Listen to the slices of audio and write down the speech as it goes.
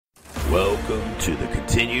Welcome to the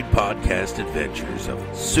continued podcast adventures of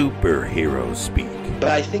Superhero Speak.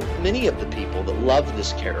 But I think many of the people that love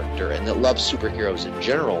this character and that love superheroes in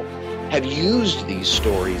general have used these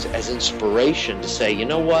stories as inspiration to say, you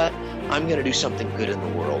know what? I'm going to do something good in the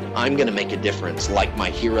world. I'm going to make a difference like my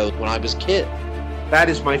hero when I was a kid. That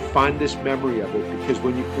is my fondest memory of it, because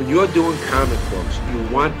when you're doing comic books, you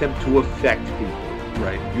want them to affect people.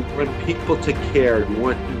 Right. You want people to care. You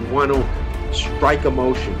want to strike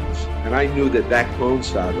emotions. And I knew that Clone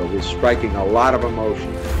Saga was striking a lot of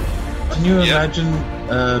emotions. Can you imagine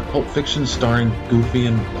Pulp Fiction starring Goofy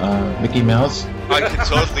and Mickey Mouse? I can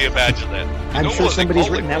totally imagine that. I'm sure somebody's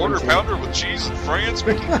written that one quarter pounder with cheese in France,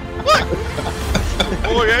 Mickey. What?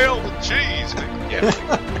 Royale with cheese, Mickey. Yeah,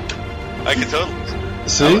 I can totally.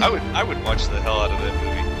 See? I would watch the hell out of that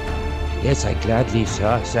movie. Yes, I gladly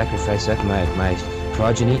sacrifice that my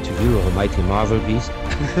progeny to you, almighty Marvel beast.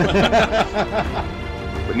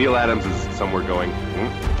 But Neil Adams is somewhere going,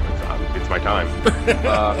 it's my time.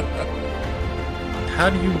 How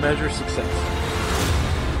do you measure success?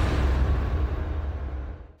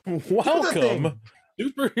 Welcome,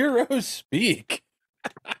 Superheroes Speak.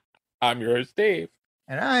 I'm your host, Dave.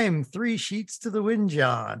 And I'm 3 sheets to the wind,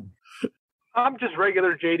 John. I'm just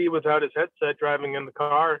regular JD without his headset driving in the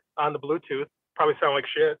car on the Bluetooth. Probably sound like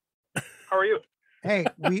shit. How are you? Hey,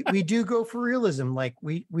 we do go for realism. Like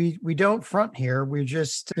we don't front here. We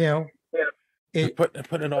just, Putting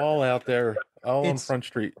it all out there, all on Front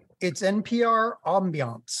Street. It's NPR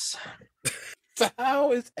ambiance. So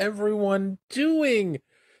how is everyone doing?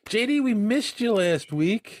 JD, we missed you last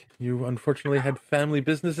week. You unfortunately had family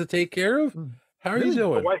business to take care of. How are you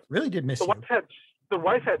doing? Really did miss you. The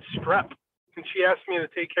wife had strep, and she asked me to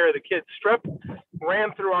take care of the kids. Strep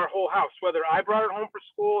ran through our whole house, whether I brought it home for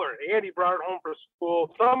school or Andy brought it home for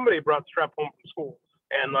school. Somebody brought strep home from school,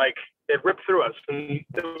 and it ripped through us. And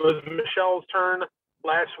it was Michelle's turn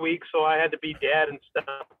last week, so I had to be dad and stuff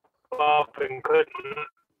up and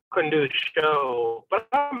couldn't do the show. But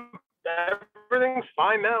everything's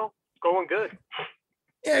fine now. It's going good.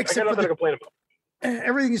 Yeah, I got nothing to complain about.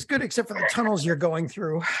 Everything is good except for the tunnels you're going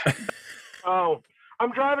through. Oh,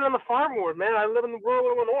 I'm driving on the farm ward, man. I live in rural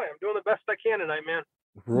Illinois. I'm doing the best I can tonight, man.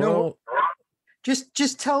 No,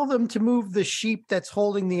 just tell them to move the sheep that's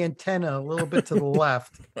holding the antenna a little bit to the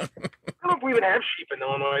left. I don't know if we even have sheep in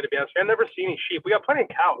Illinois, to be honest. I've never seen any sheep. We got plenty of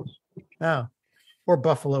cows. Oh, or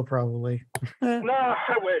buffalo, probably. No,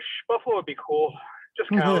 I wish. Buffalo would be cool. Just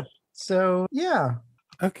cows. So, yeah.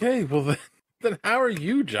 Okay, well, then how are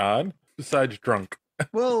you, John, besides drunk?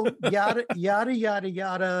 Well, yada, yada, yada,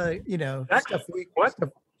 yada,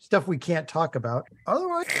 stuff we can't talk about.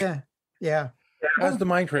 Otherwise, yeah. How's the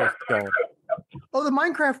Minecraft going? Oh, the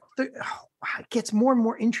Minecraft it gets more and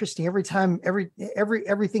more interesting every time,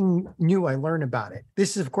 everything new I learn about it.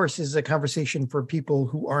 This, of course, is a conversation for people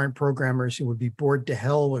who aren't programmers, who would be bored to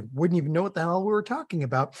hell and wouldn't even know what the hell we were talking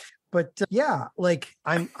about. But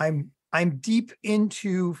I'm deep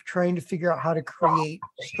into trying to figure out how to create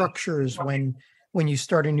structures when you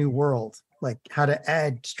start a new world, like how to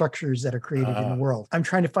add structures that are created in the world. I'm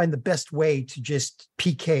trying to find the best way to just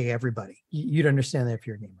PK everybody. You'd understand that if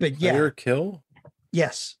you're a game. But yeah, player kill.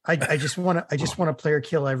 Yes, I just want to player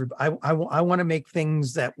kill everybody. I want to make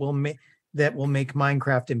things that will make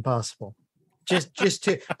Minecraft impossible.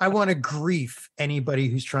 I want to grief anybody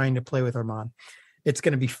who's trying to play with Armand. It's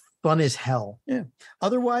going to be fun as hell. Yeah.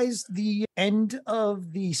 Otherwise, the end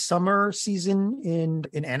of the summer season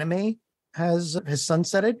in anime has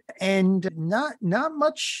sunsetted, and not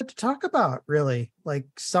much to talk about, really. Like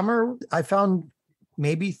summer, I found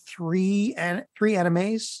maybe three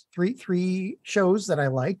animes, three shows that I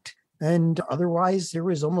liked, and otherwise there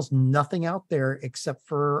was almost nothing out there except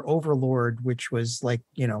for Overlord, which was the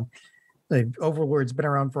Overlord's been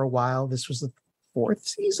around for a while. This was the 4th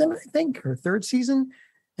season, I think, or 3rd season,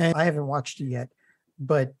 and I haven't watched it yet.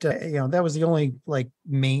 But that was the only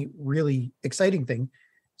main really exciting thing.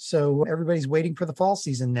 So everybody's waiting for the fall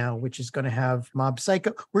season now, which is going to have Mob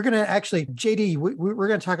Psycho. We're going to actually, JD, we're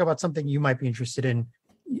going to talk about something you might be interested in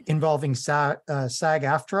involving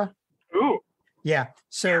SAG-AFTRA. Ooh. Yeah.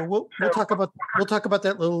 So we'll talk about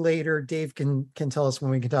that a little later. Dave can tell us when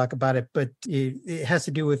we can talk about it, but it has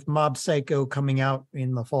to do with Mob Psycho coming out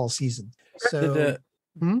in the fall season. So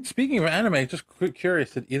speaking of anime, just curious,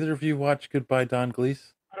 did either of you watch Goodbye Don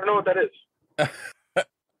Gleese? I don't know what that is.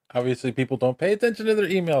 Obviously, people don't pay attention to their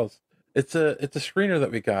emails. It's a screener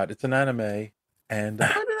that we got. It's an anime, and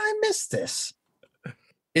how did I miss this?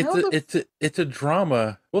 It's a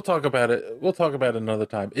drama. We'll talk about it. We'll talk about it another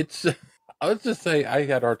time. It's let's just say I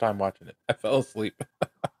had a hard time watching it. I fell asleep.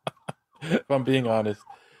 If I'm being honest,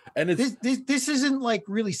 And it's this isn't like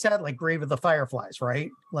really sad, like Grave of the Fireflies,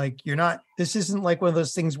 right? Like this isn't like one of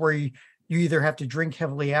those things where you either have to drink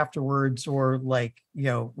heavily afterwards or like,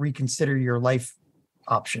 reconsider your life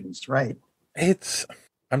options, right?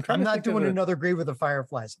 I'm not doing another Grave of the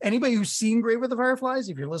Fireflies. Anybody who's seen Grave of the Fireflies,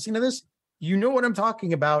 if you're listening to this, you know what I'm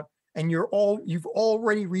talking about, and you've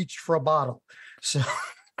already reached for a bottle. So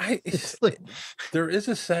there is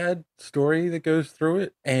a sad story that goes through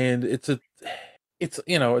it, and it's A,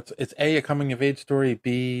 a coming of age story,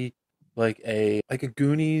 B, like a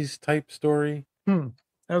Goonies type story. Okay.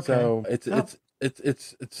 So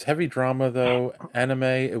it's heavy drama though, anime.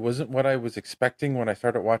 It wasn't what I was expecting when I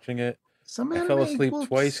started watching it. I fell asleep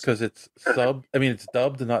twice because it's subbed. I mean, it's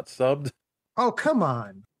dubbed, not subbed. Oh, come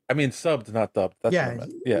on. I mean, subbed, not dubbed. That's what I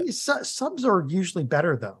meant. Yeah. Subs are usually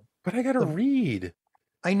better though. But I gotta read.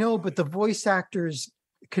 I know, but the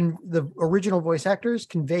original voice actors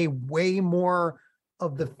convey way more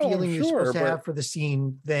of the feeling you're supposed to have for the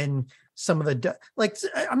scene than some of the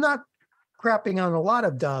I'm not crapping on a lot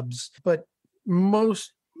of dubs, but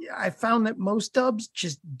I found that most dubs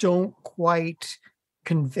just don't quite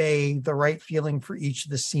convey the right feeling for each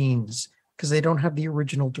of the scenes because they don't have the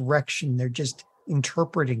original direction. They're just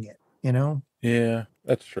interpreting it, Yeah,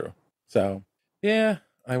 that's true. So yeah,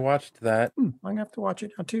 I watched that. I'm gonna have to watch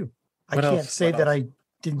it now too. I can't say that I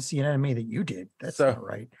didn't see an anime that you did. That's not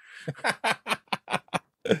right.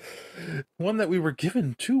 One that we were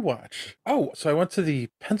given to watch. Oh, so I went to the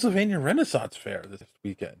Pennsylvania Renaissance Fair this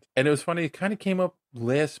weekend. And it was funny, it kind of came up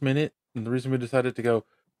last minute. And the reason we decided to go,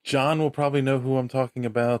 John will probably know who I'm talking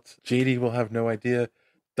about. JD will have no idea.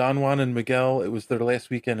 Don Juan and Miguel, it was their last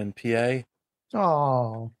weekend in PA.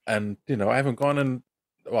 Oh. And, I haven't gone in.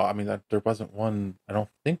 Well, I mean, there wasn't one. I don't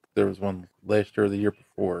think there was one last year or the year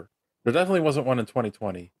before. There definitely wasn't one in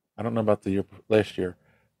 2020. I don't know about the year last year.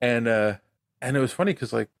 And it was funny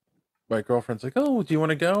because, like, my girlfriend's like, "Oh, do you want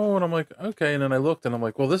to go?" And I'm like, "Okay." And then I looked and I'm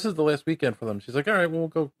like, "Well, this is the last weekend for them." She's like, "All right, we'll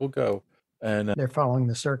go." And they're following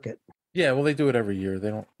the circuit. Yeah, well, they do it every year. They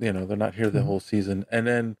don't, they're not here the whole season. And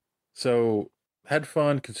then, so had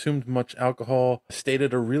fun, consumed much alcohol, stayed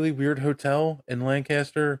at a really weird hotel in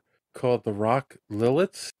Lancaster called the Rock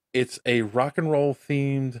Liliths. It's a rock and roll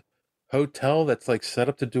themed hotel that's like set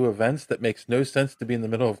up to do events that makes no sense to be in the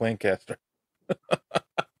middle of Lancaster.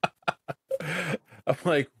 I'm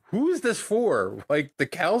like, who is this for? Like, the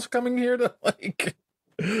cows coming here to like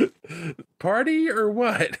party or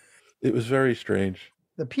what? It was very strange.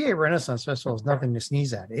 The PA Renaissance Festival is nothing to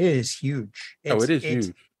sneeze at. It is huge. It is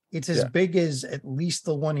huge. It's as big as at least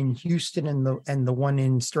the one in Houston and the one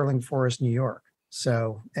in Sterling Forest, New York.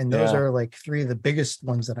 So, and those are like three of the biggest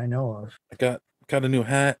ones that I know of. I got a new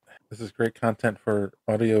hat. This is great content for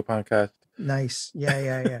audio podcast. Nice.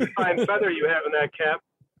 Yeah. Fine feather you have in that cap.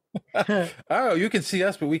 Oh, you can see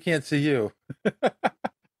us, but we can't see you.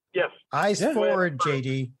 Yes. Eyes forward,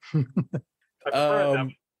 JD.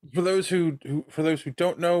 For those who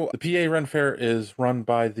don't know, the PA Ren Fair is run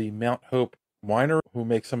by the Mount Hope Winery, who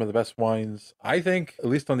makes some of the best wines, I think, at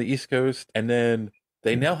least on the East Coast. And then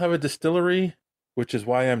they now have a distillery, which is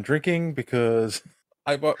why I'm drinking, because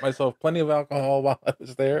I bought myself plenty of alcohol while I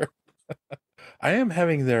was there. I am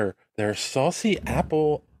having their saucy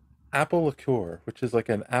apple liqueur, which is like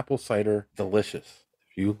an apple cider. Delicious.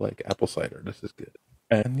 If you like apple cider, this is good.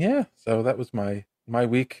 And yeah, so that was my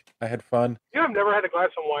week. I had fun. I've never had a glass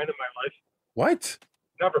of wine in my life. What?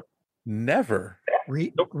 Never.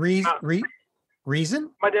 Reason?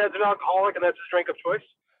 My dad's an alcoholic, and that's his drink of choice.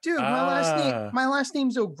 Dude, my last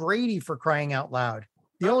name's O'Grady, for crying out loud.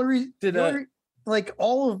 The only reason,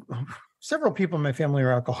 several people in my family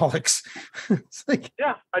are alcoholics. It's like,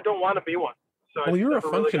 yeah, I don't want to be one. So well, you're a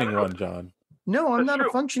functioning one, John. No, I'm not a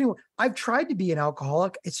functioning one. I've tried to be an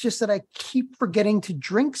alcoholic. It's just that I keep forgetting to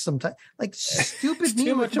drink sometimes. Like, stupid. It's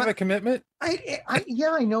too much of a commitment. I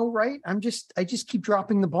know, right? I just keep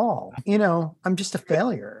dropping the ball. I'm just a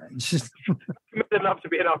failure. It's just committed enough to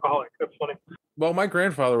be an alcoholic. That's funny. Well, my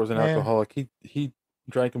grandfather was an alcoholic. He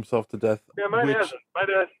drank himself to death. Yeah, mine hasn't. My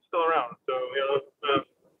dad's still around. So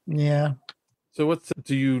yeah. So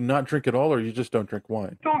do you not drink at all, or you just don't drink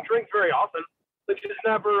wine? I don't drink very often. It's just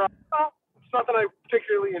never. It's something I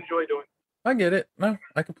particularly enjoy doing. I get it. No,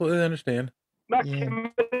 I completely understand. Not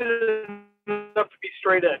committed enough to be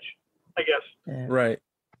straight edge, I guess. Yeah. Right.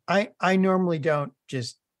 I normally don't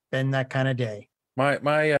just spend that kind of day. My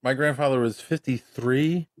grandfather was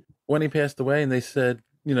 53 when he passed away, and they said,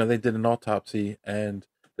 they did an autopsy, and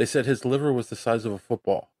they said his liver was the size of a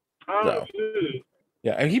football. Oh,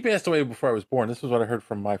 yeah, and he passed away before I was born. This is what I heard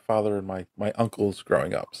from my father and my uncles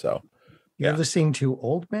growing up. So you're listening to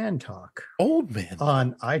Old Man Talk. Old Man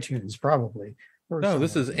on iTunes, probably. No,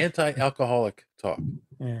 this is anti-alcoholic talk,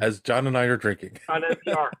 as John and I are drinking. On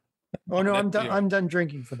NPR. Oh no, I'm done. I'm done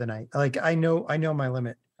drinking for the night. Like I know my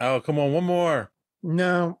limit. Oh, come on, one more.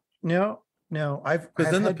 No.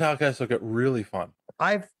 Because then the podcast will get really fun.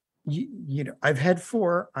 I've had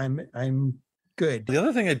 4. I'm good. The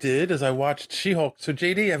other thing I did is I watched She-Hulk. So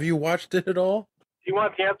JD, have you watched it at all? Do you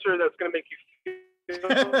want the answer that's going to make you feel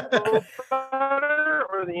better,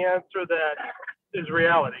 or the answer that is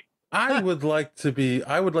reality? I would like you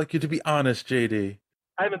to be honest, JD.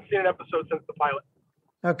 I haven't seen an episode since the pilot.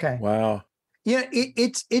 Okay. Wow. Yeah,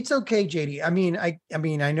 it's okay, JD. I mean,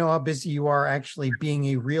 I know how busy you are actually being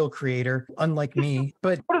a real creator, unlike me.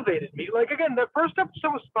 But motivated me. Like again, the first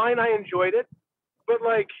episode was fine. I enjoyed it, but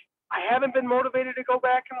like I haven't been motivated to go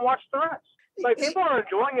back and watch the rest. Like people are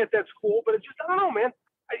enjoying it. That's cool, but it's just I don't know, man.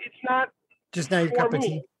 It's not just not your cup of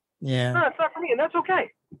tea. Yeah. No, it's not for me, and that's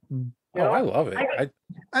okay. I love it.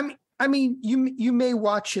 I mean, you may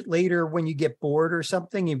watch it later when you get bored or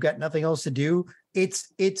something. You've got nothing else to do.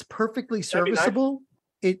 It's perfectly serviceable.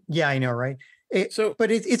 Yeah, I know, right?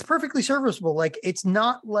 But it's perfectly serviceable. Like it's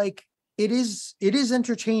not like it is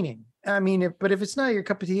entertaining. I mean, but if it's not your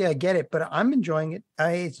cup of tea, I get it. But I'm enjoying it.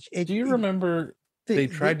 Do you remember they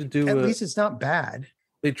tried to do? At least it's not bad.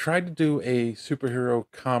 They tried to do a superhero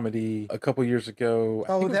comedy a couple years ago.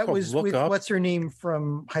 Oh, that was with what's her name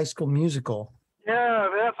from High School Musical. Yeah,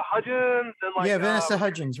 Vanessa Hudgens and Vanessa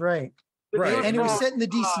Hudgens, right? Right, and it was set in the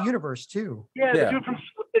DC universe too. Yeah, the dude from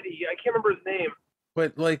City. I can't remember his name.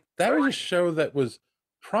 But like that was a show that was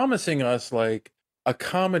promising us like a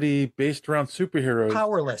comedy based around superheroes.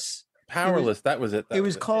 Powerless. That was it. It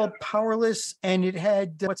was called Powerless, and it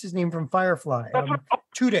had what's his name from Firefly?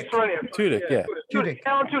 Tudyk. Tudyk, yeah. Tudyk.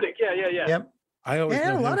 Alan Tudyk, yeah. Yep. I always it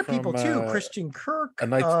had a lot of people too. Christian Kirk. A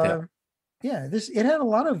Knight's Tale. Yeah, it had a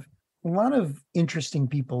lot of interesting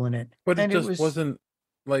people in it. But it wasn't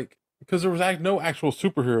like because there was no actual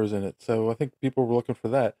superheroes in it. So I think people were looking for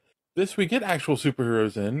that. This we get actual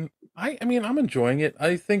superheroes in. I mean, I'm enjoying it.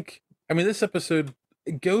 This episode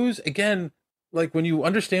goes again, like when you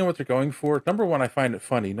understand what they're going for, number one, I find it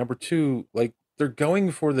funny. Number two, like they're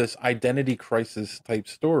going for this identity crisis type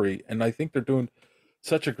story. And I think they're doing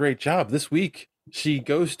such a great job. This week, she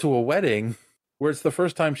goes to a wedding where it's the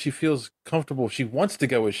first time she feels comfortable. She wants to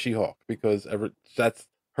go as She-Hulk because that's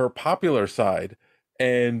her popular side.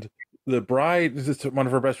 And the bride is one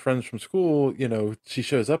of her best friends from school. She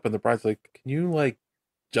shows up and the bride's like, "Can you like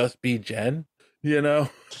just be Jen?"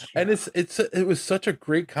 And it was such a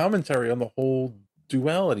great commentary on the whole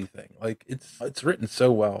duality thing. Like it's written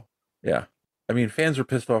so well. Yeah. I mean, fans were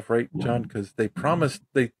pissed off, right, John? Because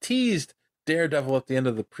they teased Daredevil at the end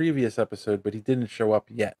of the previous episode, but he didn't show up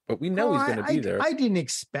yet. But we know he's going to be there. I didn't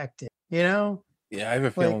expect it, Yeah, I have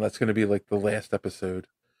a feeling that's going to be like the last episode.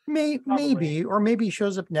 Maybe, or maybe he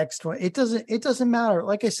shows up next one. It doesn't matter.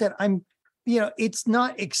 Like I said, it's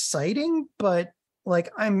not exciting, but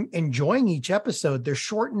like I'm enjoying each episode. They're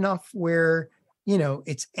short enough where,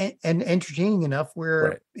 it's and entertaining enough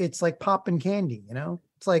where it's like popping candy,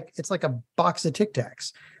 It's like a box of Tic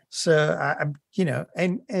Tacs. So I'm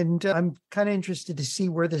kind of interested to see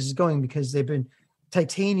where this is going because they've been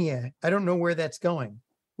Titania. I don't know where that's going,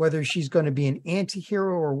 whether she's going to be an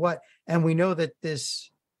anti-hero or what. And we know that this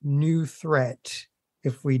new threat,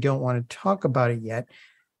 if we don't want to talk about it yet,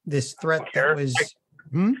 this threat that was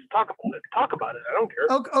talk about it. I don't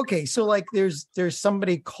care. Okay. So like there's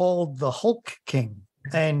somebody called the Hulk King,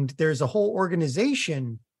 and there's a whole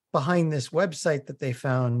organization behind this website that they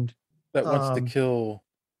found that wants to kill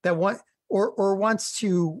or wants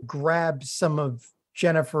to grab some of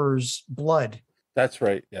Jennifer's blood. That's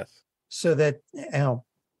right. Yes. So that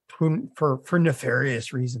for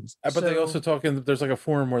nefarious reasons. But they also there's like a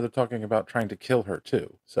forum where they're talking about trying to kill her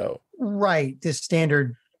too. So right, the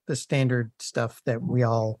standard stuff that we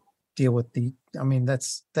all deal with.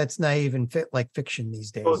 That's not even fit like fiction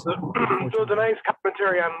these days. So it's a nice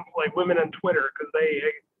commentary on like women on Twitter because they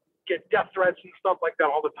get death threats and stuff like that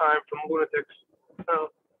all the time from lunatics.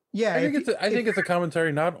 Yeah, I think it's a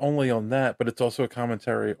commentary not only on that, but it's also a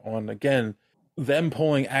commentary on again them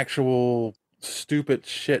pulling actual stupid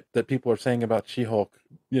shit that people are saying about She-Hulk.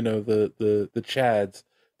 The Chads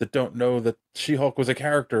that don't know that She-Hulk was a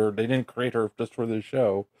character. They didn't create her just for the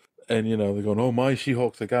show, and they're going, "Oh, my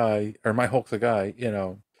She-Hulk's a guy," or "My Hulk's a guy."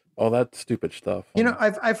 All that stupid stuff.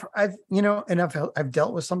 I've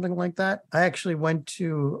dealt with something like that. I actually went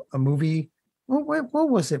to a movie. What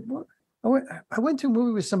was it? I went to a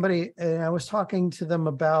movie with somebody and I was talking to them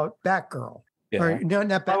about Batgirl. Yeah. Or no,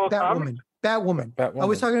 not Batwoman. Batwoman. I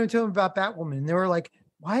was talking to them about Batwoman, and they were like,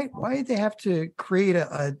 "Why did they have to create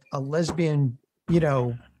a lesbian,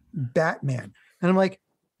 Batman?" And I'm like,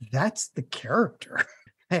 that's the character.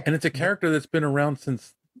 And it's a character that's been around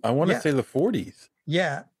since, I want to say, the 40s.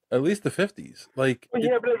 Yeah. At least the 50s. Like,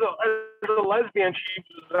 yeah, but as a lesbian,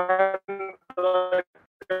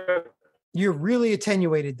 you're really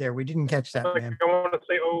attenuated there. We didn't catch that, man. I want to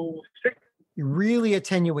say 06. You're really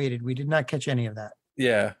attenuated. We did not catch any of that.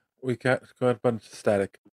 Yeah, we got a bunch of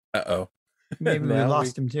static. Uh-oh. Maybe we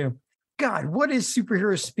lost him too. God, what is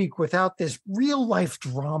superhero speak without this real life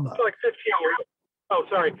drama? Like 15 years. Oh,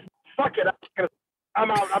 sorry. Fuck it.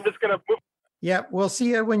 I'm out. I'm just going to move. Yeah, we'll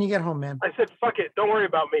see you when you get home, man. I said, fuck it. Don't worry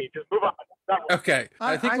about me. Just move on. Okay.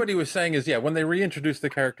 I think what he was saying is, when they reintroduced the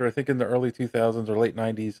character, I think in the early 2000s or late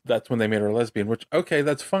 90s, that's when they made her a lesbian, which, okay,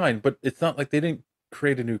 that's fine. But it's not like they didn't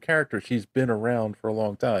create a new character. She's been around for a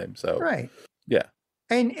long time. So, right. Yeah.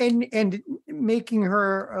 And making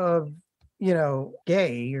her,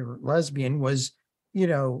 gay or lesbian was,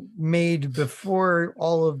 made before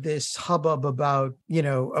all of this hubbub about,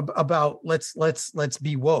 about let's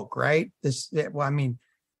be woke, right? The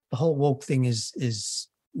whole woke thing is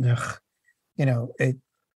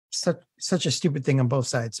such a stupid thing on both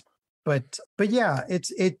sides. But yeah,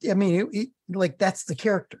 like that's the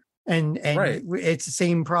character, and right. It's the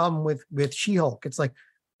same problem with She-Hulk. It's like,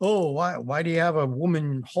 oh, why do you have a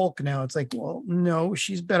woman Hulk now? It's like, well, no,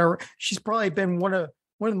 she's probably been one of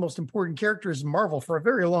the most important characters in Marvel for a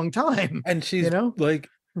very long time. And she's like,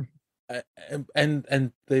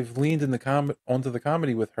 and they've leaned in onto the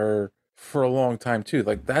comedy with her for a long time too.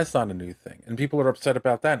 Like, that's not a new thing. And people are upset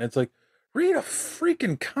about that. And it's like, read a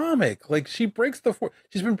freaking comic. Like, she's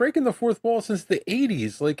been breaking the fourth wall since the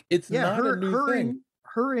 80s. Like, it's not a new thing.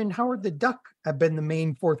 Her and Howard the Duck have been the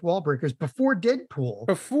main fourth wall breakers before Deadpool.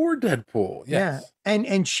 Yes. Yeah.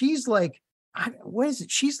 And she's like, what is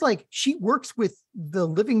it? She's like, she works with the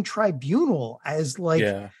Living Tribunal as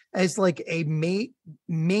a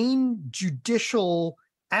main judicial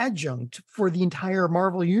adjunct for the entire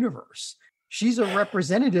Marvel universe. She's a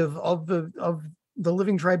representative of the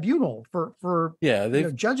Living Tribunal for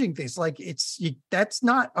judging things. Like, that's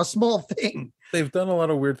not a small thing. They've done a lot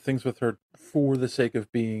of weird things with her for the sake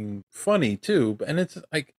of being funny too. And it's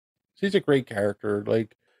like, she's a great character.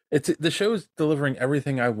 Like, the show's delivering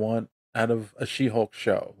everything I want out of a She-Hulk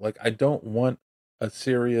show. Like, I don't want a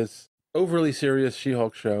overly serious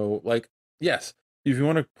She-Hulk show. Like, yes, if you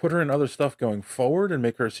want to put her in other stuff going forward and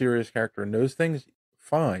make her a serious character in those things,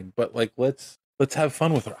 fine. But like, let's have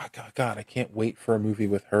fun with her. Oh, God, I can't wait for a movie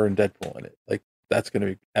with her and Deadpool in it. Like, that's going to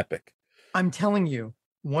be epic. I'm telling you,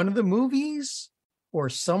 one of the movies or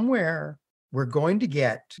somewhere, we're going to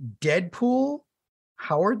get Deadpool,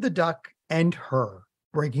 Howard the Duck, and her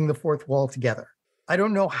breaking the fourth wall together. I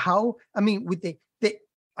don't know how. I mean,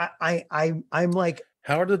 I'm like,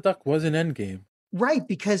 Howard the Duck was an Endgame, right?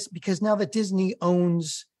 Because now that Disney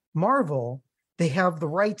owns Marvel, they have the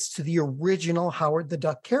rights to the original Howard the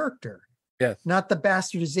Duck character. Yes, not the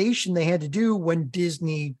bastardization they had to do when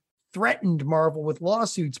Disney threatened Marvel with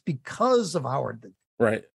lawsuits because of Howard.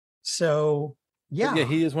 Right. So yeah,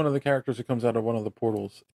 he is one of the characters who comes out of one of the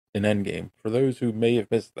portals in Endgame. For those who may have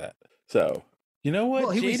missed that, so. You know what? Well,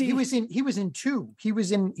 he was in two. It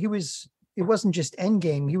wasn't just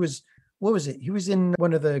Endgame. What was it? He was in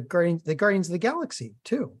one of the Guardians of the Galaxy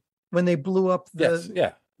too, when they blew up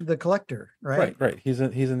the Collector, right? Right. He's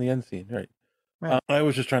in the end scene, right? I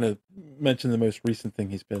was just trying to mention the most recent thing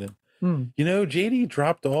he's been in. JD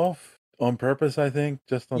dropped off on purpose, I think,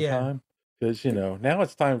 just on time. Because, now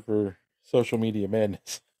it's time for social media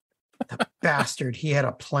madness. The bastard, he had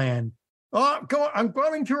a plan. Oh, I'm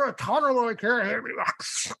going through a tunnel like here.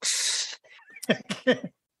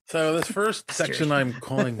 So this first section I'm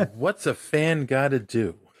calling What's a Fan Gotta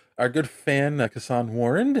Do? Our good fan, Kassan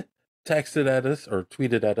Warren, texted at us or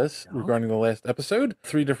tweeted at us regarding the last episode.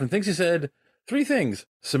 3 different things. He said, 3 things.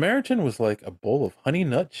 Samaritan was like a bowl of Honey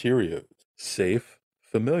Nut Cheerios. Safe,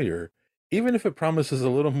 familiar. Even if it promises a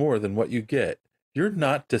little more than what you get, you're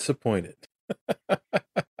not disappointed.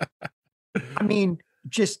 I mean,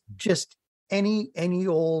 just any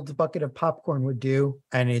old bucket of popcorn would do,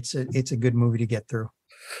 and it's a good movie to get through.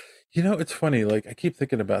 It's funny. Like, I keep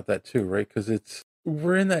thinking about that too, right? Because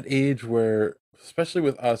we're in that age where, especially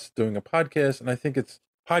with us doing a podcast, and I think it's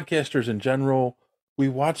podcasters in general, we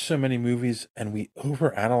watch so many movies and we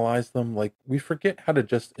overanalyze them. Like, we forget how to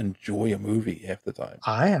just enjoy a movie half the time.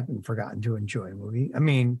 I haven't forgotten to enjoy a movie. I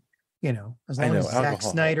mean, as long as Zack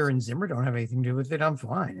Snyder and Zimmer don't have anything to do with it, I'm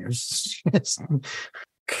fine.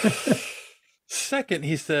 Second,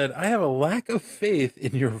 he said, I have a lack of faith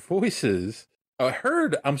in your voices. I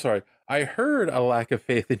heard a lack of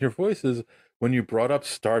faith in your voices when you brought up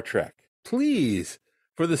Star Trek. Please,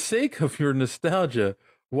 for the sake of your nostalgia,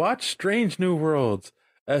 Watch Strange New Worlds.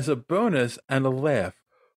 As a bonus and a laugh,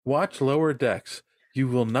 watch Lower Decks. You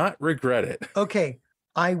will not regret it. Okay,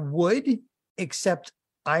 I would, except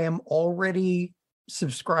I am already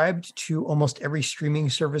subscribed to almost every streaming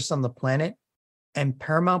service on the planet, and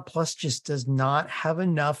Paramount Plus just does not have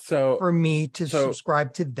enough for me to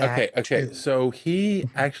subscribe to that. Okay. too. So he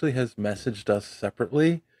actually has messaged us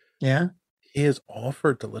separately. Yeah. He has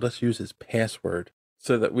offered to let us use his password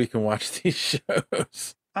so that we can watch these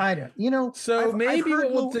shows. I don't, So maybe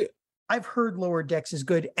what we'll do. I've heard Lower Decks is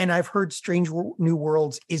good, and I've heard Strange New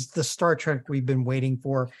Worlds is the Star Trek we've been waiting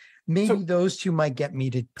for. Maybe those two might get me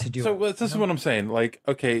to do it. So this is what I'm saying. Like,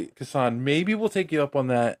 okay, Kassan, maybe we'll take you up on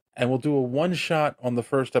that, and we'll do a one shot on the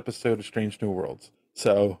first episode of Strange New Worlds.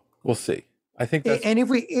 So we'll see. I think that's... And if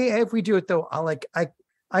we do it though,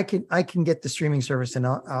 I can get the streaming service, and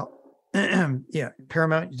I'll yeah,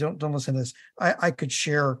 Paramount. Don't listen to this. I could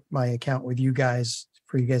share my account with you guys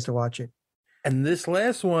for you guys to watch it. And this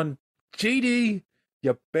last one, JD,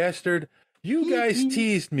 you bastard. You guys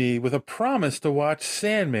teased me with a promise to watch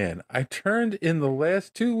Sandman. I turned in the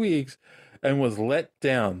last 2 weeks and was let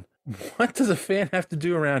down. What does a fan have to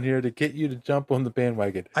do around here to get you to jump on the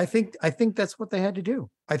bandwagon? I think that's what they had to do.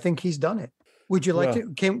 I think he's done it. Would you like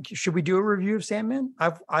to? Should we do a review of Sandman?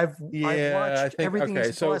 I've watched everything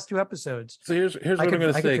except the last 2 episodes. So here's what I'm going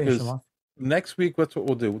to say, because next week, that's what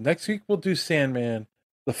we'll do. Next week we'll do Sandman.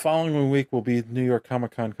 The following week will be New York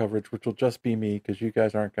Comic Con coverage, which will just be me because you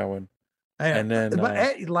guys aren't going. And then,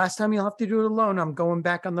 but last time you'll have to do it alone. I'm going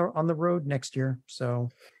back on the road next year. So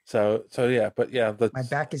yeah, but yeah, my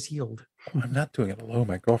back is healed. I'm not doing it alone.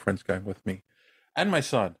 My girlfriend's going with me, and my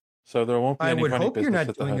son. So there won't be any funny business. I would hope you're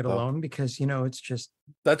not doing it alone, because it's just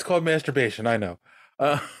that's called masturbation. I know.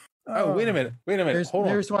 Wait a minute. Hold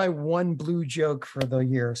on. There's my one blue joke for the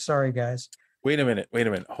year. Sorry, guys. Wait a minute.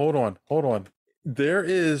 Hold on. There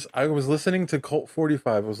is. I was listening to Cult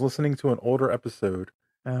 45. I was listening to an older episode.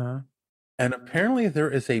 And apparently there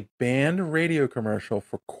is a banned radio commercial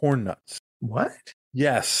for corn nuts. What?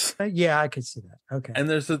 Yes. Yeah, I could see that. Okay. And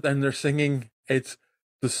they're singing.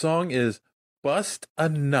 The song is "Bust a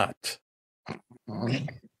Nut,"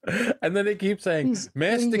 and then they keep saying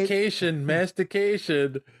mastication.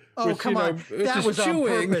 Oh, which, come on! That was on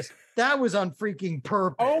purpose. That was on freaking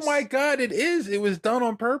purpose. Oh my God! It is. It was done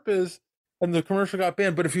on purpose, and the commercial got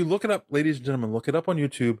banned. But if you look it up, ladies and gentlemen, look it up on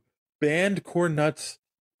YouTube. Banned corn nuts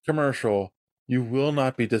commercial, you will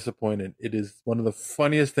not be disappointed. It is one of the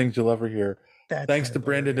funniest things you'll ever hear. Thanks to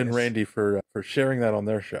Brandon and Randy for sharing that on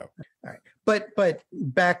their show. All right, but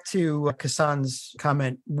back to Kassan's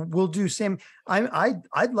comment. We'll do Sam.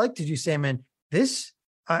 I'd like to do Sandman. This,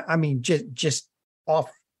 I mean, just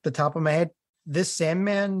off the top of my head, this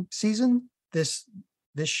Sandman season, this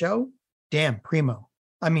show, damn primo.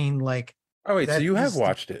 I mean, like. Oh wait, so you have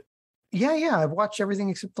watched it? Yeah, I've watched everything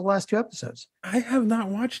except the last 2 episodes. I have not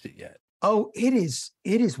watched it yet. Oh, it is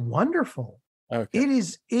wonderful. Okay.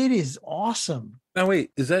 It is awesome. Now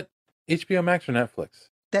wait, is that HBO Max or Netflix?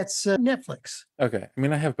 That's Netflix. Okay. I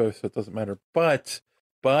mean, I have both, so it doesn't matter. But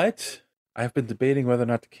I've been debating whether or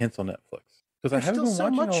not to cancel Netflix because I haven't been watching so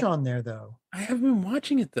much on there though. I haven't been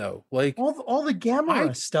watching it though. Like all the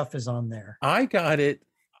Gamma stuff is on there. I got it.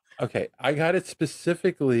 Okay, I got it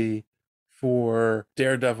specifically for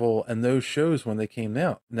Daredevil and those shows when they came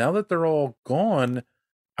out. Now that they're all gone,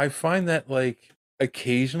 I find that like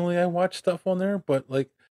occasionally I watch stuff on there, but like,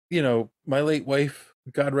 my late wife,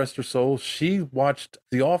 God rest her soul, she watched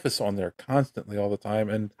The Office on there constantly all the time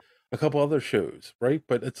and a couple other shows, right?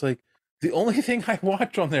 But it's like the only thing I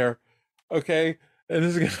watch on there, okay, and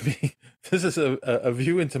this is a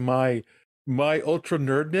view into my ultra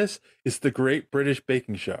nerdness, is The Great British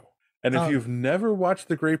Baking Show. And if you've never watched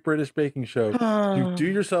The Great British Baking Show, you do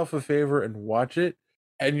yourself a favor and watch it,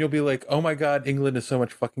 and you'll be like, oh my God, England is so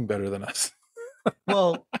much fucking better than us.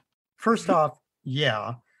 Well, first off,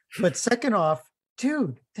 yeah. But second off,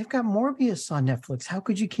 dude, they've got Morbius on Netflix. How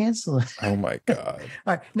could you cancel it? Oh my God.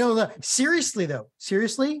 All right. No, seriously though.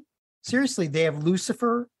 Seriously, they have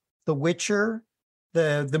Lucifer, The Witcher,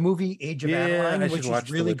 the movie Age of Adeline, which is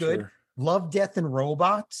really good. Love, Death, and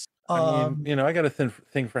Robots. I mean, I got a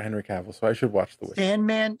thing for Henry Cavill, so I should watch The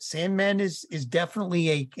Witcher. Sandman is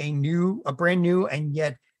definitely a brand new and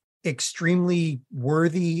yet extremely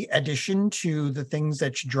worthy addition to the things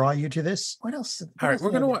that should draw you to this. What else? All right,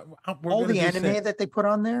 we're all the anime that they put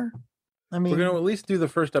on there. I mean, we're going to at least do the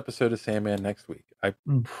first episode of Sandman next week. I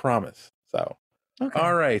promise. So, okay.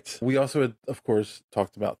 All right. We also had, of course,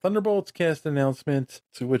 talked about Thunderbolts cast announcement,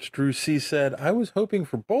 to which Drew C said, I was hoping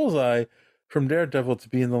for Bullseye from Daredevil to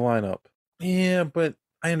be in the lineup. Yeah, but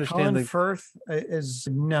I understand. Colin Firth is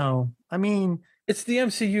no. I mean, It's the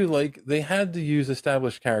MCU. Like, they had to use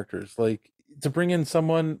established characters. Like, to bring in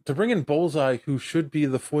Bullseye, who should be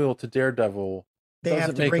the foil to Daredevil. They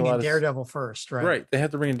have to bring in Daredevil first, right? Right. They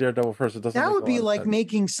have to bring in Daredevil first. It doesn't. That would be like sense.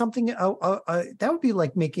 making something. That would be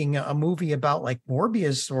like making a movie about like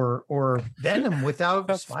Morbius or Venom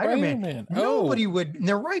without Spider-Man. Nobody would, in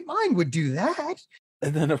their right mind, would do that.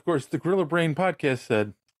 And then, of course, the Gorilla Brain podcast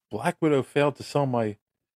said Black Widow failed to sell my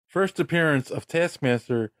first appearance of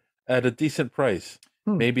Taskmaster at a decent price.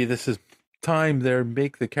 Maybe this is time there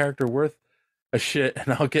make the character worth a shit,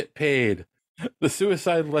 and I'll get paid. The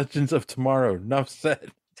Suicide Legends of Tomorrow. Enough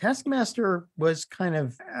said. Taskmaster was kind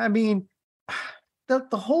of, I mean, the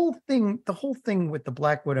whole thing with the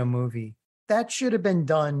Black Widow movie, that should have been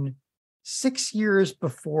done 6 years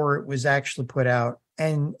before it was actually put out,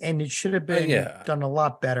 and it should have been done a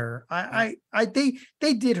lot better.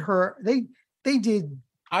 They did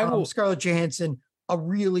Scarlett Johansson a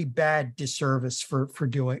really bad disservice for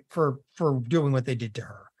doing what they did to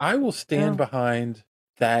her. I will stand behind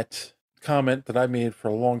that comment that I made for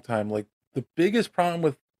a long time. Like, the biggest problem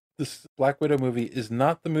with this Black Widow movie is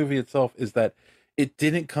not the movie itself, is that it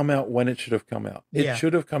didn't come out when it should have come out. It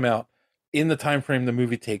should have come out in the time frame the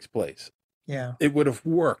movie takes place. Yeah. It would have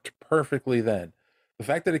worked perfectly then. The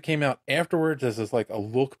fact that it came out afterwards as like a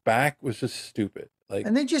look back was just stupid. Like,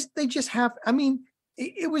 and they just have, I mean,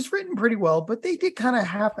 it was written pretty well, but they did kind of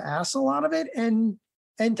half-ass a lot of it, and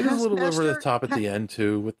it was a little over the top at the end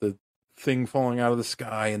too, with the thing falling out of the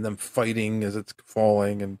sky and them fighting as it's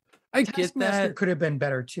falling. And I get that could have been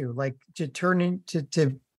better too, like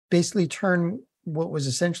to basically turn what was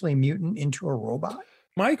essentially a mutant into a robot.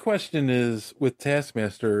 My question is with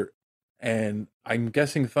Taskmaster, and I'm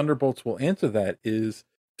guessing Thunderbolts will answer that, is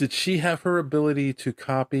did she have her ability to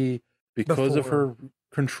copy because of her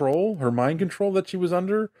control, her mind control that she was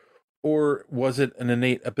under, or was it an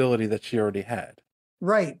innate ability that she already had?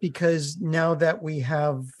 Right, because now that we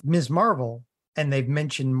have Ms. Marvel and they've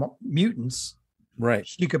mentioned mutants, right,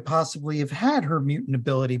 she could possibly have had her mutant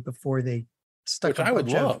ability before they stuck. Which I would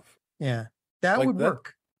love. Yeah, that would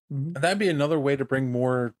work. That'd be another way to bring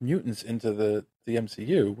more mutants into the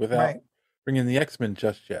MCU without bringing the X-Men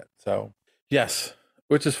just yet. So yes,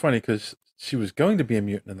 which is funny because she was going to be a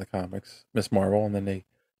mutant in the comics, Miss Marvel, and then they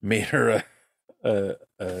made her a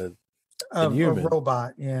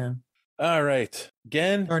robot. Yeah. All right.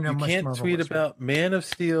 Again, you can't tweet about Man of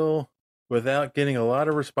Steel without getting a lot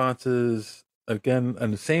of responses. Again,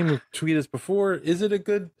 on the same tweet as before. Is it a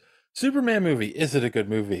good Superman movie? Is it a good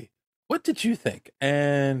movie? What did you think?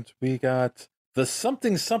 And we got the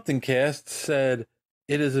Something cast said,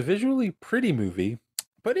 it is a visually pretty movie,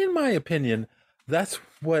 but in my opinion, that's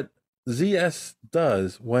what ZS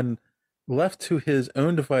does when left to his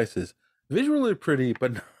own devices. Visually pretty,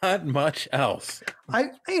 but not much else.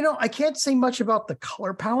 I can't say much about the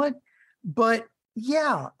color palette, but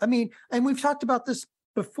yeah, I mean, and we've talked about this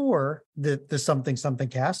before, the Something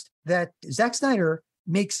cast, that Zack Snyder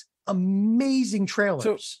makes amazing trailers.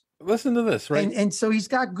 So listen to this, right? And so he's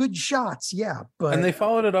got good shots, but and they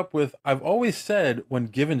followed it up with, I've always said, when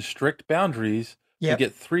given strict boundaries, we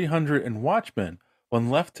get 300 and Watchmen. When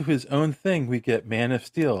left to his own thing, we get Man of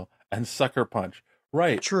Steel and Sucker Punch.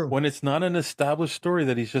 Right. True. When it's not an established story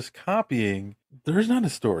that he's just copying, there's not a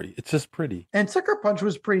story. It's just pretty. And Sucker Punch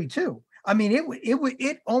was pretty too. I mean, it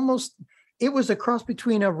was a cross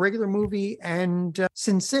between a regular movie and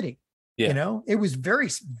Sin City. Yeah. You know, it was very,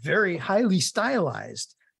 very highly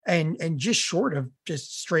stylized and just short of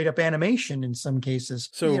just straight up animation in some cases.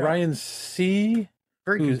 So Ryan C.,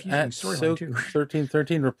 who's at Soak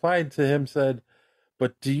 1313, replied to him, said,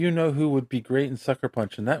 but do you know who would be great in Sucker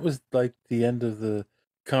Punch? And that was like the end of the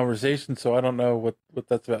conversation. So I don't know what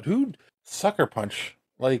that's about. Who Sucker Punch?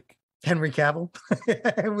 Like Henry Cavill.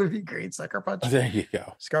 It would be great Sucker Punch. There you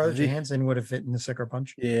go. Scarlett Johansson would have fit in the Sucker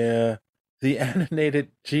Punch. Yeah. The annotated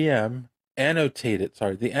GM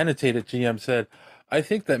said, I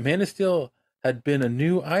think that Man of Steel had been a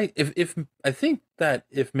new I think that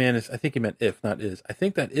if Man of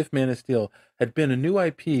Steel had been a new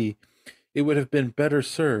IP, it would have been better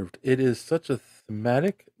served. It is such a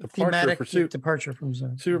thematic departure from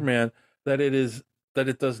Superman that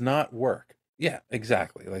it does not work. Yeah,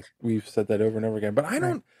 exactly. Like we've said that over and over again. But I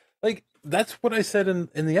don't like, that's what I said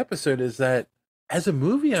in the episode, is that as a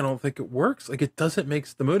movie, I don't think it works. Like it doesn't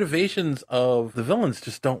the motivations of the villains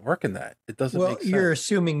just don't work in that. It doesn't make sense. You're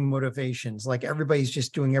assuming motivations, like everybody's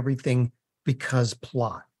just doing everything because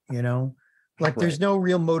plot, like there's no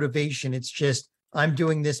real motivation. It's just, I'm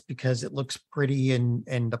doing this because it looks pretty and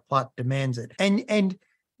the plot demands it. And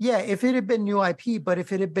Yeah, if it had been new IP, but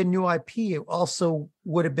if it had been new IP, it also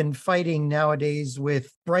would have been fighting nowadays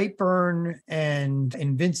with Brightburn and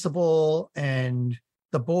Invincible and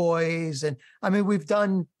The Boys. And I mean, we've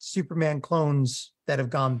done Superman clones that have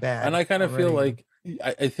gone bad. And I kind of feel already.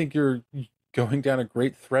 like I think you're going down a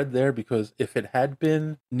great thread there, because if it had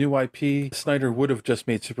been new IP, Snyder would have just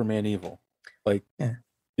made Superman evil. Like,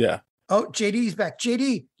 yeah. Oh, JD's back.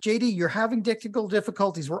 JD, you're having technical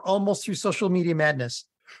difficulties. We're almost through social media madness.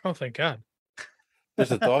 Oh, thank God.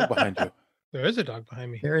 There's a dog behind you. There is a dog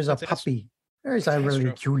behind me. There is a puppy. There is a really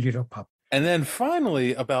cute little pup. And then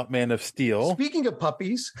finally about Man of Steel. Speaking of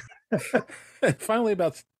puppies. And finally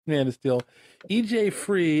about Man of Steel, EJ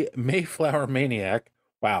Free Mayflower Maniac.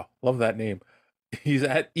 Wow, love that name. He's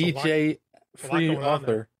at EJ Free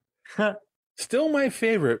Author. Still my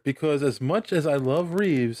favorite, because as much as I love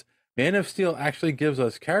Reeves, Man of Steel actually gives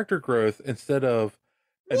us character growth instead of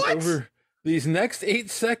over these next 8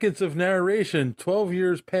 seconds of narration, 12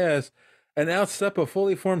 years pass, and out step a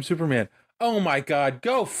fully formed Superman. Oh my God,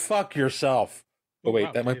 go fuck yourself. Oh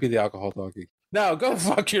wait, that might be the alcohol talking. No, go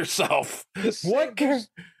fuck yourself. There's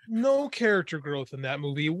no character growth in that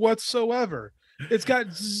movie whatsoever. It's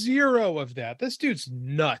got zero of that. This dude's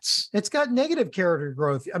nuts. It's got negative character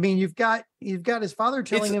growth. I mean, you've got his father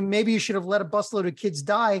telling him maybe you should have let a busload of kids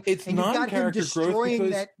die. It's and you've got him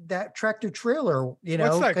destroying that tractor trailer,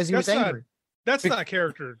 because he was angry. That's not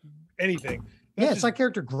character anything. That's it's not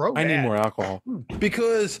character growth. I need more alcohol.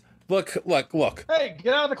 Because look. Hey,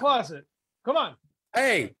 get out of the closet. Come on.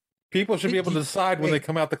 Hey, people should be able to decide when they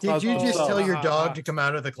come out the closet. Did you just tell your dog to come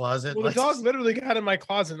out of the closet? Well, the dog literally got in my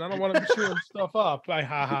closet, and I don't want him chewing stuff up.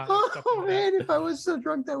 Oh man, if I was so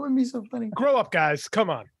drunk, that would be so funny. Grow up, guys.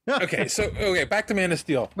 Come on. Okay, back to Man of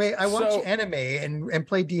Steel. Wait, I watch anime and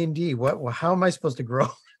play D&D. What? How am I supposed to grow?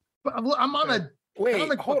 I'm on a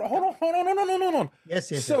Wait, hold on.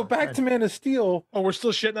 Yes. So back to Man of Steel. Oh, we're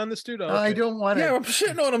still shitting on this dude? Okay. I don't want to. Yeah, I'm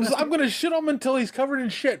shitting on him. I'm going to shit on him until he's covered in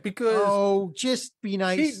shit, because... Oh, just be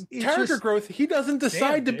nice. Character growth, he doesn't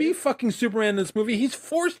decide to be fucking Superman in this movie. He's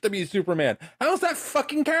forced to be Superman. How's that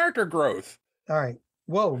fucking character growth? All right.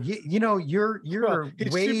 Whoa, you're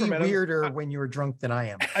way Superman. weirder when you're drunk than I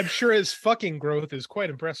am. I'm sure his fucking growth is quite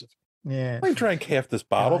impressive. Yeah. I drank half this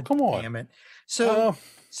bottle. God, come on. Damn it. So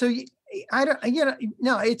I don't,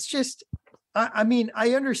 no, it's just, I mean,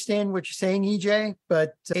 I understand what you're saying, EJ,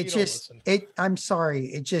 but it's just, I'm sorry.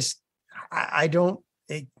 It just,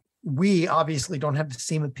 we obviously don't have the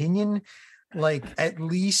same opinion. Like, at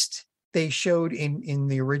least they showed in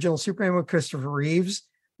the original Superman with Christopher Reeves,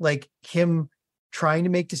 like him trying to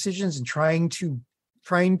make decisions and trying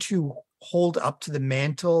to hold up to the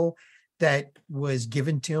mantle that was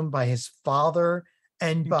given to him by his father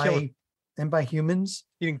and by humans.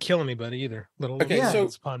 He didn't kill anybody either.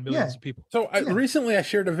 Upon millions of people. So recently I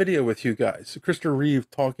shared a video with you guys, Christopher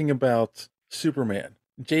Reeve talking about Superman.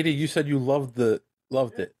 JD, you said you loved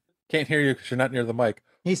it. Can't hear you because you're not near the mic.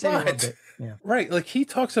 He said he loved it. Yeah. Right. Like he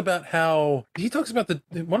talks about one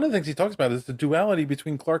of the things he talks about is the duality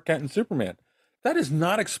between Clark Kent and Superman. That is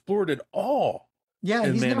not explored at all. Yeah,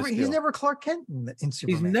 he's never Clark Kent in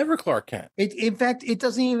Superman. He's never Clark Kent. In fact, it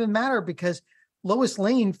doesn't even matter because Lois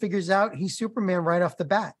Lane figures out he's Superman right off the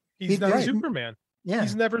bat. He's not Superman. Yeah.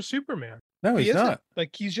 He's never Superman. No, he's not.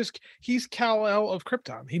 Like he's Kal-El of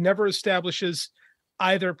Krypton. He never establishes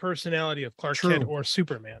either personality of Clark Kent or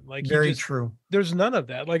Superman. Like very true. There's none of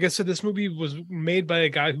that. Like I said, this movie was made by a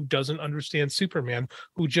guy who doesn't understand Superman,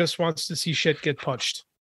 who just wants to see shit get punched.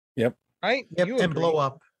 Yep. Right? Yep. And blow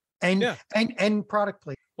up. And product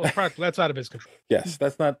placement. Well, product that's out of his control. Yes,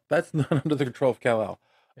 that's not under the control of Kal-El.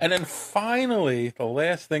 And then finally, the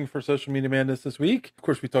last thing for Social Media Madness this week. Of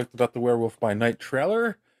course, we talked about the Werewolf by Night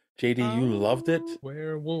trailer. JD, you loved it.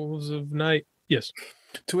 Werewolves of Night. Yes.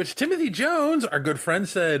 To which Timothy Jones, our good friend,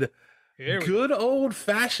 said, good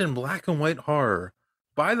old-fashioned black and white horror.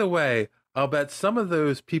 By the way, I'll bet some of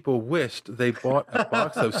those people wished they bought a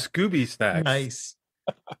box of Scooby snacks. Nice.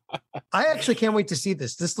 I actually can't wait to see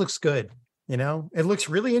this. This looks good. It looks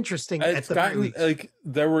really interesting. It's gotten like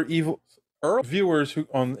there were evil Earl viewers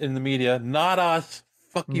in the media, not us.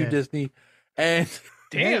 Fuck you, Disney. And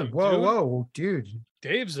damn, whoa, dude.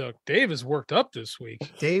 Dave is worked up this week.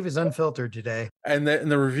 Dave is unfiltered today, and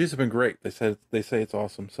the reviews have been great. They say it's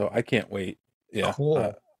awesome, so I can't wait. Yeah,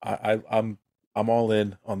 cool. I'm all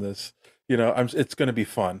in on this. It's going to be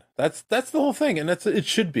fun. That's the whole thing, and it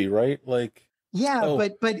should be right. Like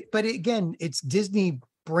but again, it's Disney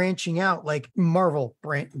branching out, like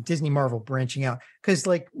Disney Marvel branching out, because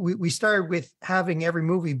like we started with having every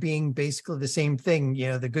movie being basically the same thing.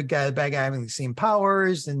 The good guy, the bad guy having the same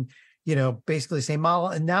powers, and basically the same model.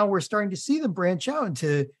 And now we're starting to see them branch out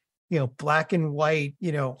into, black and white,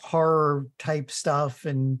 horror type stuff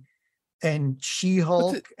and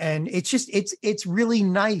She-Hulk. And it's really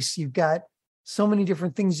nice. You've got so many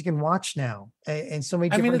different things you can watch now, and so many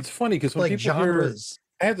different, it's funny because when people genres.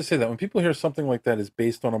 I have to say that when people hear something like that is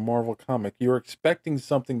based on a Marvel comic, you're expecting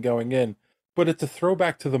something going in, but it's a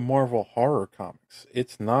throwback to the Marvel horror comics.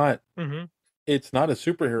 It's not. Mm-hmm. It's not a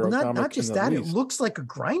superhero comic. Not just that, it looks like a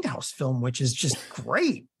Grindhouse film, which is just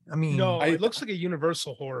great. I mean, it looks like a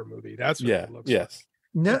Universal horror movie. That's what it looks like.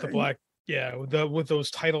 No, with the black. Yeah, with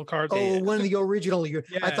those title cards. One of the oritional.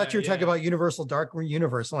 I thought you were talking about Universal Dark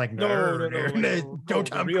Universe. I'm like, no, don't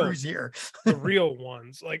Tom Cruise here. The real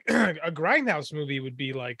ones, like a Grindhouse movie, would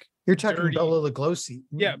be like you're talking Bela Lugosi.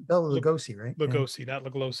 Yeah, Bela Lugosi, right? Lugosi, not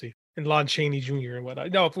Lugosi, and Lon Chaney Jr. and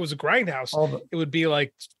whatnot. No, if it was a Grindhouse, it would be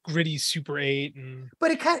like gritty Super 8,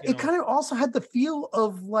 but it kind of also had the feel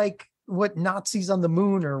of like what Nazis on the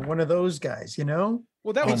Moon or one of those guys,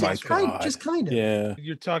 Well, that was just kind of. Yeah.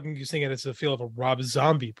 You're saying it's the feel of a Rob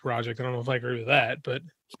Zombie project. I don't know if I agree with that, but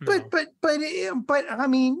I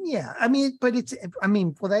mean, yeah. But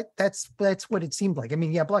that's what it seemed like. I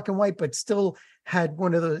mean, yeah, black and white, but still had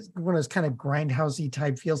one of those kind of grindhousey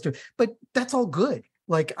type feels to it. But that's all good.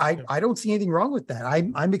 Like I don't see anything wrong with that.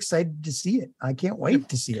 I'm excited to see it. I can't wait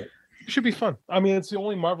to see it. It should be fun. I mean, it's the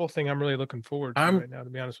only Marvel thing I'm really looking forward to right now, to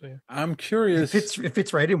be honest with you. I'm curious. It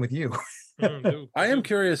fits right in with you. I am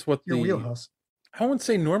curious what your wheelhouse. I wouldn't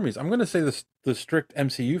say normies. I'm going to say the strict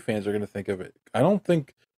MCU fans are going to think of it. I don't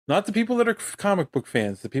think, not the people that are comic book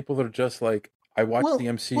fans, the people that are just like, I watch the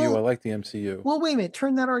MCU, I like the MCU. Well, wait a minute.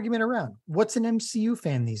 Turn that argument around. What's an MCU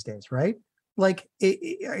fan these days, right? Like,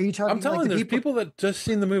 are you talking? I'm telling you, there's people that just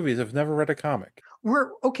seen the movies, have never read a comic. We're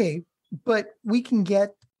okay, but we can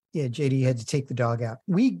get. Yeah, JD had to take the dog out.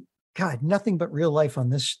 God, nothing but real life on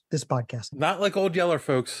this podcast. Not like Old Yeller,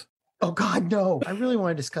 folks. Oh God, no! I really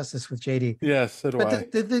want to discuss this with JD. Yes, so do I.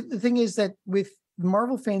 But the thing is that with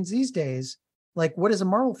Marvel fans these days, like, what is a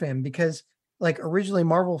Marvel fan? Because like originally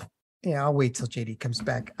Marvel, I'll wait till JD comes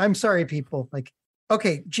back. I'm sorry, people. Like,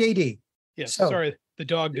 okay, JD. Yes, sorry. The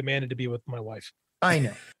dog demanded to be with my wife. I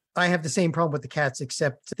know. I have the same problem with the cats,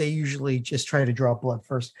 except they usually just try to draw blood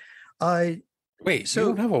first. Wait, so you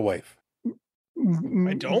don't have a wife?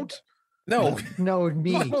 I don't? No,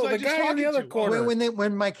 me. No, the guy in the other corner.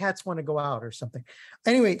 When my cats want to go out or something.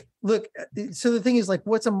 Anyway, look, so the thing is, like,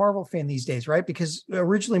 what's a Marvel fan these days, right? Because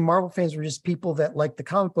originally Marvel fans were just people that like the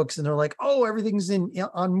comic books and they're like, oh, everything's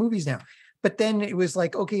on movies now. But then it was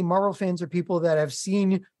like, okay, Marvel fans are people that have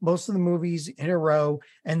seen most of the movies in a row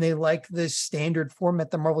and they like the standard format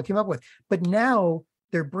that Marvel came up with. But now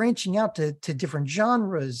they're branching out to different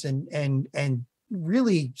genres and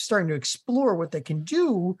really starting to explore what they can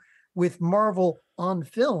do with Marvel on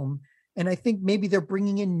film. And I think maybe they're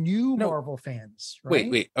bringing in new Marvel fans. Right?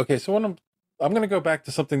 Wait. Okay, so when I'm going to go back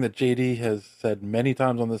to something that JD has said many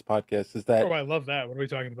times on this podcast is that. Oh, I love that. What are we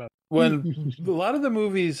talking about? When a lot of the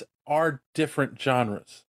movies are different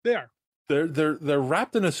genres. They are. They're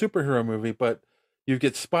wrapped in a superhero movie, but you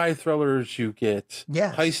get spy thrillers, you get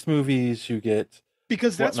heist movies, you get.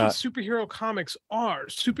 Because that's what superhero comics are.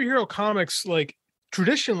 Superhero comics, like,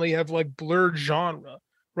 traditionally have like blurred genre,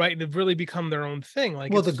 right? And have really become their own thing.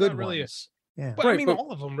 Like, well, the good ones. Yeah. But I mean,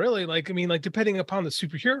 all of them really. Like, I mean, like, depending upon the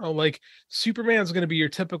superhero, like Superman's going to be your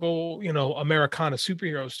typical, Americana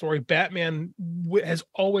superhero story. Batman has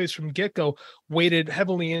always from get-go weighted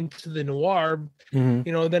heavily into the noir.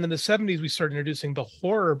 Mm-hmm. Then in the 70s, we started introducing the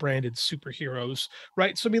horror branded superheroes,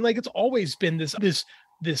 right? So, I mean, like, it's always been this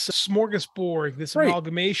smorgasbord, this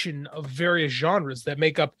amalgamation of various genres that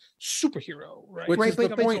make up superhero, right? Which is the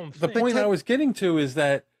point. The point I was getting to is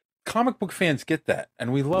that comic book fans get that,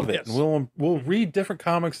 and we love it. And we'll read different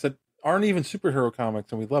comics that aren't even superhero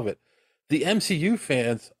comics, and we love it. The MCU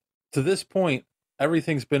fans, to this point,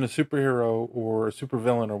 everything's been a superhero or a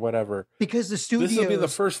supervillain or whatever. Because the studios... This will be the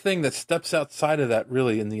first thing that steps outside of that,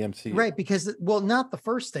 really, in the MCU. Right, because, well, not the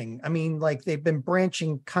first thing. I mean, like, they've been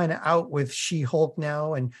branching kind of out with She-Hulk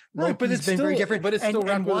now, and but it's been very different. But it's still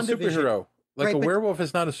wrapped with a superhero. Like, a werewolf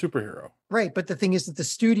is not a superhero. Right, but the thing is that the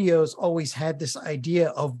studios always had this idea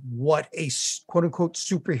of what a quote-unquote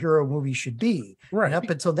superhero movie should be. Right. And up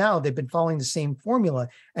until now, they've been following the same formula.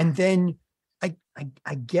 And then...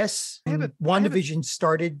 I guess WandaVision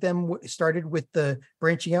started with the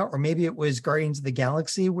branching out, or maybe it was Guardians of the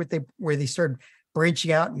Galaxy where they started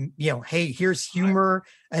branching out and, hey, here's humor,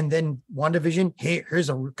 and then WandaVision, hey, here's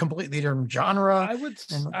a completely different genre.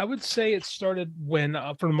 I would say it started when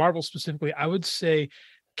for Marvel specifically, I would say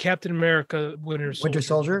Captain America Winter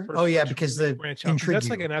Soldier. Oh yeah, because the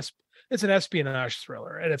intrigue. It's an espionage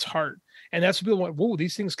thriller at its heart. And that's what people went, whoa,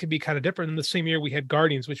 these things could be kind of different. In the same year, we had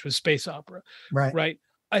Guardians, which was space opera. Right.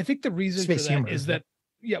 I think the reason Space for that humor, is that,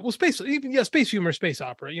 space humor, space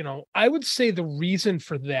opera. I would say the reason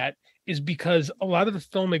for that is because a lot of the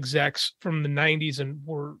film execs from the 90s and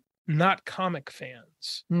were not comic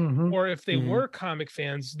fans. Or if they were comic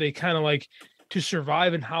fans, they kind of like, to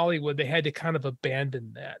survive in Hollywood, they had to kind of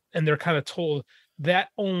abandon that. And they're kind of told that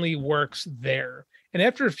only works there. And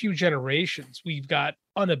after a few generations, we've got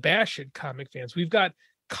unabashed comic fans. We've got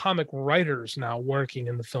comic writers now working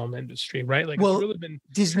in the film industry, right? Like, well, it's really been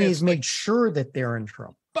Disney has made sure that they're in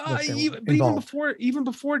trouble. But even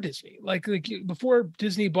before Disney, like before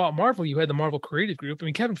Disney bought Marvel, you had the Marvel Creative Group. I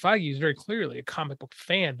mean, Kevin Feige is very clearly a comic book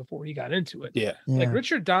fan before he got into it. Yeah. Like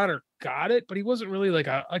Richard Donner got it, but he wasn't really like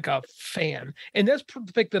a fan. And that's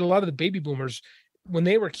the fact that a lot of the baby boomers, when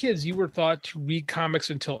they were kids, you were thought to read comics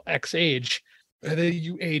until X age, and then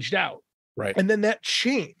you aged out. Right. And then that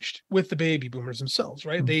changed with the baby boomers themselves,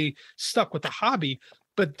 right? They stuck with the hobby,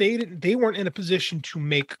 but they weren't in a position to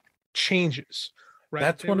make changes. Right.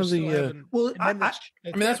 That's one of the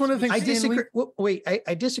that's one of the things I disagree.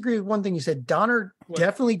 I disagree with one thing you said. Donner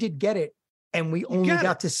definitely did get it, and we only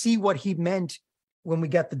got to see what he meant when we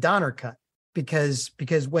got the Donner cut. Because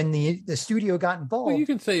when the studio got involved, well, you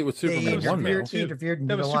can say it was Superman 1.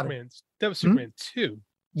 That was Superman 2.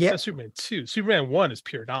 Yeah, that's Superman 2. Superman 1 is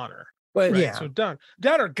pure Donner. But so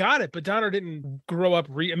Donner got it, but Donner didn't grow up.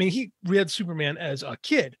 He read Superman as a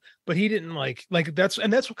kid, but he didn't like that's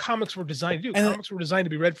what comics were designed to do. Comics were designed to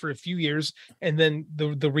be read for a few years, and then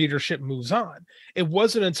the readership moves on. It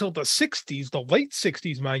wasn't until the 60s, the late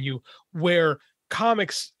 60s, mind you, where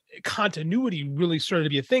comics continuity really started to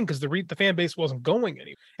be a thing because the fan base wasn't going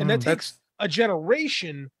anywhere, and that takes a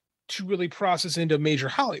generation to really process into major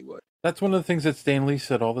Hollywood. That's one of the things that Stan Lee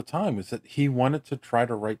said all the time, is that he wanted to try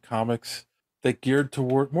to write comics that geared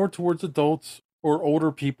more towards adults or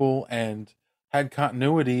older people and had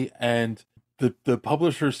continuity. And the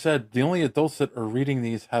publisher said the only adults that are reading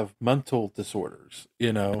these have mental disorders,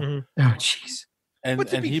 Oh, jeez. And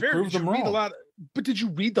he proved them wrong. But did you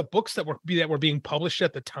read the books that were being published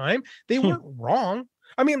at the time? They weren't wrong.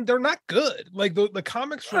 I mean, they're not good. Like the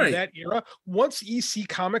comics from that era, once EC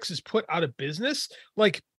Comics is put out of business,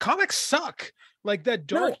 like comics suck. Like that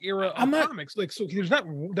dark era of comics. Like, so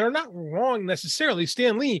they're not wrong necessarily.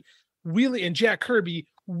 Stan Lee really and Jack Kirby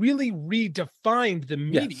really redefined the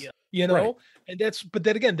media, and but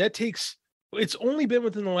then again, it's only been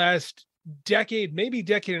within the last decade, maybe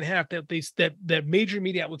decade and a half, that major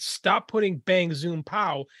media outlets stop putting bang zoom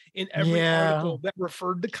pow in every article that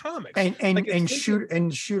referred to comics and shooter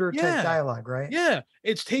type dialogue, right?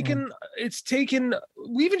 It's taken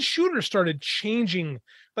even Shooter started changing.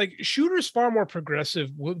 Like Shooter's far more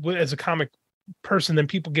progressive as a comic person than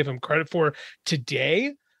people give him credit for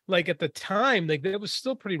today. Like at the time, like that was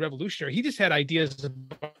still pretty revolutionary. He just had ideas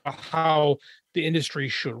about how the industry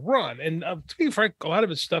should run, and to be frank, a lot of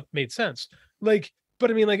his stuff made sense. Like,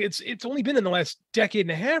 but I mean, like it's only been in the last decade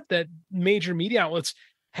and a half that major media outlets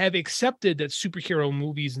have accepted that superhero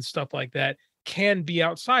movies and stuff like that can be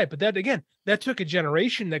outside. But that took a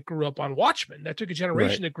generation that grew up on Watchmen. That took a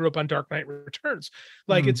generation that grew up on Dark Knight Returns.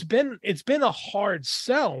 Like it's been a hard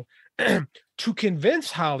sell to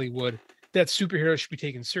convince Hollywood that superheroes should be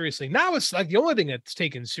taken seriously. Now it's like the only thing that's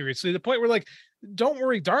taken seriously, the point where like, Don't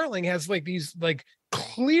Worry Darling has like these like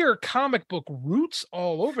clear comic book roots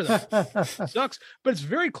all over them. Sucks, but it's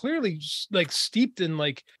very clearly like steeped in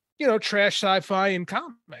like, trash sci-fi and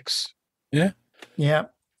comics. Yeah,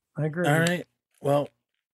 I agree. All right. Well,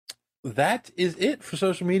 that is it for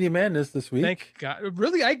Social Media Madness this week. Thank God.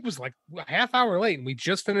 Really, I was like a half hour late and we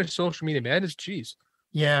just finished Social Media Madness. Jeez.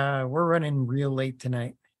 Yeah, we're running real late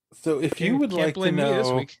tonight. So if you would like to know,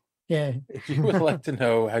 this week. If you would like to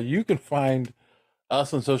know how you can find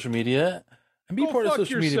us on social media and be part of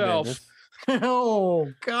Social Media Madness.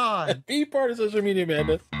 Oh God. Be part of Social Media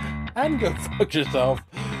Madness and go fuck yourself.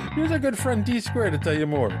 Here's our good friend D Square to tell you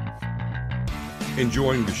more.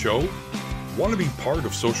 Enjoying the show? Want to be part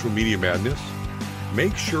of Social Media Madness?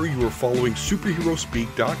 Make sure you are following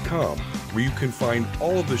superheroespeak.com, where you can find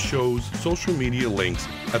all of the show's social media links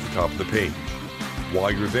at the top of the page.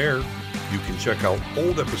 While you're there, you can check out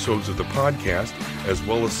old episodes of the podcast as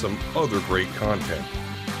well as some other great content.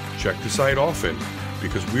 Check the site often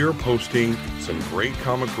because we are posting some great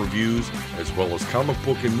comic reviews as well as comic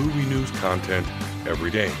book and movie news content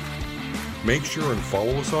every day. Make sure and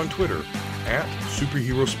follow us on Twitter at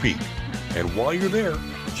SuperheroSpeak. And while you're there,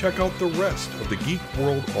 check out the rest of the Geek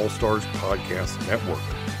World All-Stars Podcast Network.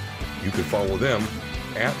 You can follow them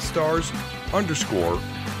at @stars_geek.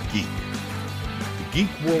 The Geek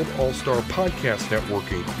World All-Star Podcast Network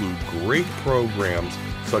include great programs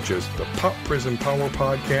such as the Pop Prison Power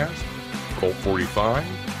Podcast, Cult 45,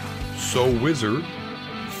 So Wizard,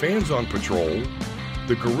 Fans on Patrol,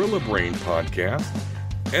 the Gorilla Brain Podcast,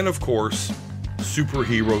 and of course,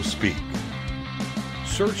 Superhero Speak.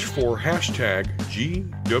 Search for hashtag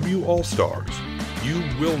GW All-Stars. You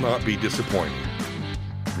will not be disappointed.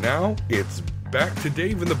 Now it's back to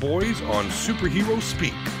Dave and the boys on Superhero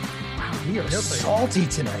Speak. Wow, we are salty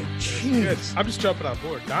tonight. Jeez. I'm just jumping on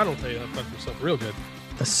board. Don will tell you how to fuck yourself real good.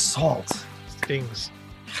 The salt stings,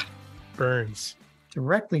 burns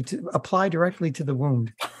apply directly to the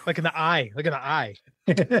wound, like in the eye. I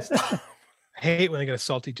hate when I get a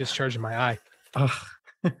salty discharge in my eye.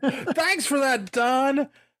 Thanks for that, Don.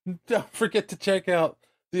 Don't forget to check out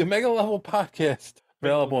the Omega Level Podcast,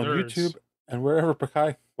 available on YouTube and wherever.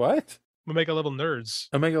 What? Omega Level Nerds.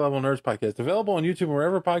 Omega Level Nerds Podcast, available on YouTube and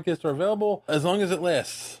wherever podcasts are available, as long as it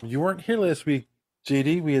lasts. You weren't here last week,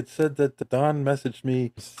 JD. We had said that Don messaged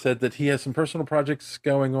me, said that he has some personal projects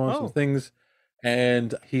going on, some things,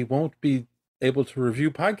 and he won't be able to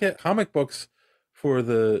review comic books for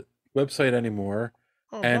the website anymore,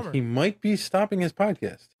 and bummer. He might be stopping his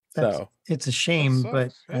podcast. It's a shame,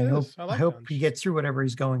 but I hope he gets through whatever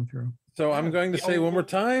he's going through. So I'm going to say one more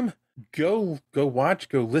time: go watch,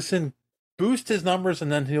 go listen, boost his numbers,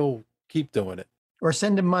 and then he'll keep doing it. Or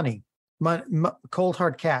send him money. Cold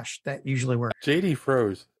hard cash. That usually works. JD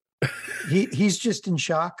froze. He's just in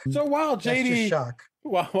shock. So while JD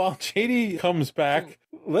comes back,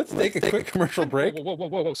 let's take a quick commercial break. Whoa.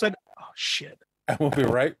 Oh shit. And we'll be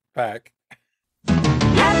right back.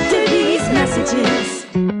 After these messages,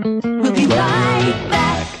 we'll be right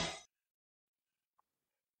back.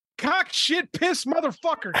 Cock shit piss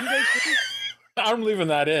motherfucker. I'm leaving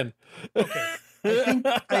that in. Okay.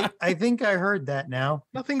 I think I heard that now.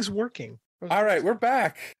 Nothing's working. All right, we're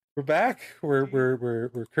back. We're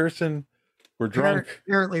cursing. We're drunk.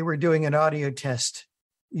 Apparently, we're doing an audio test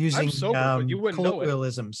using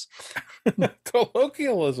colloquialisms.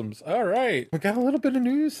 Colloquialisms. All right. We got a little bit of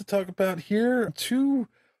news to talk about here. 2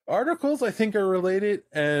 articles I think are related,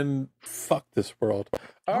 and fuck this world.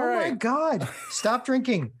 All right. My God. Stop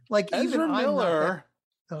drinking. Like Ezra Miller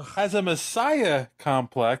has a messiah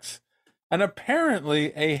complex and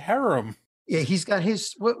apparently a harem. Yeah, he's got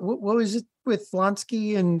his what was it with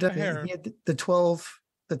Blonsky and he had the 12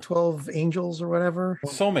 angels or whatever.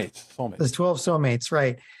 Soulmates. The 12 soulmates,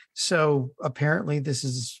 right. So apparently this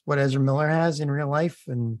is what Ezra Miller has in real life,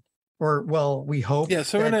 we hope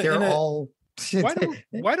that they're all.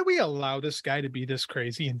 Why do we allow this guy to be this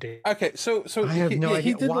crazy and date? Okay, so I have no idea.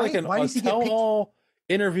 He did a tell-all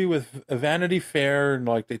interview with Vanity Fair, and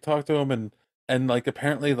like they talked to him, and like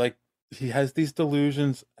apparently like he has these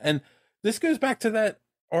delusions, and this goes back to that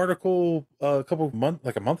article a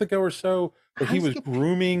month ago or so, that he was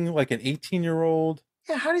grooming like an 18-year-old.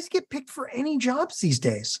 Yeah, how does he get picked for any jobs these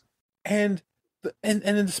days? And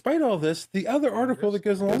despite all this, the other article that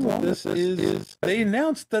goes along with this is they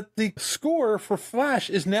announced that the score for Flash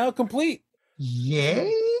is now complete.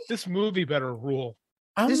 Yay! This movie better rule.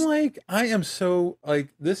 This movie's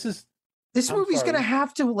going to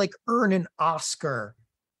have to like earn an Oscar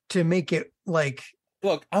to make it like.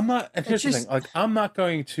 Look, I'm not. And here's the thing: like, I'm not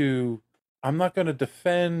going to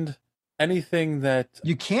defend anything that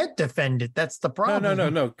you can't defend it. That's the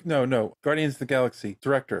problem. No. Guardians of the Galaxy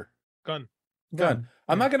director. Gunn.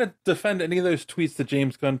 I'm not going to defend any of those tweets that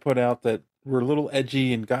James Gunn put out that were a little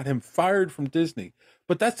edgy and got him fired from Disney.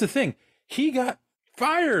 But that's the thing. He got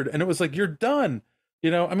fired, and it was like, you're done. You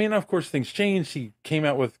know, I mean, of course, things changed. He came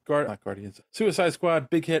out with Suicide Squad,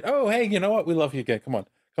 big hit. Oh, hey, you know what? We love you again. Come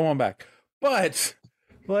on back. But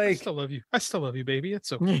like, I still love you, baby.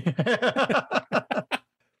 It's okay.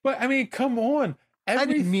 But I mean, come on.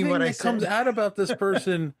 Everything that comes out about this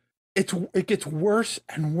person, it gets worse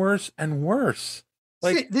and worse and worse.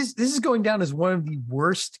 Like this is going down as one of the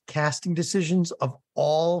worst casting decisions of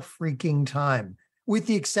all freaking time, with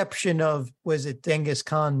the exception of, was it Genghis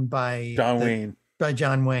Khan by John Wayne? By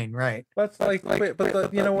John Wayne, right? That's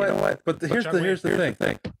you know what? But here's the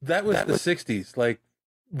thing. That was the 60s. Like,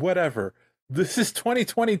 whatever. This is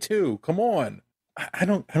 2022. Come on. I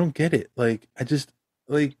don't get it. Like, I just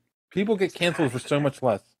like people get canceled for so much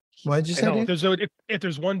less. Why'd you say? If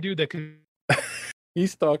there's one dude that could,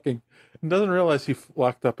 he's talking and doesn't realize he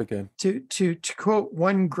locked up again. To quote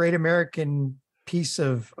one great American piece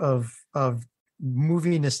of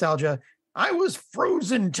movie nostalgia, I was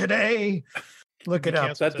frozen today. Look it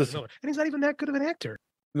up. And he's not even that good of an actor.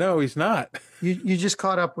 No, he's not. You just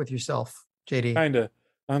caught up with yourself, JD. Kinda.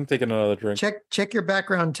 I'm taking another drink. Check your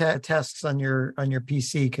background tests on your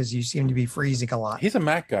PC because you seem to be freezing a lot. He's a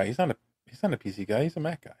Mac guy. He's not a PC guy. He's a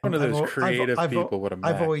Mac guy. One of those creative people with a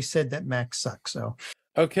Mac. I've always said that Macs suck. So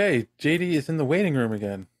okay, JD is in the waiting room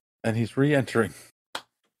again, and he's re-entering.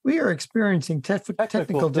 We are experiencing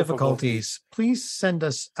technical difficulties. Please send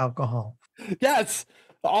us alcohol. Yes,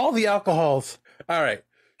 all the alcohols. All right.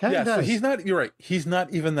 So he's not. You're right. He's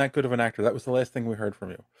not even that good of an actor. That was the last thing we heard from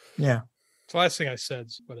you. Yeah. It's the last thing I said.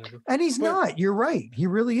 Whatever. And he's not. You're right. He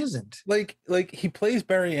really isn't. Like he plays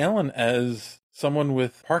Barry Allen as someone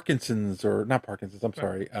with Parkinson's or not Parkinson's. I'm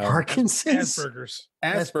sorry. Parkinson's.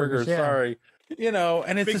 Asperger's. Yeah. Sorry.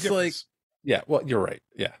 And it's Big just difference. yeah. Well, you're right.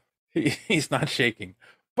 Yeah. He's not shaking,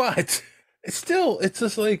 but it's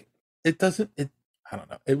just like it doesn't. I don't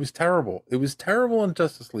know. It was terrible. It was terrible in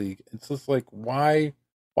Justice League. It's just like why?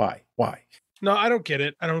 No, I don't get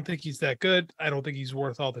it. I don't think he's that good. I don't think he's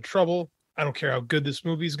worth all the trouble. I don't care how good this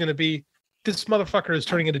movie is going to be. This motherfucker is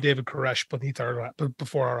turning into David Koresh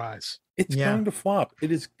before our eyes. It's going to flop.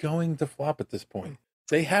 It is going to flop at this point.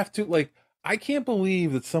 They have to I can't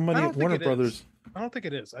believe that somebody at Warner Brothers. I don't think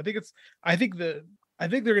it is. I think they're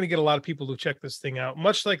going to get a lot of people who check this thing out.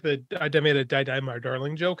 Much like the I made a Die My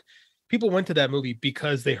Darling joke. People went to that movie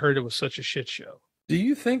because they heard it was such a shit show. Do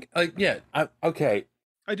you think? Okay.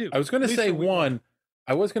 I do. I was going to say one.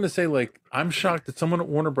 I was going to say I'm shocked that someone at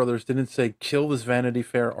Warner Brothers didn't say kill this Vanity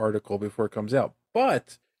Fair article before it comes out.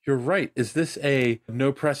 But you're right. Is this a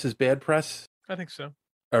no press is bad press? I think so.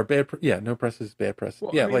 Or no press is bad press.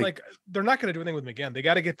 Well, yeah, they're not going to do anything with him again. They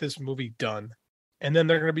got to get this movie done, and then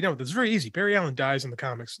they're going to be done with it. It's very easy. Barry Allen dies in the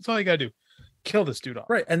comics. That's all you got to do. Kill this dude off.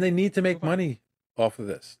 Right, and they need to make money off of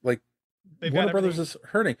this. Warner Brothers is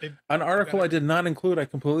hurting. An article I did not include, I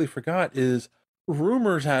completely forgot, is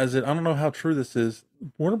rumors has it, I don't know how true this is,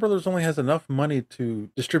 Warner Brothers only has enough money to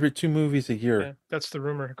distribute 2 movies a year. Yeah, that's the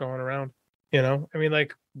rumor going around. We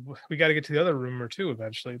got to get to the other rumor too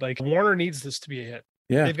eventually. Warner needs this to be a hit.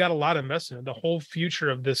 Yeah. They've got a lot invested in the whole future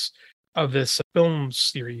of this film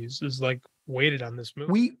series is weighted on this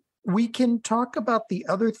movie. We can talk about the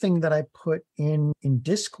other thing that I put in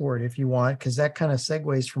Discord if you want, because that kind of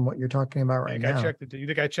segues from what you're talking about right now. You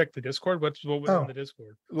think I checked the Discord? What was on the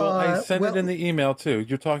Discord? Well, I sent it in the email too.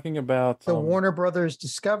 You're talking about the Warner Brothers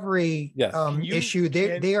Discovery issue.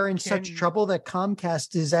 They are in such trouble that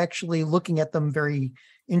Comcast is actually looking at them very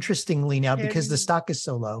interestingly now because the stock is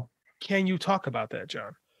so low. Can you talk about that,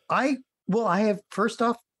 John? I have first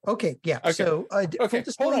off. Okay. Yeah. Okay. So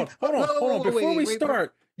hold on. Before we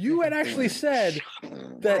start. You had actually said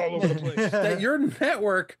that your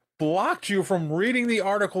network blocked you from reading the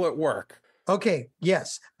article at work. Okay,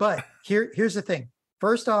 yes, but here's the thing.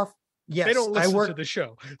 First off, yes, they don't listen to the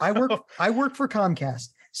show. I work for Comcast.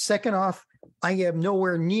 Second off, I am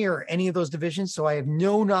nowhere near any of those divisions, so I have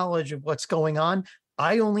no knowledge of what's going on.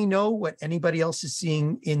 I only know what anybody else is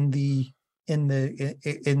seeing in the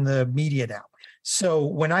media now. So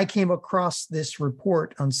when I came across this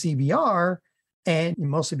report on CBR. And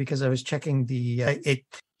mostly because I was checking it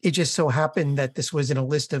just so happened that this was in a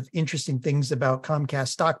list of interesting things about Comcast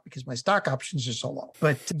stock because my stock options are so low.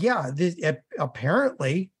 But yeah,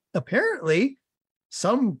 apparently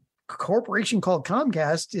some corporation called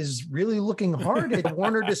Comcast is really looking hard at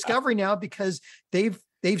Warner Discovery now because they've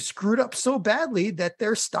screwed up so badly that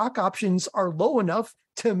their stock options are low enough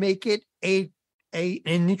to make it an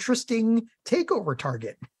interesting takeover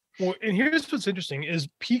target. Well, and here's what's interesting is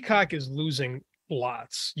Peacock is losing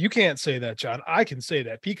lots. You can't say that, John. I can say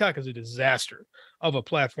that. Peacock is a disaster of a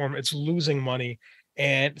platform. It's losing money.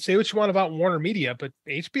 And say what you want about Warner Media, but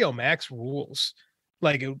HBO Max rules.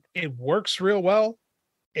 It works real well.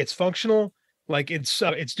 It's functional.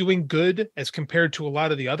 It's doing good as compared to a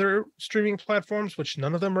lot of the other streaming platforms, which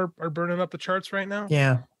none of them are burning up the charts right now.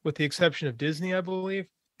 Yeah. With the exception of Disney, I believe.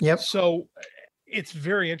 Yep. So it's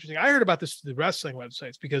very interesting. I heard about this through the wrestling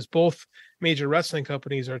websites because both major wrestling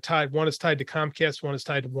companies are tied. One is tied to Comcast, one is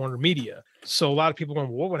tied to Warner Media. So a lot of people going,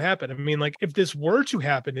 well, what would happen? I mean, if this were to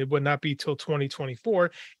happen, it would not be till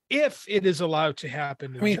 2024 if it is allowed to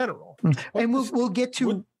happen in general. And we'll get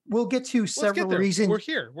to several reasons. We're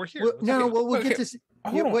here. We'll get to.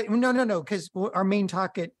 No, because our main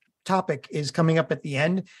topic is coming up at the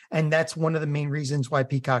end, and that's one of the main reasons why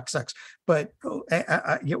Peacock sucks. But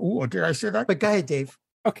did I say that? But go ahead, Dave.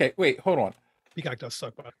 Okay, wait, hold on. Peacock does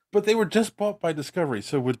suck, but they were just bought by Discovery.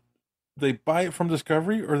 So would they buy it from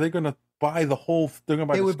Discovery, or are they going to buy the whole? They're going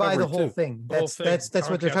to buy. They would buy the whole thing. That's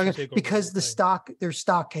what they're talking about because their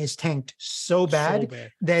stock has tanked so bad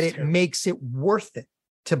that it makes it worth it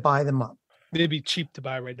to buy them up. They'd be cheap to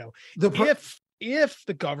buy right now. if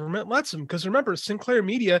the government lets them. Because remember, Sinclair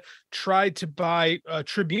Media tried to buy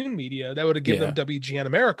Tribune Media that would have given them WGN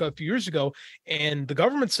America a few years ago, and the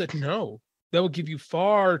government said no, that will give you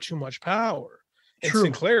far too much power. And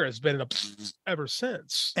Sinclair has been ever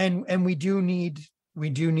since. And we do need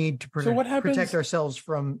to protect ourselves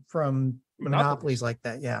from monopolies like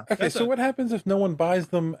that. Yeah. Okay, so what happens if no one buys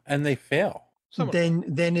them and they fail?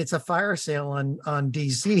 Then it's a fire sale on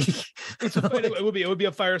DC. It would be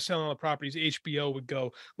a fire sale on the properties. HBO would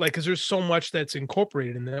go, like, because there's so much that's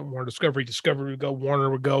incorporated in that. Warner Discovery would go, Warner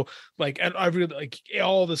would go, like, and I really like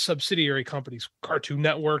all the subsidiary companies, Cartoon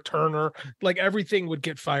Network, Turner, like everything would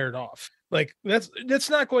get fired off. Like that's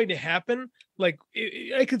not going to happen. Like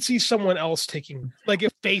I could see someone else taking, like,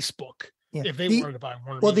 if Facebook. Yeah. If they wanted to buy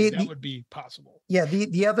Warner Media, that would be possible. Yeah,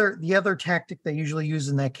 the other tactic they usually use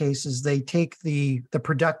in that case is they take the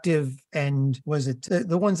productive and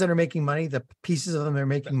the ones that are making money, the pieces of them that are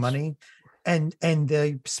making money, and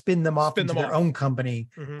they spin them off into their own company,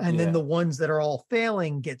 and then the ones that are all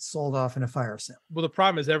failing get sold off in a fire sale. Well, the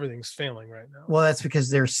problem is everything's failing right now. Well, that's because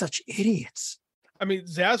they're such idiots. I mean,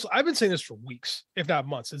 Zaslav, I've been saying this for weeks, if not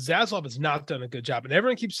months. Zaslav has not done a good job. And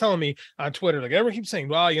everyone keeps telling me on Twitter, like, everyone keeps saying,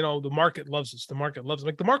 well, the market loves this. The market loves it.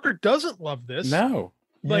 Like, the market doesn't love this. No.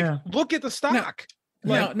 Like, look at the stock.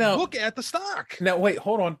 No. Look at the stock. Now, wait,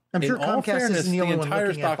 hold on. I'm sure Comcast isn't the only one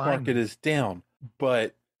entire stock market is down,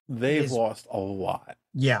 but they've lost a lot.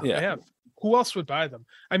 Yeah. They have. Who else would buy them?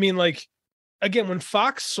 I mean, like, again, when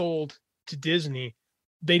Fox sold to Disney,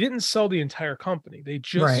 they didn't sell the entire company. They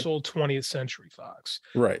just sold 20th Century Fox.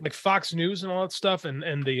 Right. Like Fox News and all that stuff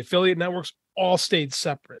and the affiliate networks all stayed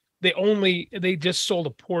separate. They just sold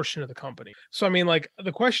a portion of the company. So, I mean, like,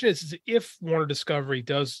 the question is if Warner Discovery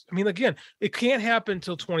does, I mean, again, it can't happen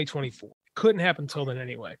until 2024. Couldn't happen until then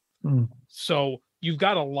anyway. So you've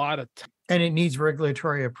got a lot of time. And it needs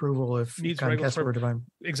regulatory approval if Comcast were to buy.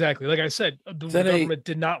 Exactly. Like I said, the government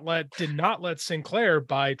did not let Sinclair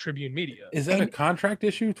buy Tribune Media. Is that a contract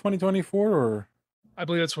issue, 2024, or? I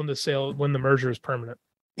believe that's when the merger is permanent.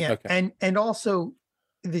 Yeah. Okay. And also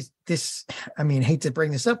this I mean, hate to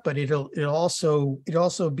bring this up, but it'll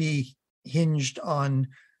also be hinged on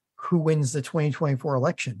who wins the 2024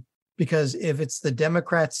 election. Because if it's the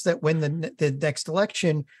Democrats that win the next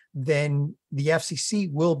election, then the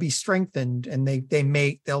FCC will be strengthened, and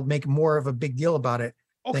they'll make more of a big deal about it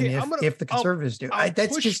than if the conservatives do.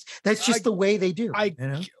 That's just the way they do.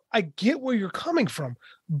 I get where you're coming from,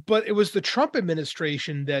 but it was the Trump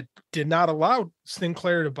administration that did not allow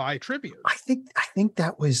Sinclair to buy Tribune. I think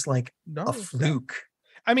that was like a fluke.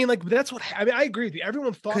 I mean, like, that's what I mean. I agree with you.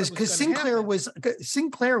 Everyone thought because Sinclair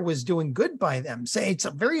was doing good by them. Say it's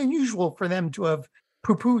very unusual for them to have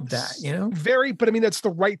poo-pooed that, but I mean, that's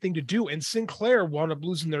the right thing to do. And Sinclair wound up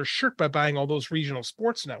losing their shirt by buying all those regional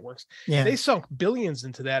sports networks. Yeah, they sunk billions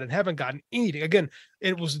into that and haven't gotten anything. Again,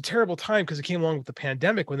 it was a terrible time because it came along with the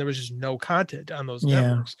pandemic when there was just no content on those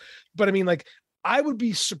networks. But I mean, like, I would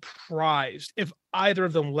be surprised if either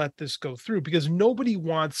of them let this go through, because nobody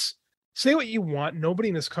wants. Say what you want. Nobody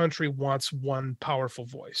in this country wants one powerful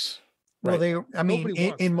voice. Right? Well,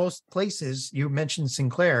 in most places, you mentioned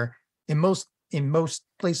Sinclair. In most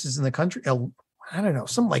places in the country, I don't know,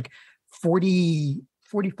 some like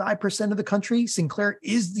 45% of the country, Sinclair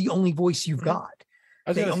is the only voice you've got.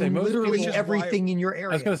 They own literally everything in your area.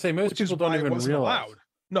 I was going to say most people don't even realize.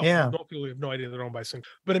 No, most people have no idea they're owned by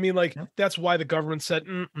Sinclair. But I mean, like, that's why the government said,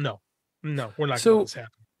 no, we're not going to let this happen.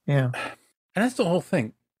 Yeah, and that's the whole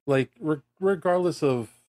thing. Like, regardless of,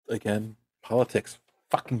 again, politics,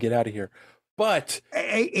 fucking get out of here. But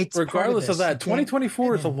it's regardless of that,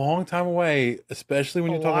 2024 is a long time away, especially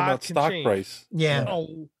when you're talking about stock price. Yeah.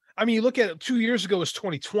 I mean, you look at it, 2 years ago was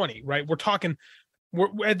 2020, right? We're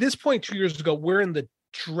at this point, 2 years ago, we're in the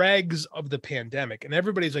dregs of the pandemic, and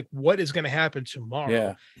everybody's like, what is going to happen tomorrow?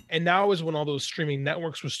 Yeah. And now is when all those streaming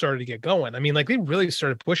networks were starting to get going. I mean, like, they really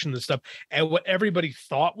started pushing this stuff at what everybody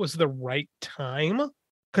thought was the right time.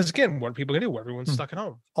 Because again, what are people gonna do? Everyone's stuck at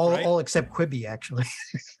home. All except Quibi, actually.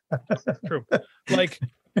 True. Like,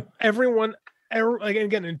 everyone, like,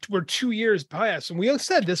 again, we're 2 years past, and we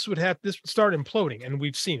said this would start imploding, and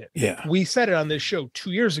we've seen it. Yeah. We said it on this show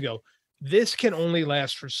 2 years ago. This can only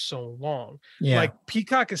last for so long. Yeah. Like,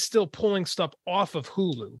 Peacock is still pulling stuff off of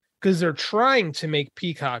Hulu because they're trying to make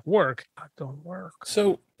Peacock work. It don't work.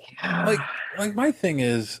 So, like my thing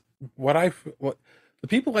is what the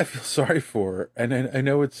people I feel sorry for, and I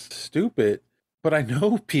know it's stupid, but I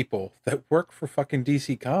know people that work for fucking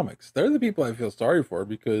DC Comics. They're the people I feel sorry for,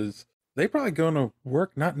 because they probably going to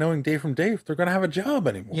work not knowing day from day if they're going to have a job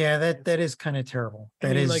anymore. Yeah, that is kind of terrible.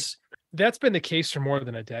 Like, that's been the case for more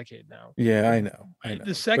than a decade now. Yeah, I know.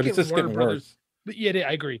 The second but it's just Warner getting Brothers, worse. But yeah,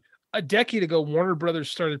 I agree. A decade ago, Warner Brothers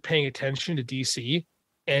started paying attention to DC,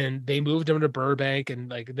 and they moved them to Burbank, and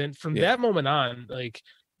like then from that moment on, like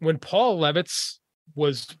when Paul Levitz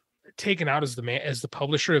was taken out as the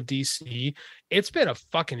publisher of DC, it's been a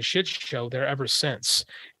fucking shit show there ever since.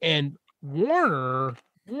 And Warner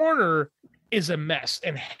is a mess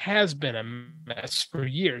and has been a mess for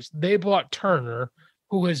years. They bought Turner,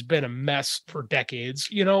 who has been a mess for decades.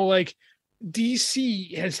 You know, like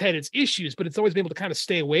DC has had its issues, but it's always been able to kind of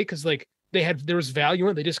stay away because like there was value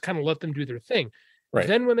in it. They just kind of let them do their thing. Right.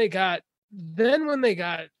 Then when they got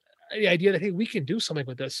the idea that, hey, we can do something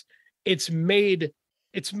with this, it's made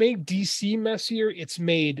DC messier. It's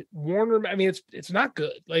made Warner. I mean, it's not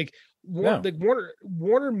good. Like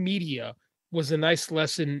Warner Media was a nice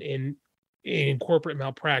lesson in corporate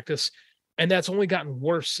malpractice, and that's only gotten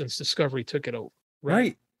worse since Discovery took it over.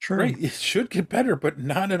 Right. True. Right. It should get better, but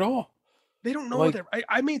not at all. They don't know what they're.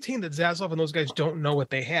 I maintain that Zaslav and those guys don't know what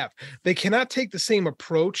they have. They cannot take the same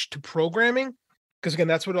approach to programming, because again,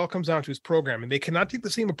 that's what it all comes down to is programming. They cannot take the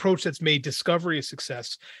same approach that's made Discovery a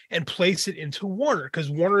success and place it into Warner, because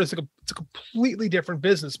Warner is it's a completely different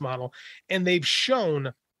business model, and they've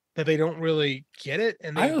shown that they don't really get it.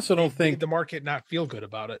 And I also don't think the market not feel good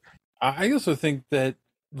about it. I also think that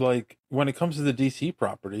like when it comes to the DC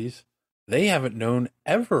properties, they haven't known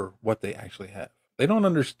ever what they actually have. They don't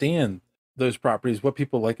understand those properties, what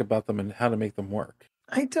people like about them, and how to make them work.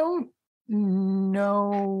 I don't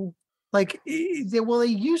know. Like, they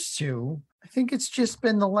used to. I think it's just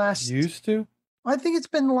been the last. Used to? I think it's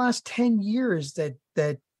been the last 10 years that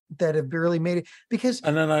have really made it. Because,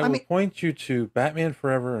 and then I will point you to Batman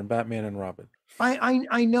Forever and Batman and Robin.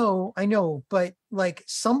 I know, but like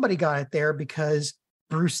somebody got it there because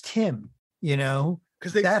Bruce Timm, you know,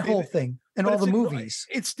 because that whole thing. And all the movies.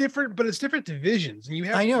 It's different, but it's different divisions. And you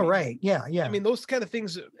have right. Yeah. I mean, those kind of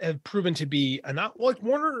things have proven to be not like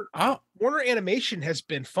Warner Animation has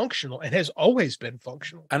been functional and has always been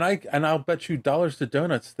functional. And I'll bet you dollars to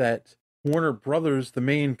donuts that Warner Brothers, the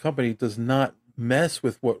main company, does not mess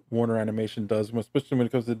with what Warner Animation does, especially when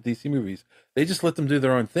it comes to DC movies. They just let them do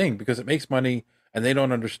their own thing because it makes money and they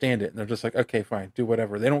don't understand it. And they're just like, okay, fine, do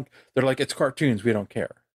whatever. They're like, it's cartoons. We don't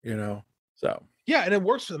care, you know? So. Yeah, and it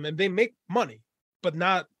works for them, and they make money, but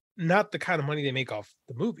not the kind of money they make off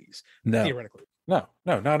the movies, theoretically. No,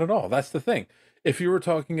 not at all. That's the thing. If you were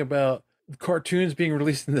talking about cartoons being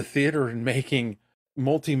released in the theater and making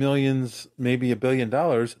multi-millions, maybe $1 billion,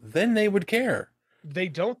 then they would care. They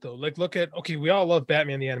don't, though. Like, we all love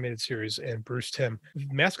Batman the Animated Series and Bruce Timm.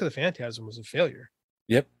 Mask of the Phantasm was a failure.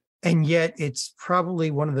 Yep. And yet it's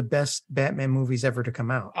probably one of the best Batman movies ever to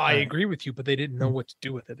come out. I agree with you, but they didn't know what to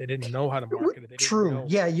do with it. They didn't know how to market it. True.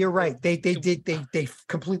 Yeah, you're right. They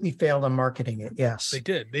completely failed on marketing it. Yes. They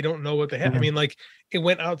did. They don't know what they had. Mm-hmm. I mean, like, it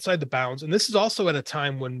went outside the bounds. And this is also at a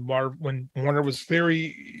time when Warner was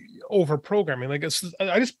very over programming. Like,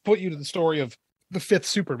 I just put you to the story of the 5th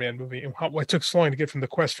Superman movie and what took so long to get from the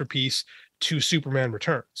Quest for Peace to Superman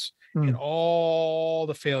Returns. And all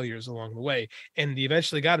the failures along the way. And they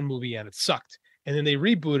eventually got a movie and it sucked. And then they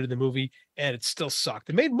rebooted the movie and it still sucked.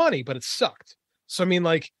 It made money, but it sucked. So, I mean,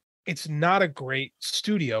 like, it's not a great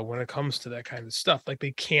studio when it comes to that kind of stuff. Like,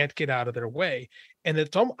 they can't get out of their way. And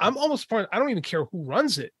I'm almost point, I don't even care who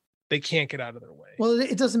runs it. They can't get out of their way. Well,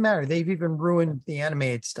 it doesn't matter. They've even ruined the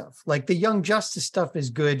animated stuff. Like, the Young Justice stuff is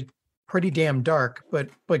good, pretty damn dark,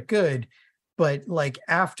 but good. But like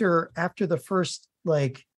after the first,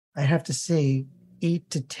 like, I have to say 8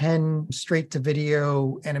 to 10 straight to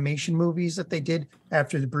video animation movies that they did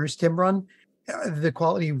after the Bruce Timm run, the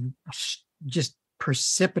quality just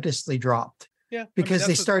precipitously dropped. Yeah, because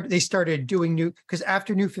they started doing new, because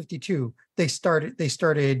after New 52, they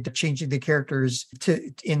started changing the characters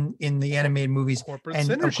in the animated movies, corporate and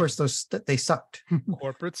synergy. Of course they sucked.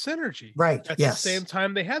 Corporate synergy, right? At yes. the same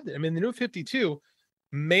time they had it. I mean, the New 52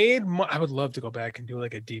 made. I would love to go back and do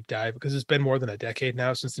like a deep dive because it's been more than a decade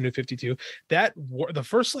now since the New 52. The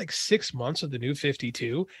first like 6 months of the New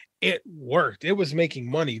 52, it worked. It was making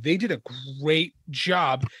money. They did a great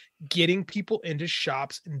job getting people into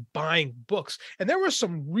shops and buying books. And there were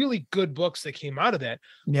some really good books that came out of that.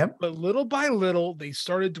 Yep. But little by little, they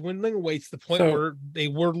started dwindling away to the point where they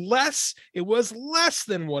were less. It was less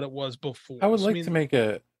than what it was before. I would like to make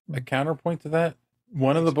a counterpoint to that.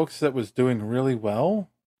 One of the books that was doing really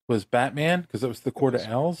well was Batman, because it was the Court of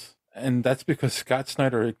Owls. And that's because Scott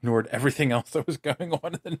Snyder ignored everything else that was going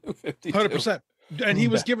on in the New 52. 100%. And he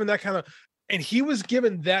was given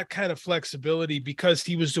that kind of flexibility because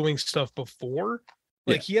he was doing stuff before.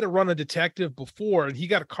 Like he had to run a detective before and he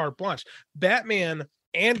got a carte blanche. Batman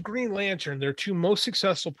and Green Lantern, their two most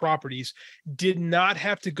successful properties, did not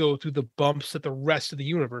have to go through the bumps that the rest of the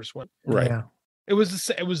universe went. Right. Yeah. It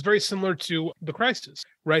was very similar to the Crisis,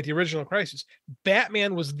 right? The original Crisis.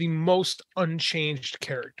 Batman was the most unchanged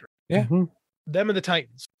character. Yeah. Mhm. Them and the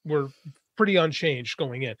Titans were pretty unchanged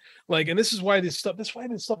going in. Like, and this is why this stuff,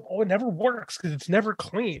 it never works because it's never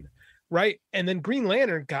clean, right? And then Green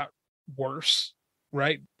Lantern got worse,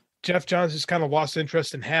 right? Jeff Johns just kind of lost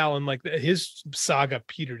interest in Hal, and like his saga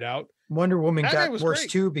petered out. Wonder Woman Batman got was worse great.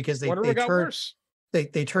 too because they Wonder Woman got turned worse.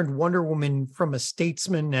 they turned Wonder Woman from a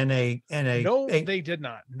statesman and a They did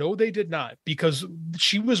not. No, they did not, because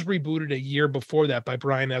she was rebooted a year before that by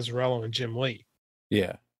Brian Azzarello and Jim Lee.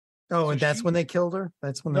 Yeah. Oh, So and that's when they killed her.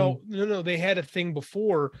 That's when No, they had a thing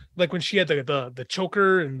before, like when she had the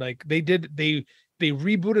choker, and like they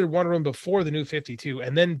rebooted Wonder Woman before the New 52,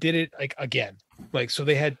 and then did it like again. Like, so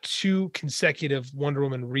they had two consecutive Wonder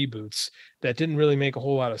Woman reboots that didn't really make a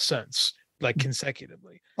whole lot of sense, like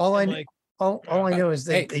consecutively. All And, I like, all I know is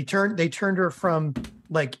hey. they turned her from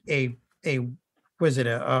like a was it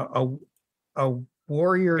a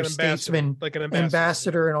warrior Like an ambassador, statesman, like an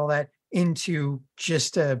ambassador and all that into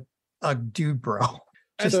just a dude bro.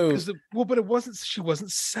 But it wasn't. She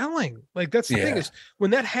wasn't selling. Like, that's the thing, Yeah. is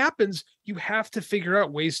when that happens, you have to figure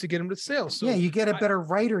out ways to get them to sell. So Yeah, you get a better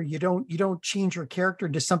writer. You don't change your character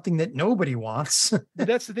into something that nobody wants. But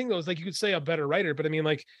that's the thing, though, is like you could say a better writer, but I mean,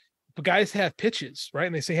 like, the guys have pitches, right?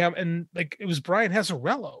 And they say and like it was Brian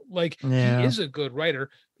Azzarello. Like, Yeah. he is a good writer.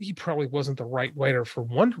 He probably wasn't the right writer for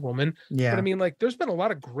Wonder Woman. Yeah. But I mean, like, there's been a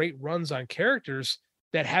lot of great runs on characters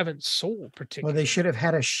that haven't sold particularly. Well, they should have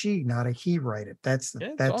had a she, not a he, write it. That's Yeah,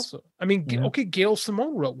 it's that's also. I mean, yeah. okay, Gail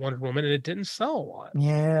Simone wrote Wonder Woman, and it didn't sell a lot.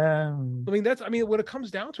 yeah. I mean, when it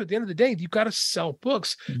comes down to it, at the end of the day, you've got to sell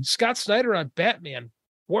books. Scott Snyder on Batman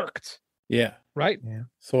worked, Yeah. right? Yeah.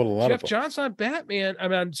 Sold a lot Jeff of books. Johns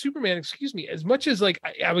on on Superman, excuse me. As much as like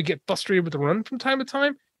I would get frustrated with the run from time to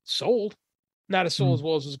time, sold. Not as sold as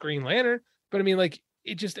well as his Green Lantern, but I mean, like,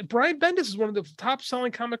 it just, Brian Bendis is one of the top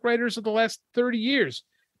selling comic writers of the last 30 years.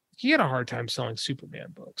 He had a hard time selling Superman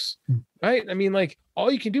books, right? I mean, like,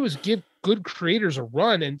 all you can do is give good creators a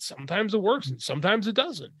run, and sometimes it works and sometimes it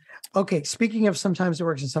doesn't. Okay, speaking of sometimes it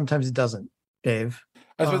works and sometimes it doesn't, Dave.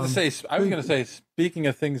 I was going to say, speaking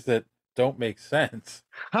of things that don't make sense.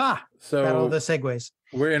 Ha! So Got all the segues.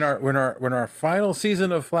 We're in our final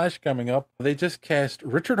season of Flash coming up. They just cast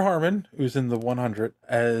Richard Harmon, who's in the 100,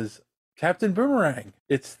 as Captain Boomerang.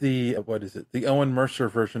 It's the Owen Mercer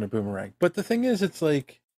version of Boomerang. But the thing is, it's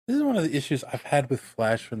like, this is one of the issues I've had with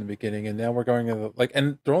Flash from the beginning, and now we're going to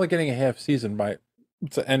and they're only getting a half season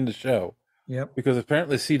to end the show. Yep. Because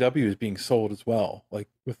apparently CW is being sold as well, like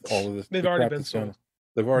with all of this. They've already been sold.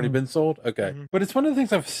 They've already been sold? Okay. Mhm. But it's one of the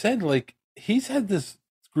things I've said, like, he's had this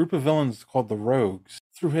group of villains called the Rogues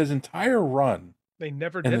through his entire run. They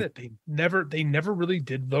never did it. They never really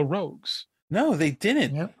did the Rogues. No, they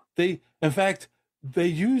didn't. Yep. In fact, they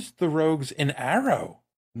used the Rogues in Arrow,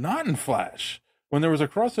 not in Flash. When there was a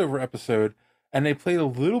crossover episode, and they played a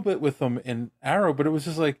little bit with them in Arrow, but it was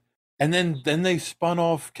just like, and then they spun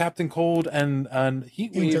off Captain Cold and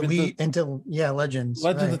Heatwave into Legends. Legends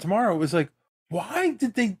right. of Tomorrow. It was like, why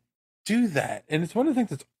did they do that? And it's one of the things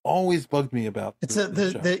that's always bugged me about It's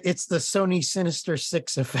the show. it's the Sony Sinister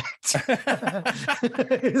Six effect.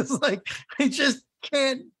 It's like I just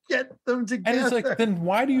can't get them together. And it's like, then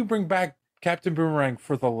why do you bring back Captain Boomerang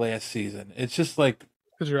for the last season? It's just like,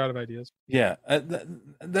 because you're out of ideas. Yeah,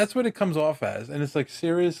 that's what it comes off as, and it's like,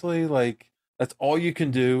 seriously, like, that's all you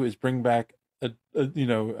can do is bring back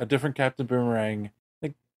a different Captain Boomerang.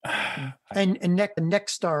 Like, and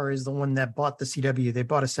Nexstar is the one that bought the CW. They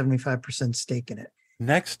bought a 75% stake in it.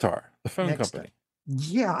 Nexstar, the phone company.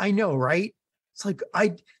 Yeah, I know, right? It's like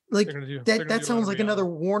that sounds like another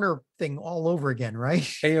Warner thing all over again, right?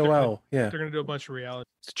 AOL, yeah. They're gonna do a bunch of reality.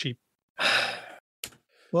 It's cheap.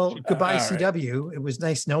 Well, goodbye, all right. CW. It was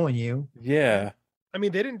nice knowing you. Yeah. I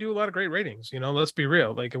mean, they didn't do a lot of great ratings. Let's be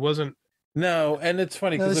real. Like, it wasn't. No, and it's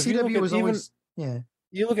funny No, the because if you look CW at was always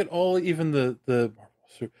you look at even the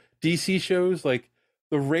DC shows, like,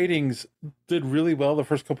 the ratings did really well the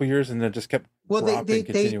first couple of years, and then just kept dropping they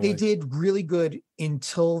continually. did really good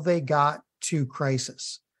until they got to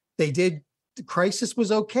Crisis. The Crisis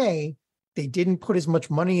was okay. They didn't put as much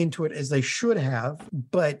money into it as they should have,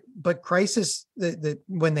 but Crisis,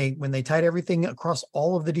 when they tied everything across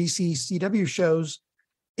all of the DC CW shows,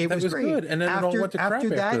 it was great. Good. And then it all went to crap after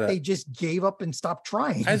that. They just gave up and stopped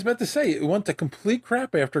trying. I was about to say, it went to complete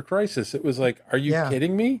crap after Crisis. It was like, are you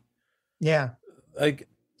kidding me? Yeah. Like,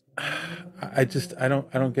 I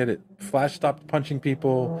don't get it. Flash stopped punching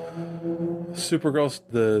people.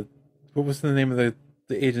 Supergirl, what was the name of the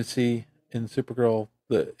the agency in Supergirl,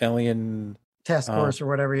 the alien task force or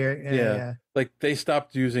whatever. Yeah. Like they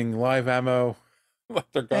stopped using live ammo.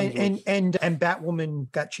 Like their guns and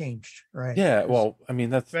Batwoman got changed, right? Yeah, well, I mean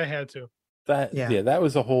they had to. That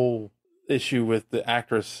was a whole issue with the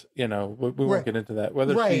actress. We won't get into that.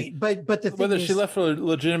 Whether whether she left for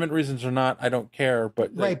legitimate reasons or not, I don't care.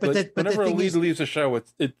 But whenever a lead leaves a show,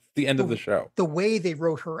 it's the end of the show. The way they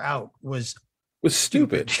wrote her out was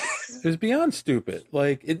stupid. It was beyond stupid.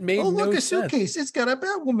 Like it made no sense. Suitcase. It's got a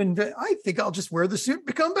Batwoman. I think I'll just wear the suit and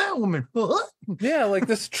become Batwoman. Yeah, like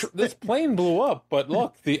this plane blew up, but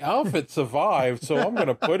look, the outfit survived, so I'm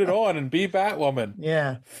gonna put it on and be Batwoman.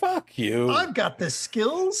 Yeah. Fuck you. I've got the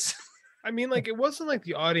skills. I mean, like it wasn't like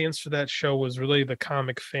the audience for that show was really the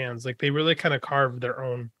comic fans. Like they really kind of carved their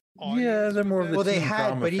own audience. Yeah, they're more of the they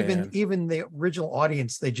had, but even the original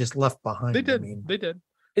audience they just left behind. They did. They did.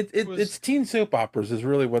 It's teen soap operas is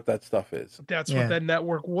really what that stuff is. That's what that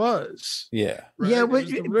network was. Yeah. Right? Yeah, but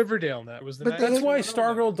the Riverdale net was the But that's why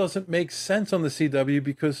Stargirl doesn't make sense on the CW,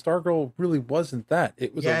 because Stargirl really wasn't that.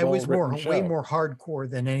 It was it was way more hardcore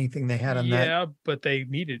than anything they had on that. Yeah, but they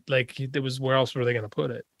needed it was where else were they going to put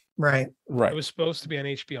it? Right. It was supposed to be on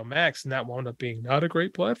HBO Max, and that wound up being not a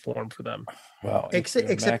great platform for them. Well, except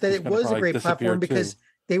that it was a great platform because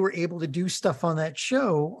they were able to do stuff on that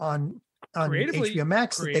show on HBO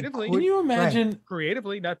Max. Creatively, can you imagine?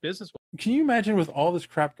 Creatively, not business. Can you imagine with all this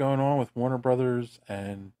crap going on with Warner Brothers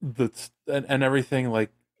and and everything,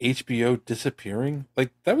 like HBO disappearing?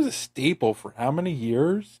 Like that was a staple for how many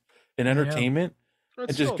years in entertainment,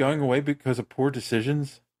 and just going away because of poor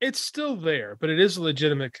decisions. It's still there, but it is a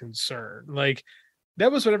legitimate concern. Like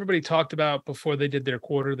that was what everybody talked about before they did their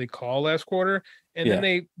quarterly call last quarter, and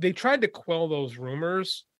then they tried to quell those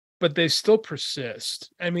rumors, but they still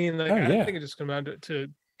persist. I mean, like I think it just comes down to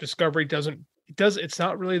Discovery it's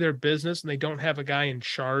not really their business, and they don't have a guy in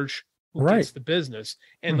charge who gets the business.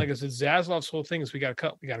 And like I said, Zaslav's whole thing is we got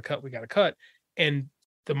to cut, and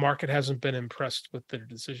the market hasn't been impressed with their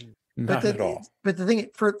decision. Not at all. But the thing,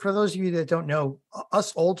 for those of you that don't know,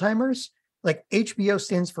 us old timers, like HBO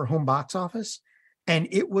stands for home box office, and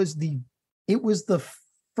it was the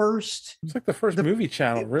first. It's like the first movie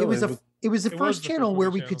channel, really. It was the first channel where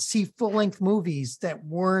we could see full length movies that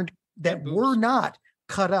were not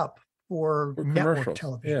cut up for network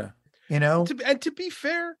television. Yeah. And to be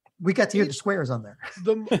fair, we got to hear the swears on there.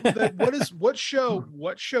 What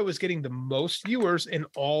show is getting the most viewers in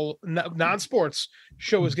all non-sports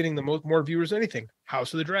show is getting the more viewers than anything?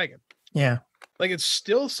 House of the Dragon. Yeah. Like it's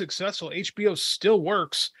still successful. HBO still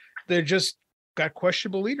works. They're just got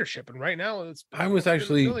questionable leadership. And right now it's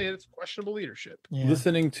questionable leadership. Yeah.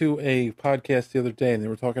 Listening to a podcast the other day, and they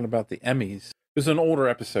were talking about the Emmys. It was an older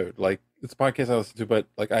episode. Like it's a podcast I listened to, but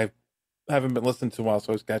like I haven't been listening to in a while,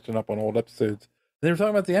 so I was catching up on old episodes. They were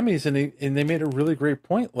talking about the Emmys, and they made a really great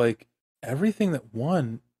point. Like everything that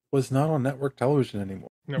won was not on network television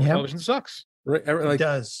anymore. Network television sucks. Right? Like, it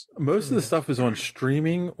does. Most of the stuff is on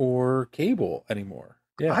streaming or cable anymore.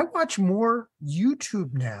 Yeah, I watch more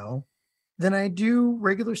YouTube now than I do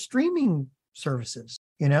regular streaming services.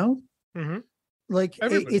 Mm-hmm. Like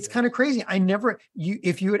it's kind of crazy.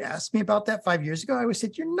 If you had asked me about that 5 years ago, I would have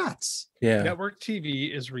said you're nuts. Yeah, network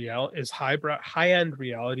TV is high-end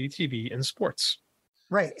reality TV in sports.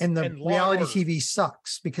 Right, and reality TV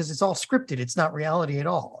sucks because it's all scripted. It's not reality at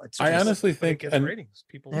all. I honestly think, and ratings,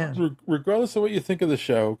 people regardless of what you think of the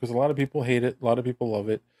show, because a lot of people hate it, a lot of people love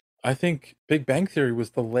it. I think Big Bang Theory was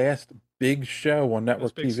the last big show on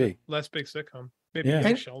network TV. Last big sitcom. Maybe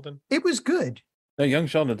Young Sheldon. It was good. No, Young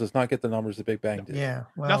Sheldon does not get the numbers that Big Bang did. Yeah,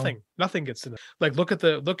 nothing gets to them. Like look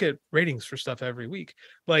at ratings for stuff every week.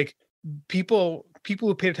 Like people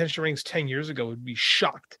who paid attention to ratings 10 years ago would be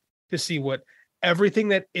shocked to see what everything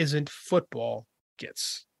that isn't football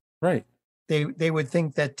gets. Right. They would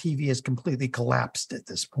think that TV has completely collapsed at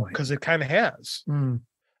this point, because it kind of has. Mm.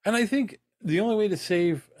 And I think the only way to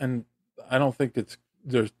save, and I don't think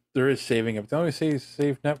there is saving it, but the only way to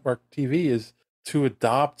save network TV is to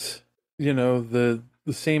adopt, the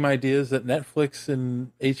same ideas that Netflix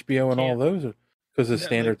and HBO and all those are, because of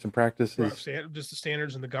standards and practices. Just the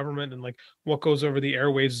standards and the government, and like what goes over the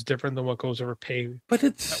airwaves is different than what goes over pay. But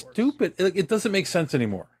it's stupid. It doesn't make sense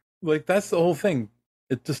anymore. Like that's the whole thing.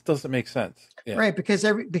 It just doesn't make sense. Yeah. Right, because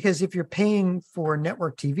if you're paying for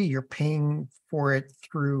network TV, you're paying for it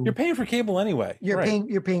through. You're paying for cable anyway. You're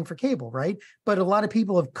paying for cable, right? But a lot of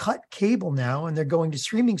people have cut cable now, and they're going to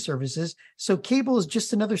streaming services. So cable is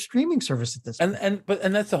just another streaming service at this point.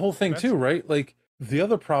 And that's the whole thing too, right? Like the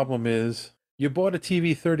other problem is you bought a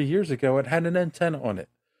TV 30 years ago. It had an antenna on it,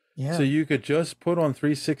 yeah. So you could just put on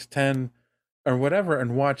 3, 6, 10, or whatever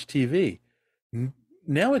and watch TV.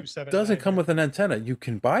 now it 279, doesn't come with an antenna. You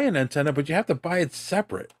can buy an antenna, but you have to buy it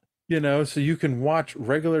separate, so you can watch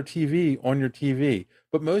regular TV on your TV.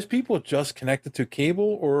 But most people just connect it to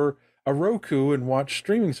cable or a Roku and watch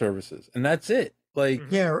streaming services, and that's it. Like,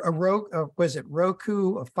 yeah, was it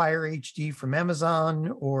Roku, a Fire HD from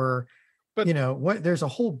Amazon, or there's a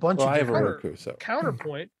whole bunch of I have a different. Roku, so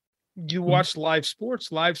Counterpoint, you watch live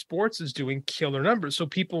sports. Live sports is doing killer numbers, so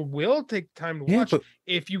people will take time to watch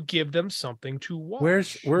if you give them something to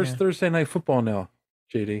watch. Where's Thursday Night Football now,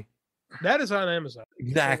 JD? That is on Amazon.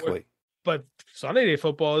 Exactly. But Sunday Night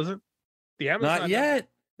Football isn't. The Amazon Not yet.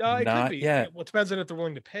 No, it Not could be. yet. Well, it depends on if they're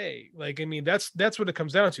willing to pay. Like, I mean, that's what it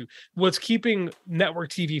comes down to. What's keeping network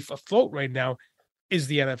TV afloat right now is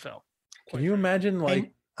the NFL. Can you imagine,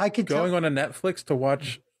 like, I could going on a Netflix to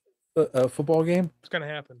watch a football game? It's going to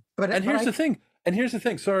happen. Here's the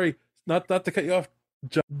thing. Sorry, not to cut you off.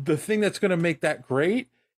 The thing that's going to make that great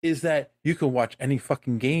is that you can watch any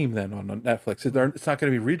fucking game then on Netflix. It's not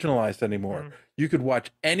going to be regionalized anymore. Mm-hmm. You could watch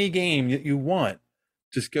any game that you want.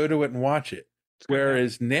 Just go to it and watch it.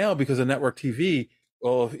 Whereas now, because of network TV,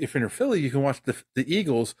 well, if you're in Philly, you can watch the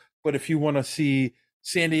Eagles. But if you want to see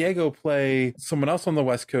San Diego play someone else on the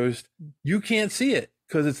West Coast, you can't see it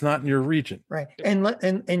because it's not in your region. Right.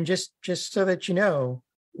 And just so that you know,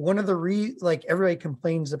 one of the like everybody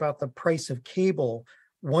complains about the price of cable.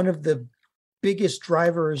 One of the biggest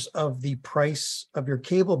drivers of the price of your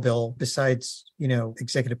cable bill, besides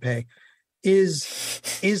executive pay, is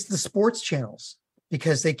the sports channels.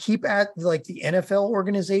 Because they keep at like the NFL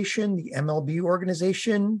organization, the MLB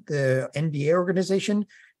organization, the NBA organization,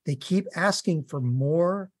 they keep asking for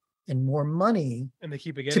more and more money, and they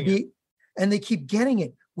keep getting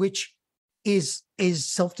it, which is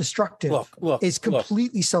self-destructive. Is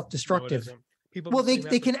completely self-destructive. No,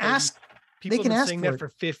 they can ask. People they can have ask been saying that for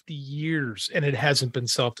 50 years, and it hasn't been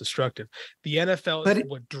self-destructive. The NFL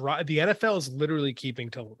the NFL is literally keeping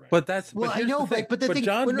television. But that's I know, but the thing.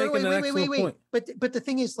 John's making an excellent point. But the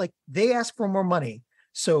thing is, like, they ask for more money,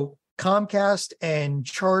 so Comcast and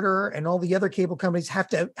Charter and all the other cable companies have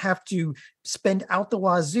to spend out the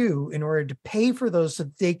wazoo in order to pay for those, so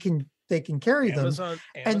they can carry them.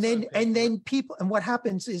 And then people, and what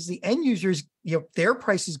happens is the end users, their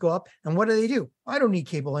prices go up, and what do? I don't need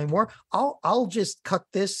cable anymore. I'll just cut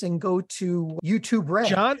this and go to YouTube Red.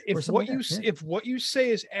 John, if what you say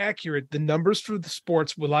is accurate, the numbers for the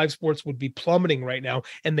sports with live sports would be plummeting right now,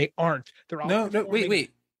 and they aren't. They're all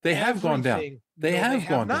wait. They have gone down. They have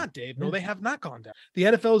gone down. Dave. No, they have not gone down. The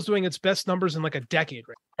NFL is doing its best numbers in like a decade.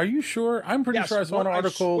 Right? Are you sure? I'm pretty sure I saw an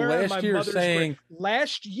article last year saying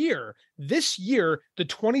this year, the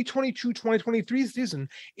 2022-2023 season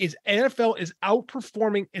NFL is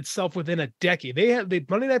outperforming itself within a decade. They have the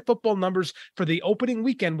Monday Night Football numbers for the opening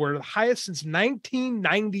weekend were the highest since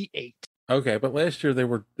 1998. Okay, but last year they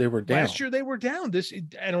were down. Last year they were down.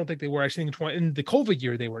 I don't think they were actually in the COVID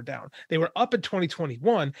year they were down. They were up in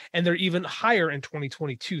 2021, and they're even higher in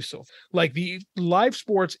 2022. So, like, the live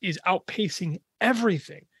sports is outpacing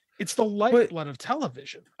everything. It's the lifeblood of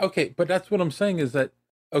television. Okay, but that's what I'm saying is that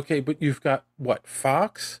but you've got what?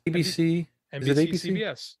 Fox, ABC,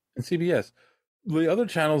 CBS, and CBS. The other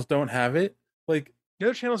channels don't have it. Like, the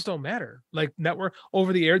other channels don't matter. Like network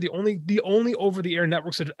over the air, the only over the air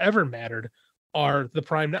networks that have ever mattered are the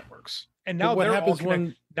prime networks. And now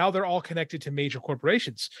they're all connected to major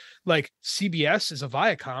corporations. Like CBS is a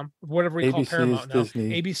Viacom, whatever we call Paramount now.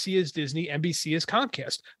 Disney. ABC is Disney, NBC is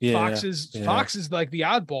Comcast. Fox is like the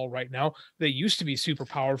oddball right now. They used to be super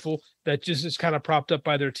powerful. That just is kind of propped up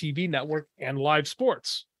by their TV network and live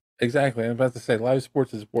sports. Exactly. I'm about to say live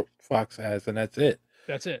sports is what Fox has, and that's it.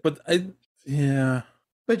 That's it. But I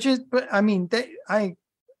mean, I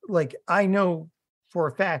know for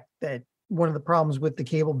a fact that one of the problems with the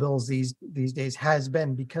cable bills these days has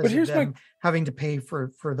been because of them having to pay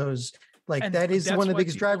for those. Like, and that is one of the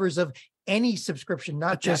biggest drivers of any subscription,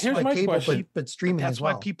 not just like cable, but streaming as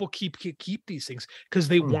well. That's why people keep these things, because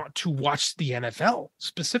they want to watch the NFL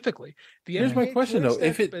specifically. Here's my question though: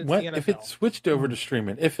 if it switched over to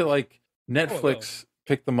streaming, if it like Netflix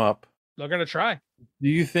picked them up, they're gonna try. Do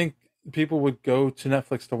you think people would go to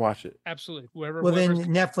Netflix to watch it? Absolutely. Then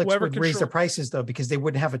Netflix would raise their prices though, because they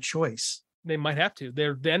wouldn't have a choice. They might have to.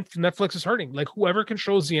 Then Netflix is hurting. Like, whoever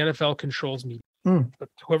controls the NFL controls media. But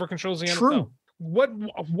whoever controls the NFL.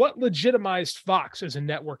 What legitimized Fox as a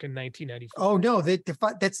network in 1994? Oh no,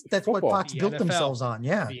 that's what Fox built themselves on.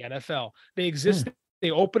 Yeah, the NFL. They existed. They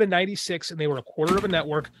opened in 96 and they were a quarter of a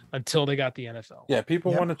network until they got the NFL. Yeah,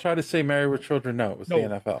 people want to try to say Married with Children. No, it was the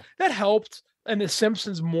NFL. That helped. And The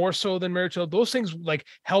Simpsons more so than Married with Children. Those things like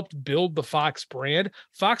helped build the Fox brand.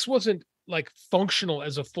 Fox wasn't like functional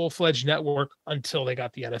as a full-fledged network until they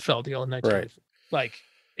got the NFL deal in 1994. Like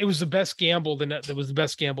it was the best gamble. That was the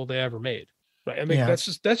best gamble they ever made. Right. I mean, that's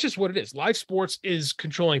just what it is. Live sports is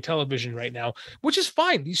controlling television right now, which is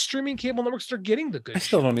fine. These streaming cable networks are getting the good. I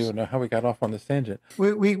still don't even know how we got off on this tangent.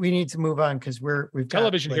 We need to move on because we've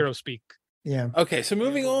television hero speak. Yeah. Okay, so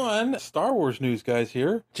moving on, Star Wars news guys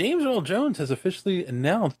here. James Earl Jones has officially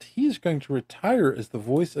announced he's going to retire as the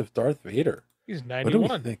voice of Darth Vader. He's 91. What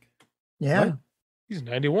do we think? Yeah. What? He's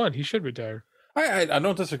 91. He should retire. I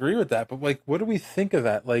don't disagree with that, but like, what do we think of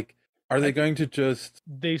that? Like, are they going to just...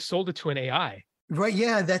 They sold it to an AI. Right,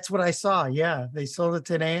 yeah, that's what I saw. Yeah, they sold it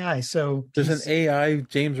to an AI. So there's an AI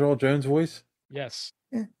James Earl Jones voice? Yes.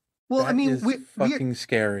 Yeah. Well, I mean, we're fucking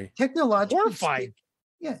scary. Technologically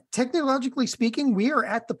technologically speaking, we are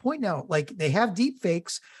at the point now. Like they have deep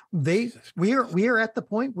fakes. We are at the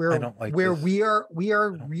point where we are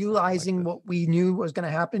realizing what we knew was going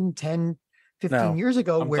to happen 10, 15 years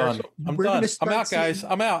ago. I'm done. I'm out, guys.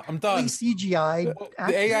 I'm out. I'm done. CGI.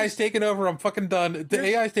 The AI's taking over. I'm fucking done.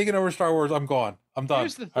 The AI's taking over Star Wars. I'm gone. I'm done.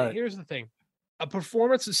 Here's the thing. A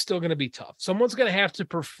performance is still going to be tough. Someone's going to have to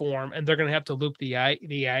perform, and they're going to have to loop the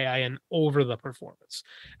AI in over the performance.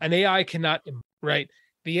 An AI cannot, right?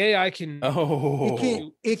 The AI can.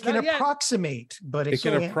 It can approximate, but it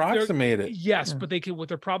can approximate it. Yes, but they can. What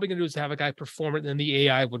they're probably going to do is have a guy perform it, and then the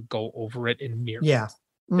AI would go over it and mirror. Yeah.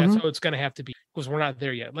 That's how it's going to have to be because we're not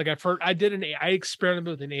there yet. Like I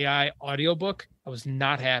experimented with an AI audiobook. I was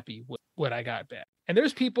not happy with what I got back. And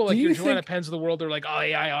there's people like your Joanna Penns of the world. They're like, oh,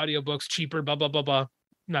 AI audiobooks cheaper, blah, blah, blah, blah.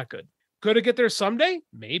 Not good. Could it get there someday?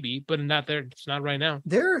 Maybe, but not there. It's not right now.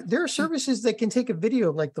 There are services that can take a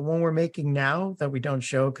video like the one we're making now that we don't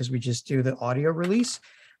show because we just do the audio release.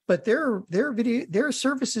 But there are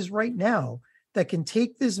services right now that can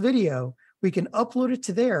take this video. We can upload it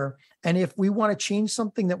to there. And if we want to change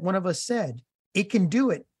something that one of us said, it can do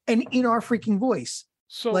it. And in our freaking voice.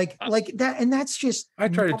 So like that. And that's just, I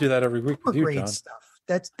try to do that every week with you, John. Stuff.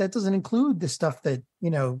 That doesn't include the stuff that,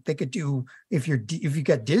 they could do if you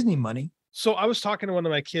got Disney money. So I was talking to one of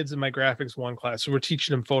my kids in my graphics 1 class. So we're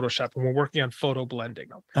teaching them Photoshop and we're working on photo blending.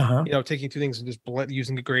 Taking two things and just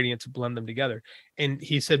using a gradient to blend them together. And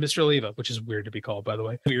he said, Mr. Oliva, which is weird to be called, by the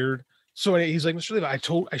way, weird. So he's like, Mr.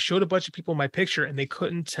 Oliva, I showed a bunch of people my picture and they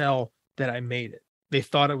couldn't tell that I made it. They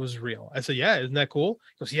thought it was real. I said, yeah, isn't that cool?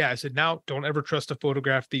 He goes, yeah. I said, now don't ever trust a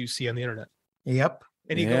photograph that you see on the internet. Yep.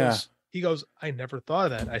 And he goes, I never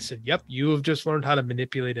thought of that. I said, yep, you have just learned how to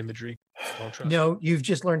manipulate imagery. Don't trust no, you've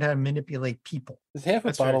just learned how to manipulate people. Is half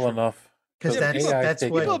a bottle enough? Because that's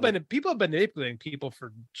what people have been manipulating people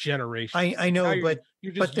for generations. I know, but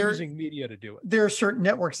you're just using media to do it. There are certain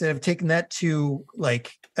networks that have taken that to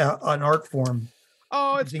like an art form.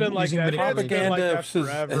 Oh, it's been like that. Propaganda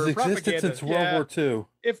has existed since World War II.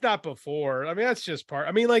 If not before. I mean, that's just part.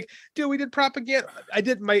 I mean, like, dude, we did propaganda. I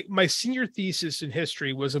did my senior thesis in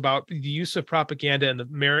history was about the use of propaganda in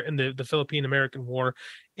the Philippine American War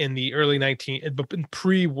in the early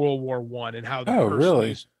pre-World War I and how the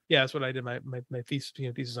really? Yeah, that's what I did my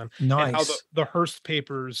thesis on. Nice. And how the Hearst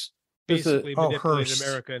papers basically manipulated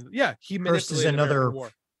America. Yeah, he manipulated American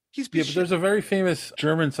war. But there's a very famous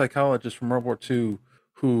German psychologist from World War II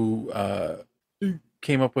who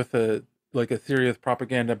came up with a theory of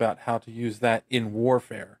propaganda about how to use that in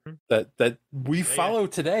warfare that we follow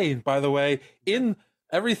today. By the way, in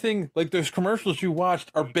everything, like those commercials you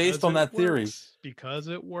watched are based on that theory. Because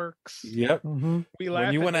it works. Yep. Mm-hmm.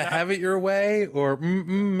 When you want to have it your way or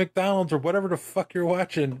McDonald's or whatever the fuck you're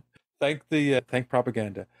watching, thank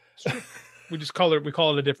propaganda. We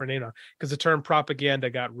call it a different name now because the term propaganda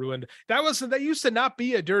got ruined. That used to not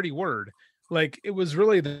be a dirty word. Like it was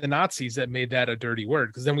really the Nazis that made that a dirty word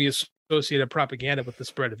because then we associated propaganda with the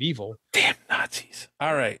spread of evil. Damn Nazis.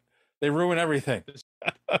 All right. They ruin everything.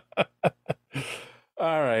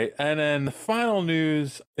 All right. And then the final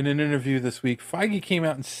news in an interview this week, Feige came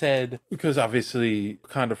out and said, because obviously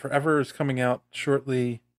Wakanda Forever is coming out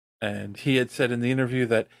shortly. And he had said in the interview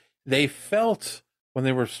that they felt when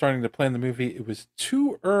they were starting to plan the movie, it was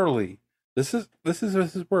too early. This is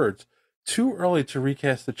his words. Too early to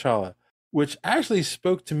recast T'Challa, which actually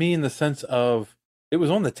spoke to me in the sense of it was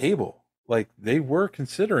on the table. Like they were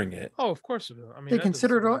considering it. Oh, of course. I mean, they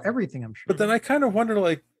considered everything, I'm sure. But then I kind of wonder,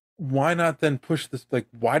 like, why not then push this? Like,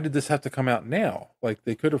 why did this have to come out now? Like,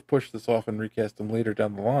 they could have pushed this off and recast them later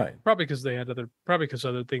down the line. Probably because they had other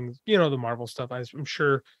things, the Marvel stuff. I'm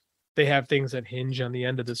sure they have things that hinge on the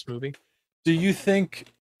end of this movie. Do you think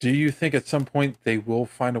at some point they will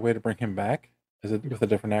find a way to bring him back? Is it with a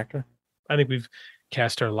different actor? I think we've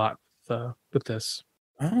cast our lot with this.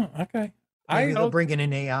 Oh, okay. They'll bring in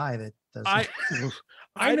an AI that does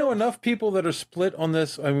I know enough people that are split on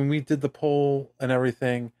this. I mean, we did the poll and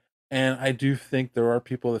everything, and I do think there are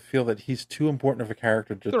people that feel that he's too important of a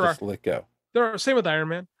character to just let go. There are, same with Iron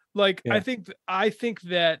Man. Like, Yeah. I think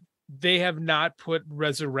that they have not put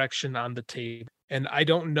resurrection on the table, and I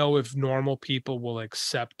don't know if normal people will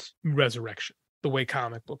accept resurrection the way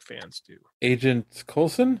comic book fans do. Agent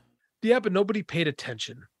Coulson? Yeah, but nobody paid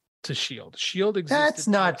attention to Shield. Shield existed. That's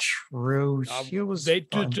not true. Shield was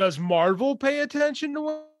does Marvel pay attention to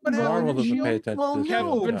what Marvel doesn't pay attention Well, to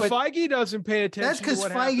no, Kevin but Feige doesn't pay attention. that's because to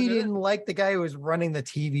what Feige happened in it. didn't like the guy who was running the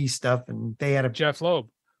TV stuff, and they had a Jeff Loeb.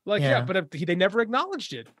 Like, Yeah. but they never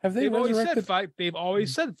acknowledged it. Have they They've always said resurrected? they've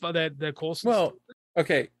always said that Coulson's Well,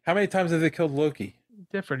 okay. How many times have they killed Loki?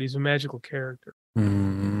 different. He's a magical character. he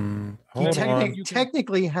Hold on.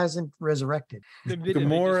 technically hasn't resurrected.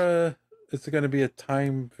 Gamora is going to be a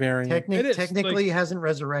time variant. It is, Technically hasn't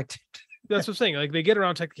resurrected. That's what I'm saying. Like, they get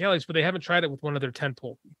around technicalities, but they haven't tried it with one of their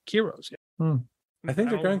tentpole heroes yet. I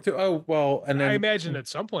think they're going to. Oh well, and then I imagine at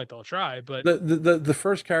some point they'll try. But the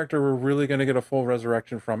first character we're really going to get a full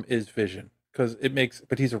resurrection from is Vision, because it makes.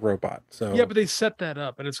 But he's a robot, so yeah. But they set that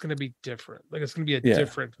up, and it's going to be different. Like, it's going to be a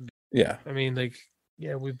different. Yeah. I mean, like,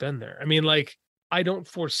 yeah, we've been there. I mean, like, I don't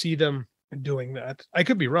foresee them doing that. I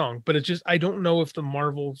could be wrong, but it's just I don't know if the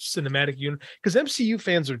Marvel Cinematic Universe, because MCU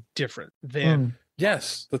fans are different than.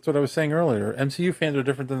 Yes, that's what I was saying earlier. MCU fans are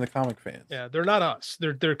different than the comic fans. Yeah, they're not us.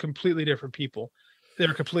 They're completely different people.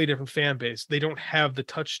 They're a completely different fan base. They don't have the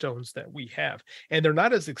touchstones that we have, and they're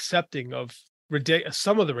not as accepting of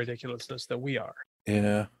some of the ridiculousness that we are.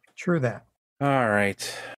 Yeah, True that. all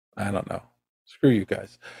right. I don't know. Screw you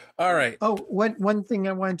guys. All right. Oh, one thing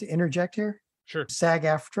I wanted to interject here. Sure.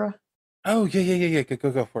 SAG-AFTRA. Oh yeah.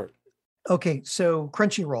 Go for it. Okay, so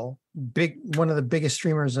Crunchyroll, one of the biggest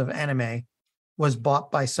streamers of anime, was bought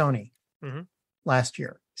by Sony last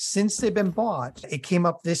year. Since they've been bought, it came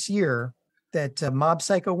up this year that Mob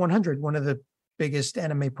Psycho 100, one of the biggest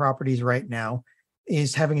anime properties right now,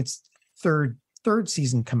 is having its third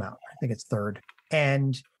season come out. I think it's third.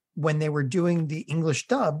 And when they were doing the English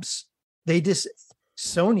dubs,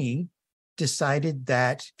 Sony decided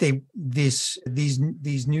that these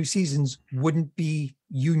new seasons wouldn't be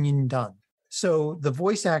union done. So the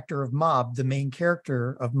voice actor of Mob, the main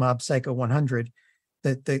character of Mob Psycho 100,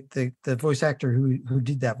 the voice actor who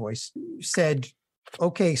did that voice said,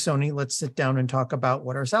 "Okay, Sony, let's sit down and talk about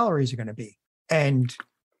what our salaries are going to be." And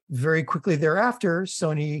very quickly thereafter,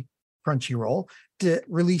 Sony Crunchyroll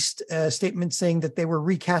released a statement saying that they were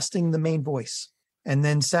recasting the main voice, and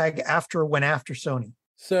then SAG-AFTRA went after Sony.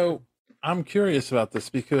 So I'm curious about this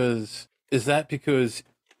because is that because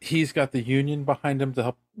he's got the union behind him to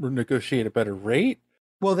help negotiate a better rate?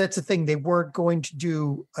 Well, that's the thing. They weren't going to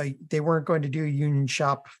do a union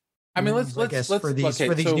shop. I mean, for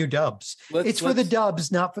these new dubs. It's for the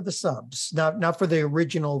dubs, not for the subs, not for the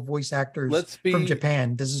original voice actors from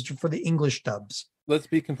Japan. This is for the English dubs. Let's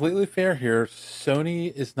be completely fair here.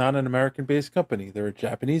 Sony is not an American-based company. They're a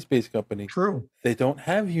Japanese-based company. True. They don't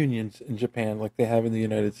have unions in Japan like they have in the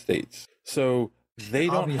United States. So they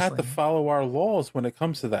don't have to follow our laws when it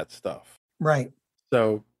comes to that stuff. Right.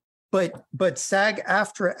 So, but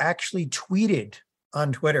SAG-AFTRA actually tweeted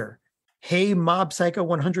on Twitter, "Hey, Mob Psycho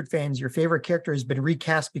 100 fans, your favorite character has been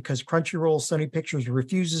recast because Crunchyroll Sony Pictures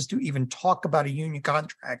refuses to even talk about a union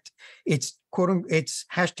contract. It's it's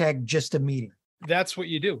hashtag just a meeting." That's what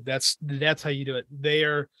you do. That's how you do it.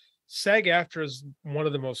 SAG-AFTRA is one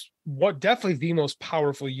of the definitely the most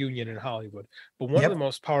powerful union in Hollywood, but one of the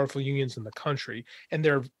most powerful unions in the country. And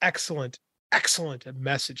they're excellent at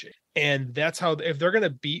messaging. And that's how, if they're going to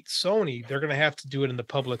beat Sony, they're going to have to do it in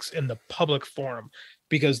the public forum,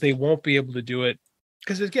 because they won't be able to do it.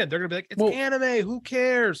 Because again, they're going to be like, it's anime. Who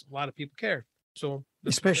cares? A lot of people care. So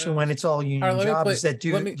especially when it's all union jobs that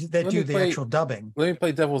do the actual dubbing. Let me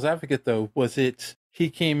play devil's advocate though. Was it he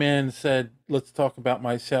came in, said, "Let's talk about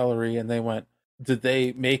my salary," and they went, did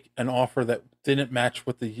they make an offer that didn't match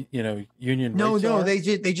what the union? No, are? they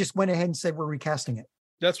just went ahead and said, "We're recasting it."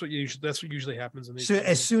 That's what usually happens in these. So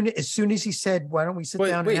as soon as he said, "Why don't we sit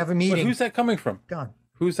down and have a meeting?" Who's that coming from? Gone.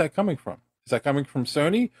 Who's that coming from? Is that coming from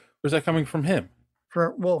Sony or is that coming from him?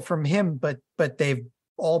 From him, but they've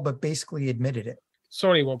all but basically admitted it.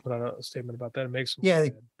 Sony won't put out a statement about that. It makes them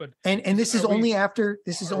sad, but and this is only up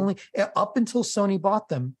until Sony bought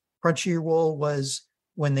them. Crunchyroll was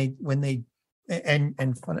when they and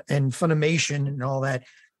Funimation and all that.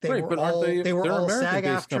 They were all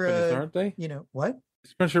SAG-AFTRA, aren't they? You know what?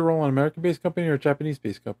 Is Crunchyroll an American-based company or a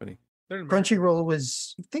Japanese-based company? Crunchyroll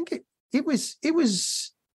was. I think it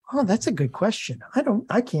was. Oh, that's a good question.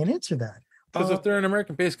 I can't answer that. Because if they're an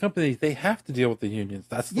American-based company, they have to deal with the unions.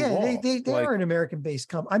 That's the law. they are an American-based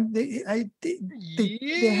company. They had to.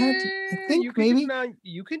 I think you can maybe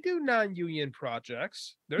you can do non-union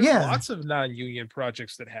projects. There's lots of non-union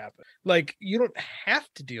projects that happen. Like you don't have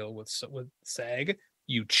to deal with SAG.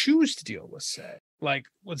 You choose to deal with SAG. Like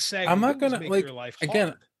with SAG, I'm not gonna make your life hard.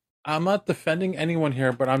 again. I'm not defending anyone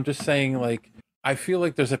here, but I'm just saying like. I feel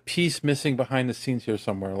like there's a piece missing behind the scenes here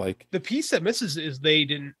somewhere. Like the piece that misses is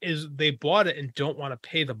they bought it and don't want to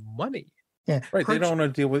pay the money. Yeah, right. They don't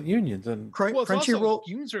want to deal with unions and Crunchyroll.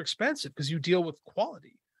 Unions are expensive because you deal with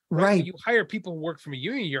quality. Right. When you hire people who work from a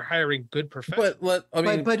union, you're hiring good professionals. But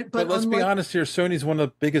let's be honest here. Sony's one of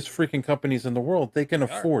the biggest freaking companies in the world. They can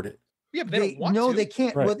afford it. Yeah, but they don't want to. They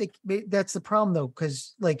can't. Right. Well, that's the problem though,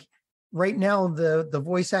 because like. Right now, the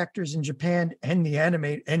voice actors in Japan and the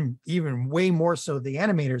and even way more so the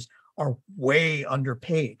animators are way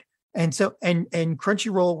underpaid. And so and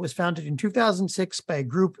Crunchyroll was founded in 2006 by a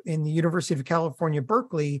group in the University of California,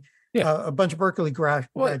 Berkeley, a bunch of Berkeley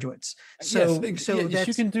graduates. So yes,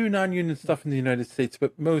 you can do non-union stuff in the United States,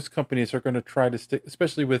 but most companies are going to try to stick,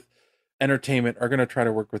 especially with entertainment, are going to try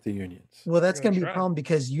to work with the unions. Well, that's going to be a problem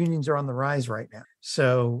because unions are on the rise right now.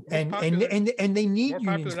 So and they need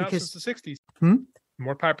unions because since the 60s.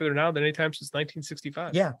 More popular now than any time since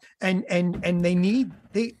 1965. Yeah, and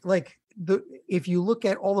if you look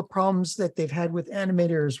at all the problems that they've had with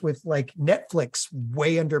animators, with like Netflix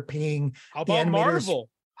way underpaying. How about Marvel?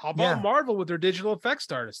 How about Marvel with their digital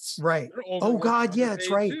effects artists? Right. Oh God, yeah,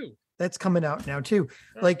 that's right. Too. That's coming out now too.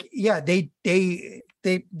 Like,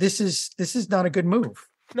 this is not a good move.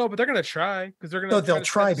 No, but they're gonna try because they're gonna. They'll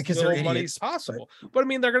try because they're idiots. Money possible, but I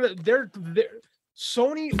mean, they're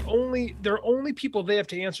Sony only. Their only people they have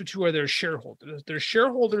to answer to are their shareholders. If their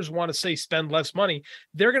shareholders want to say spend less money,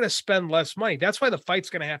 they're gonna spend less money. That's why the fight's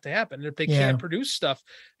gonna have to happen. And if they can't produce stuff,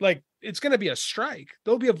 like it's gonna be a strike.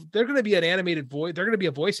 They're gonna be an animated voice. They're gonna be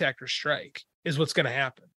a voice actor strike. Is what's gonna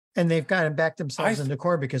happen. And they've got to back themselves in the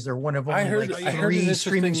corner because they're one of only three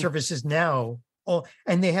streaming services now. Oh,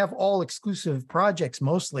 and they have all exclusive projects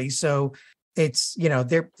mostly. So it's,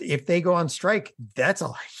 if they go on strike, that's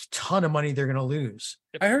a ton of money they're going to lose.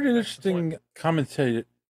 I heard an interesting commentator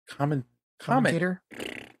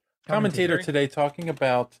today talking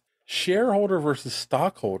about shareholder versus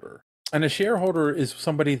stockholder. And a shareholder is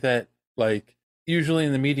somebody that, like, usually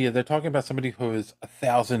in the media, they're talking about somebody who has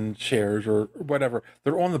 1,000 shares or whatever.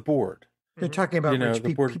 They're on the board. They're talking about rich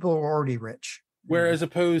people. People are already rich. Whereas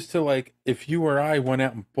opposed to like if you or I went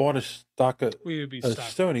out and bought a stock of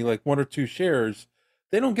Sony, like 1 or 2 shares,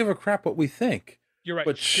 they don't give a crap what we think. You're right.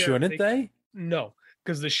 But shouldn't they? No,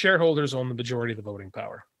 because the shareholders own the majority of the voting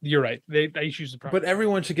power. You're right. They use the problem. But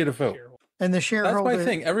everyone should get a vote. And the shareholder. That's my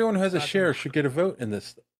thing. Everyone who has a share should get a vote in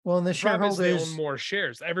this. Well, and the shareholders they own more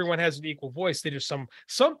shares. Everyone has an equal voice. They just some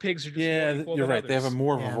pigs are just you're right. Others. They have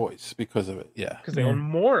more of a voice because of it. Yeah, because they own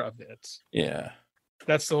more of it. Yeah,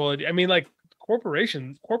 that's the whole idea. I mean, like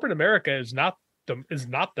corporate America is not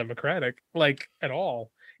democratic, like at all.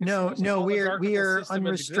 No, we are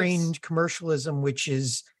unrestrained commercialism, which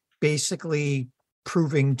is basically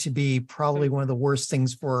proving to be probably one of the worst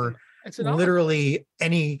things for literally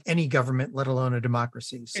any government, let alone a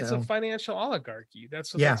democracy. So. It's a financial oligarchy.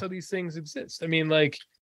 That's how these things exist. I mean, like,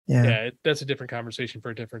 that's a different conversation for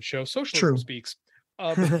a different show. Socialism speaks.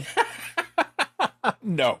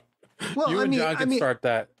 No, well, you and John can start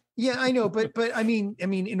that. Yeah, I know, but I mean,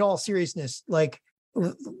 in all seriousness, like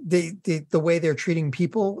the way they're treating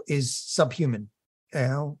people is subhuman.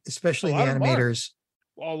 Especially the animators.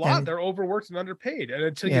 A lot. They're overworked and underpaid, and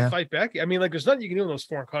until you fight back, I mean, like, there's nothing you can do in those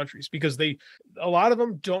foreign countries because a lot of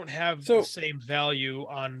them don't have the same value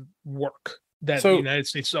on work that the United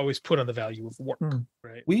States always put on the value of work.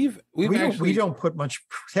 Right? We don't put much,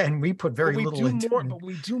 and we put very little into it. But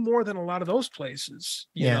we do more than a lot of those places.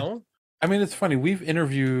 You know. I mean, it's funny. We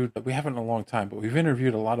haven't in a long time, but we've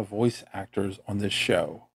interviewed a lot of voice actors on this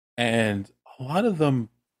show, and a lot of them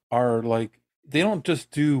are like. They don't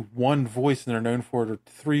just do one voice and they're known for it, or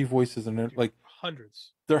 3 voices and they're like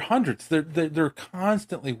hundreds. They're hundreds. They're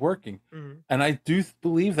constantly working, and I do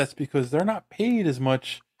believe that's because they're not paid as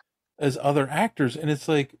much as other actors. And it's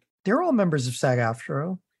like they're all members of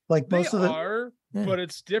SAG-AFTRA. Like most of them are, but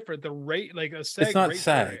it's different. The rate, like a SAG, it's not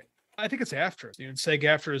SAG. I think it's AFTRA. And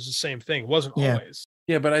SAG-AFTRA is the same thing. It wasn't always.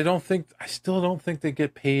 Yeah, but I still don't think they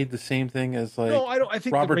get paid the same thing as like I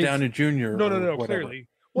think Robert Downey Jr. No, clearly.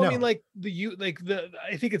 Well, I mean, I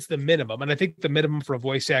think it's the minimum, and I think the minimum for a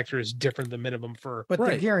voice actor is different than minimum for. But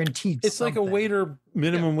they're guaranteed. It's something. Like a waiter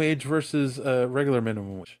minimum wage versus a regular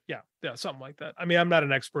minimum wage. Yeah, something like that. I mean, I'm not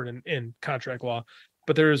an expert in contract law,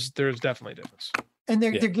 but there's definitely a difference. And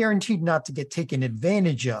they're guaranteed not to get taken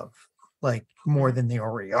advantage of, like, more than they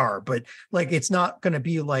already are. But like, it's not going to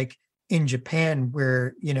be like in Japan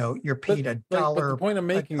where, you know, you're paid $1. But the point I'm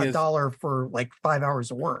making is $1 for like 5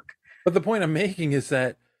 hours of work. But the point I'm making is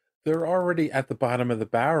that they're already at the bottom of the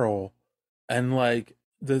barrel, and like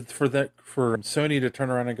for Sony to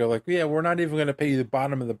turn around and go like, yeah, we're not even going to pay you the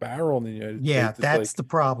bottom of the barrel in the United States. Yeah, that's the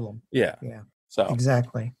problem. Yeah. So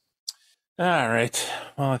exactly. All right.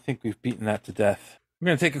 Well, I think we've beaten that to death. We're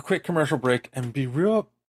going to take a quick commercial break and be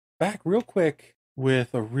back real quick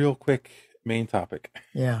with a real quick main topic.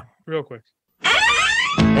 Yeah. Real quick.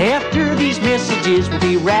 After these messages, we'll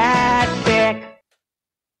be right back.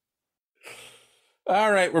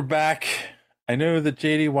 All right, we're back. I know that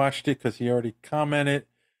JD watched it because he already commented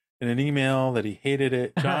in an email that he hated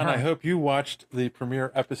it. John, I hope you watched the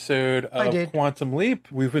premiere episode of Quantum Leap.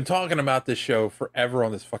 We've been talking about this show forever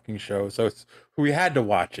on this fucking show, so we had to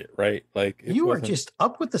watch it, right? Like you are just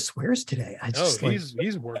up with the swears today.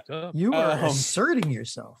 He's worked up. You are asserting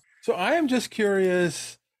yourself. So I am just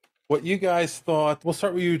curious what you guys thought. We'll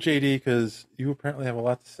start with you, JD, because you apparently have a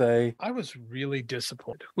lot to say. I was really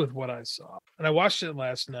disappointed with what I saw, and I watched it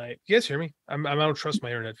last night. You guys hear me? I don't trust my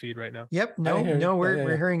internet feed right now. Yep. No,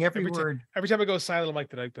 we're hearing every word. Every time I go silent, I'm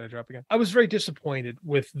like, did I drop again? I was very disappointed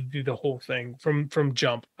with the whole thing from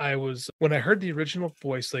jump. When I heard the original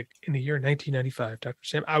voice, like in the year 1995, Dr.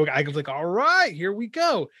 Sam, I was like, all right, here we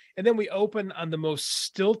go. And then we open on the most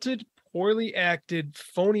stilted, poorly acted,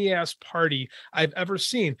 phony ass party I've ever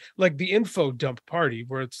seen, like the info dump party,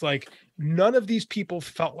 where it's like none of these people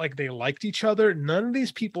felt like they liked each other. None of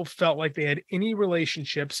these people felt like they had any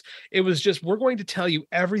relationships. It was just, we're going to tell you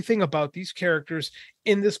everything about these characters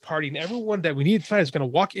in this party, and everyone that we need to find is going to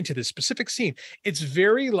walk into this specific scene. It's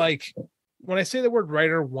very like, when I say the word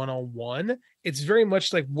writer 101, it's very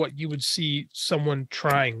much like what you would see someone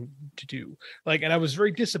trying to do. Like, and I was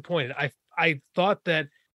very disappointed. I thought that.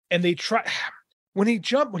 And they try when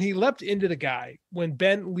he leapt into the guy, when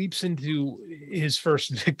Ben leaps into his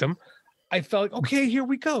first victim, I felt like, okay, here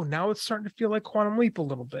we go. Now it's starting to feel like Quantum Leap a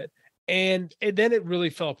little bit. And then it really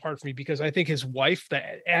fell apart for me because I think his wife, the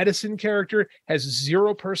Addison character, has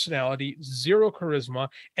zero personality, zero charisma,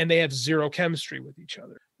 and they have zero chemistry with each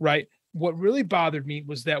other, right? What really bothered me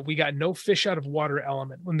was that we got no fish out of water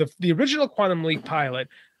element. When the original Quantum Leap pilot,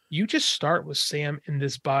 you just start with Sam in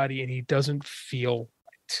this body and he doesn't feel.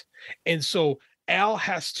 And so Al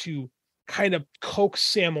has to kind of coax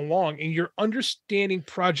Sam along, and you're understanding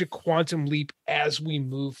Project Quantum Leap as we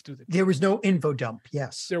move through There was no info dump.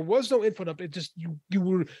 Yes, there was no info dump. It just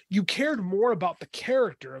you cared more about the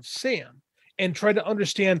character of Sam and tried to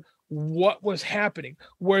understand what was happening.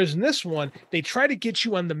 Whereas in this one, they try to get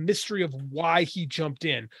you on the mystery of why he jumped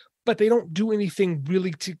in, but they don't do anything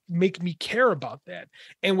really to make me care about that.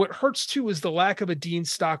 And what hurts too is the lack of a Dean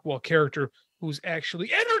Stockwell character who's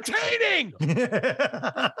actually entertaining.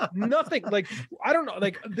 Nothing like, I don't know,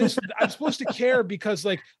 like this, I'm supposed to care because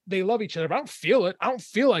like they love each other, but I don't feel it. I don't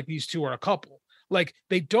feel like these two are a couple. Like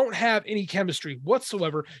they don't have any chemistry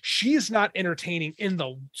whatsoever. She's not entertaining in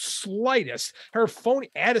the slightest. Her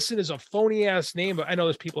phony Addison is a phony ass name, but I know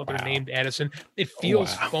there's people up there named Addison. It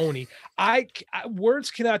feels phony. I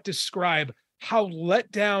words cannot describe how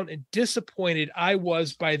let down and disappointed I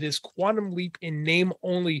was by this Quantum Leap in name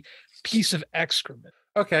only piece of excrement.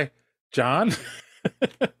 Okay, John.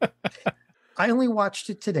 I only watched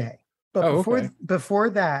it today, but before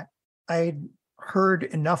that, I had heard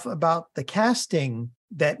enough about the casting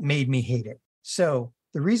that made me hate it. So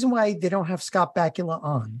the reason why they don't have Scott Bakula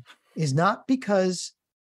on is not because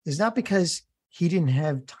he didn't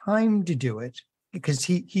have time to do it, because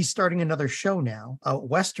he's starting another show now, a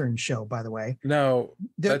Western show, by the way. No,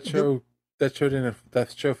 that show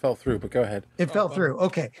fell through, but go ahead. It fell through.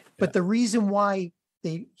 Okay. Yeah. But the reason why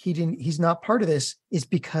he's not part of this is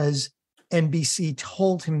because NBC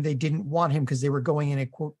told him they didn't want him because they were going in a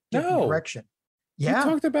quote different direction. Yeah.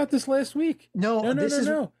 We talked about this last week. No. This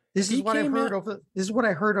is what I heard this is what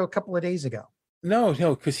I heard a couple of days ago. No,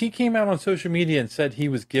 because he came out on social media and said he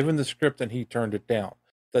was given the script and he turned it down.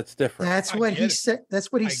 That's different. That's what he said.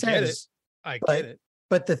 That's what he says. I get it.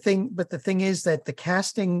 But the thing is that the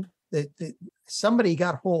casting, somebody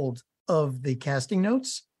got hold of the casting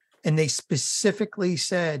notes, and they specifically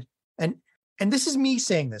said, and this is me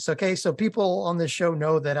saying this, okay? So people on this show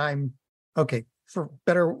know that I'm okay, for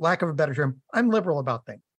lack of a better term, I'm liberal about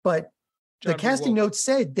things. But the casting notes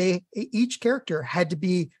said each character had to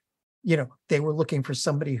be, they were looking for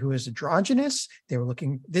somebody who is androgynous.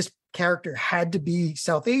 This character had to be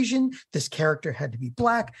South Asian. This character had to be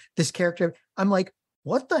Black. This character, I'm like,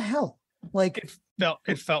 what the hell? Like,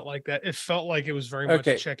 felt like that. It felt like it was very much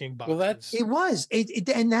checking boxes. Well, it was.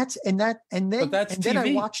 And then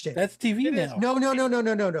I watched it. That's TV now.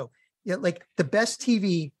 No. Yeah, like the best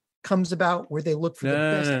TV comes about where they look for the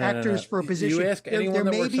best actors for a position. You ask anyone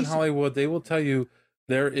that works in Hollywood, they will tell you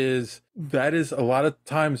that is a lot of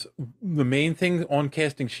times the main thing on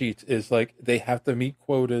casting sheets is like they have to meet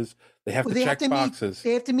quotas, they have to check boxes.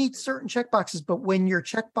 They have to meet certain check boxes, but when your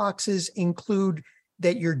check boxes include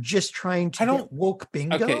that you're just trying to get woke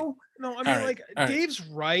bingo. Okay. No, I mean, Dave's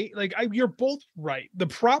right. Like, you're both right. The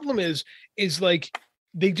problem is like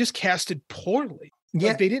they just casted poorly. Yeah,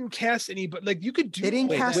 like, they didn't cast any, but like you could do. They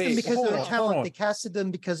didn't cast them because of their talent. They casted them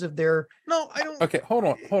because of their. No, I don't. Okay, hold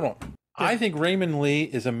on. I think Raymond Lee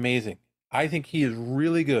is amazing. I think he is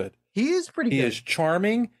really good. He is pretty good. He is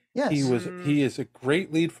charming. Yes. He is a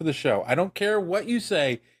great lead for the show. I don't care what you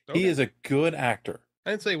say. Okay. He is a good actor.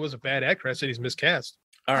 I didn't say he was a bad actor. I said he's miscast.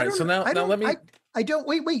 All right. So now let me. I don't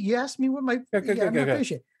wait. You asked me what my.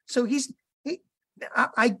 So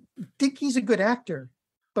I think he's a good actor,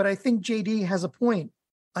 but I think JD has a point.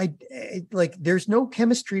 There's no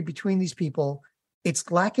chemistry between these people.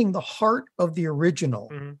 It's lacking the heart of the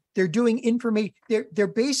original. Mm-hmm. They're doing information. They're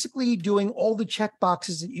basically doing all the check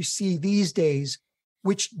boxes that you see these days,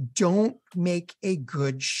 which don't make a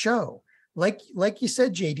good show. Like you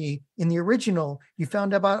said, JD, in the original, you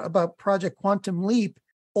found about Project Quantum Leap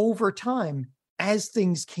over time as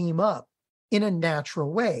things came up in a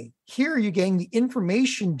natural way. Here you're getting the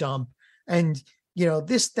information dump and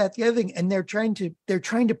this, that, the other thing, and they're trying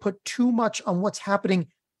to put too much on what's happening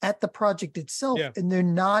at the project itself, and they're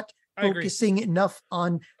not focusing enough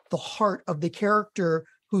on the heart of the character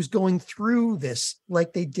who's going through this,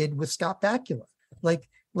 like they did with Scott Bakula, like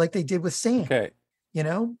they did with Sam. Okay. They're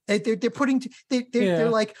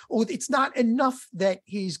like, oh, it's not enough that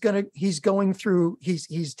he's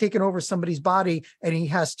taken over somebody's body and he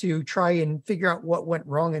has to try and figure out what went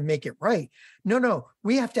wrong and make it right. No,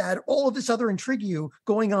 we have to add all of this other intrigue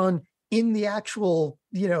going on in the actual,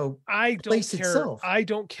 place itself. I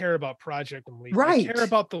don't care about Project Leap. Right. I care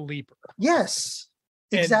about the Leaper. Yes,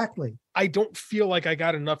 exactly. And I don't feel like I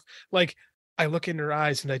got enough. Like, I look in her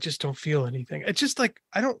eyes and I just don't feel anything. It's just like,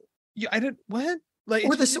 what? Like,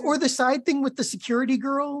 or the side thing with the security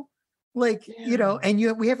girl, we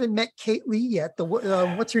haven't met Kate Lee yet. The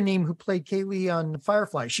what's her name who played Kate Lee on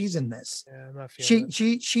Firefly? She's in this. Yeah, I'm not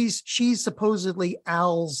feeling she's supposedly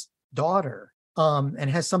Al's daughter, and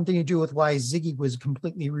has something to do with why Ziggy was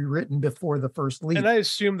completely rewritten before the first leap. And I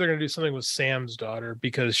assume they're going to do something with Sam's daughter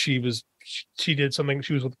because she did something.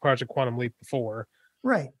 She was with Project Quantum Leap before,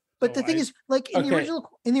 right? But the thing is, like in the original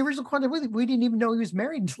Quantum Leap, we didn't even know he was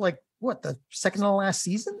married until the second to last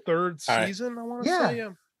season, third season. I want to say, yeah.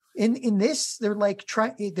 In this, they're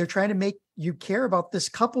trying to make you care about this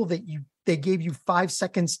couple that they gave you 5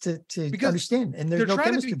 seconds to understand, and there's no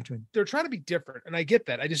chemistry between. They're trying to be different, and I get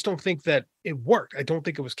that. I just don't think that it worked. I don't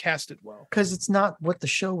think it was casted well because it's not what the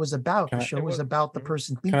show was about. The show was about the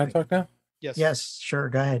person. Can I talk now? Yes. Yes, sure.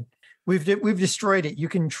 Go ahead. We've destroyed it. You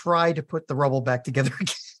can try to put the rubble back together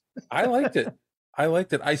again. I liked it.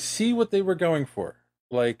 I see what they were going for.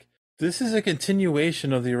 Like, this is a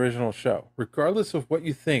continuation of the original show. Regardless of what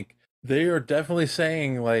you think, they are definitely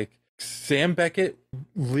saying, like, Sam Beckett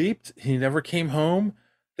leaped. He never came home.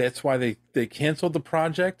 That's why they canceled the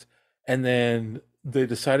project. And then they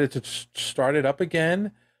decided to start it up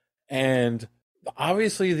again. And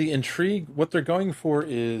obviously the intrigue, what they're going for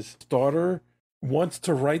is daughter wants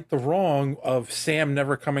to right the wrong of Sam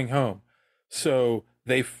never coming home. So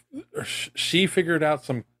she figured out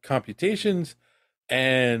some computations,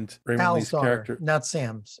 and Raymond Al's Lee's daughter, character, not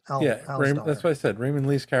Sam's. Al's that's what I said. Raymond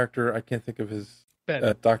Lee's character, I can't think of his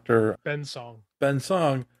Dr. Ben Song. Ben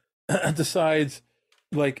Song decides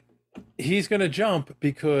like he's going to jump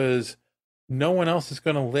because no one else is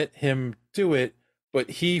going to let him do it, but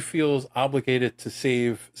he feels obligated to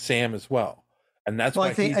save Sam as well. And that's why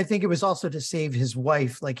I think it was also to save his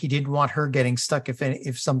wife. Like he didn't want her getting stuck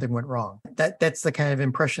if something went wrong. That's the kind of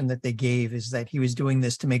impression that they gave, is that he was doing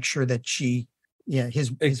this to make sure that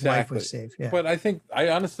his wife was safe. Yeah. But I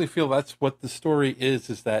honestly feel that's what the story is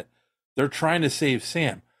that they're trying to save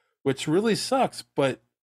Sam, which really sucks. But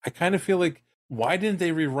I kind of feel like, why didn't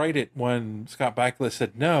they rewrite it when Scott Bakula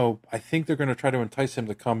said no? I think they're going to try to entice him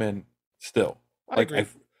to come in still.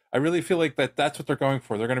 I really feel like that's what they're going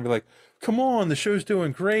for. They're going to be like, come on, the show's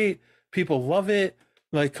doing great. People love it.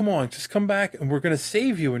 Like, come on, just come back and we're going to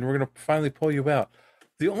save you and we're going to finally pull you out.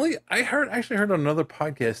 I actually heard on another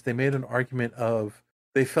podcast, they made an argument of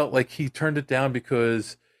they felt like he turned it down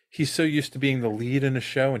because he's so used to being the lead in a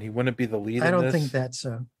show and he wouldn't be the lead. I don't think that's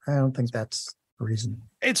the reason.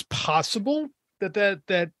 It's possible,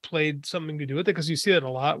 that played something to do with it, because you see that a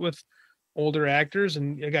lot with older actors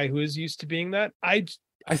and a guy who is used to being that. I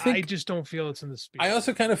just don't feel it's in the spirit. I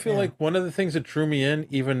also kind of feel like one of the things that drew me in,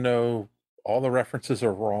 even though all the references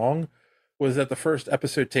are wrong, was that the first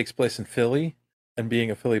episode takes place in Philly, and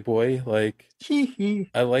being a Philly boy, like,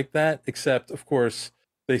 I like that, except, of course,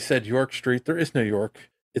 they said York Street. There is no York.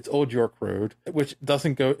 It's Old York Road, which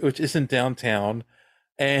isn't downtown.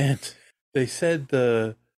 And they said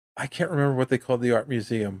I can't remember what they called the art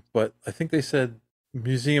museum, but I think they said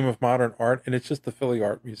Museum of Modern Art, and it's just the Philly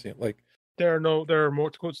Art Museum. Like, there are more,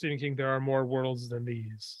 to quote Stephen King, there are more worlds than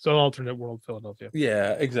these. So alternate world Philadelphia.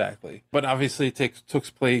 Yeah, exactly. But obviously it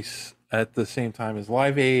took place at the same time as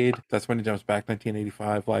Live Aid. That's when he jumps back,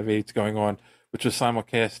 1985. Live Aid's going on, which was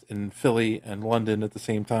simulcast in Philly and London at the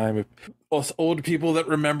same time. Us old people that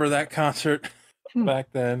remember that concert back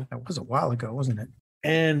then. That was a while ago, wasn't it?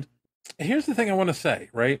 And here's the thing I want to say,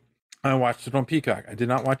 right? I watched it on Peacock. I did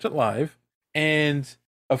not watch it live. And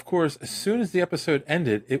of course, as soon as the episode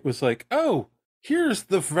ended, it was like, oh, here's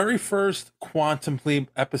the very first Quantum Leap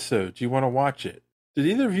episode. Do you want to watch it? Did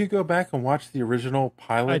either of you go back and watch the original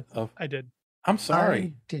pilot I did. I'm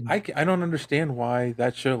sorry. I don't understand why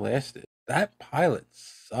that show lasted. That pilot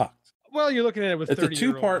sucked. Well, you're looking at it with it's a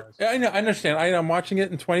two-part. I know, I understand. I'm watching it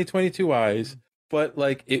in 2022 eyes, but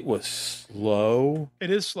like, it was slow. It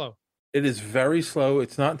is slow. It is very slow.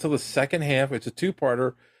 It's not until the second half. It's a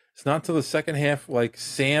two-parter. It's not until the second half, like,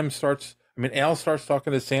 Al starts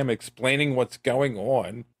talking to Sam, explaining what's going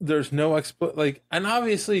on. There's no and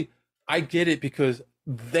obviously I get it because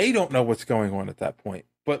they don't know what's going on at that point.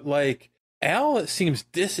 But like, Al seems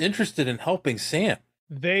disinterested in helping Sam.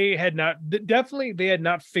 They had not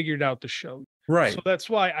figured out the show. Right. So that's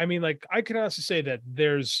why, I mean, like, I can honestly say that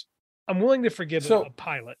I'm willing to forgive a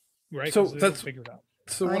pilot, right? So that's figured out.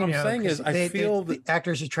 So what I'm saying is, I feel the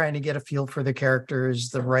actors are trying to get a feel for the characters.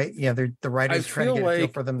 The writers trying to get a feel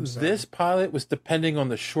for them. So. This pilot was depending on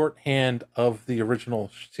the shorthand of the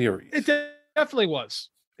original series. It definitely was.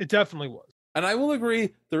 And I will agree,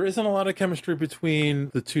 there isn't a lot of chemistry between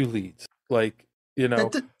the two leads. Like, you know,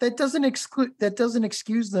 that doesn't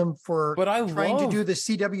excuse them for trying to do the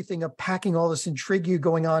CW thing of packing all this intrigue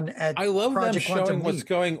going on at. I love Project them showing Quantum what's Leap.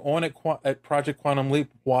 going on at Project Quantum Leap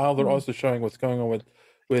while they're also showing what's going on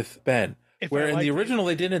with Ben. Where in the original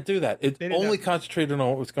they didn't do that. It only concentrated on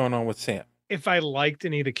what was going on with Sam. If I liked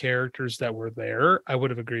any of the characters that were there, I would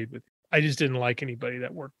have agreed with you. I just didn't like anybody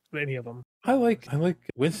that worked with any of them. I like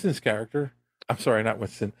Winston's character. I'm sorry, not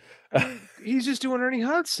Winston. He's just doing Ernie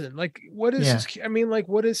Hudson. Like, what is his? I mean, like,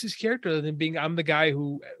 what is his character other than being? I'm the guy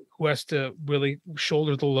who has to really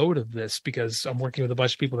shoulder the load of this because I'm working with a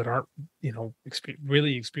bunch of people that aren't,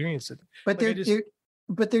 really experienced it. But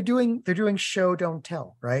they're doing show don't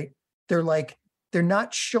tell, right? They're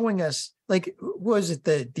not showing us, like, was it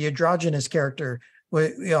the androgynous character?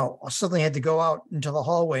 Suddenly had to go out into the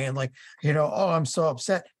hallway and oh, I'm so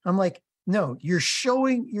upset. I'm like, no, you're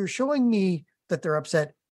showing me that they're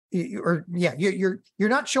upset. You're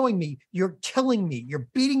not showing me, you're telling me, you're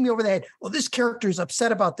beating me over the head. Oh, this character is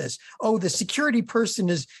upset about this. Oh, the security person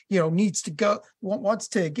is, needs to go, wants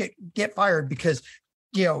to get fired because,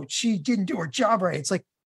 she didn't do her job right. It's like,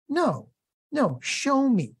 no, show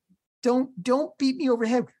me. Don't beat me over the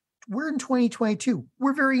head. We're in 2022.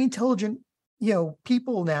 We're very intelligent,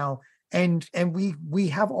 people now. And we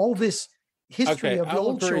have all this history of the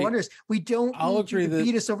old show under us. We don't need you to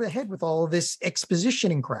beat us over the head with all of this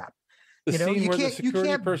exposition and crap. You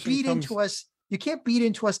can't beat into us. You can't beat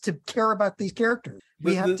into us to care about these characters.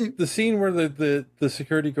 The scene where the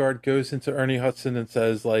security guard goes into Ernie Hudson and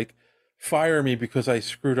says, like, fire me because I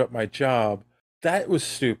screwed up my job. That was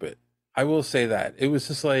stupid. I will say that. It was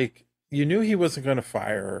just like, you knew he wasn't going to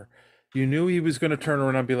fire her. You knew he was going to turn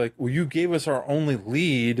around and be like, well, you gave us our only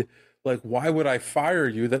lead. Like, why would I fire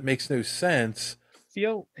you? That makes no sense.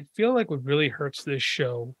 I feel like what really hurts this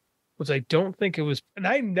show was I don't think it was, and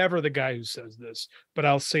I'm never the guy who says this, but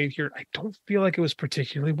I'll say it here. I don't feel like it was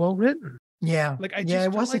particularly well written. Yeah. Like, I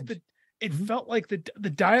just felt like it felt like the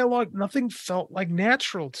dialogue, nothing felt like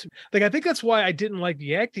natural to me. Like, I think that's why I didn't like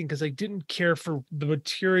the acting, because I didn't care for the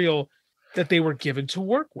material that they were given to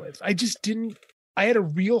work with. I had a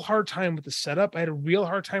real hard time with the setup. I had a real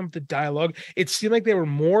hard time with the dialogue. It seemed like they were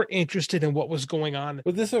more interested in what was going on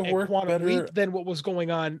would this have worked better Leap than what was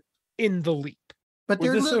going on in the Leap. But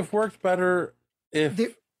would this have worked better if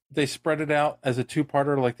they spread it out as a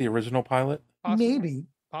two-parter like the original pilot? Possible. Maybe.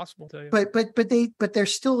 Possible, tell you. But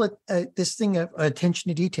there's still this thing of attention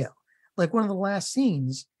to detail. Like, one of the last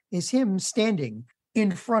scenes is him standing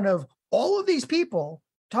in front of all of these people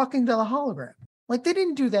talking to the hologram. Like they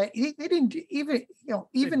didn't do that. They didn't even,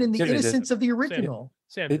 even in the innocence of the original.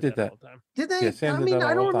 Sam they did that. All the time. Did they? Yeah, Sam I did mean, that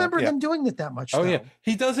I don't all the time. remember Yeah. them doing it that much. Oh though. yeah,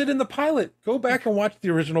 he does it in the pilot. Go back and watch the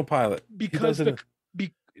original pilot. Because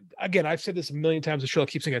again, I've said this a million times. The show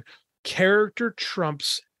keeps saying it. Character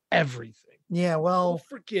trumps everything. Yeah, well,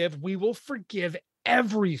 we will forgive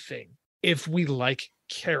everything if we like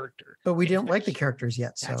character. But we didn't like the characters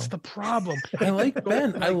yet. So that's the problem. I like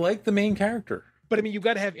Ben. I like the main character. But I mean, you've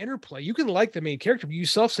got to have interplay. You can like the main character, but you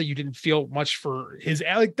yourself say you didn't feel much for his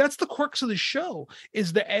like that's the quirks of the show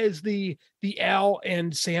is the Al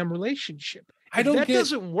and Sam relationship. That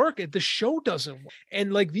doesn't work. The show doesn't work.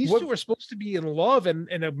 And like these two are supposed to be in love and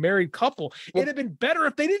a married couple. It'd have been better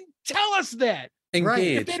if they didn't tell us that.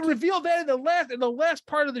 Engaged. If they'd revealed that in the last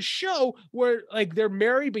part of the show where like they're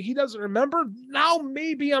married, but he doesn't remember, now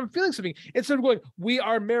maybe I'm feeling something. Instead of going, we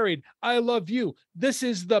are married. I love you. This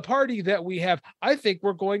is the party that we have. I think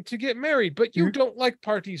we're going to get married, but you don't like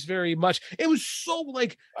parties very much. It was so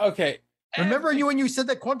like, okay. Remember you when you said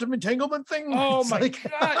that quantum entanglement thing? Oh It's my like-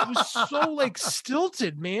 God. It was so like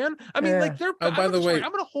stilted, man. I mean, like they're, by the way,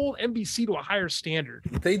 I'm going to hold NBC to a higher standard.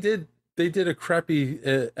 They did a crappy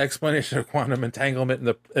explanation of quantum entanglement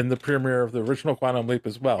in the premiere of the original Quantum Leap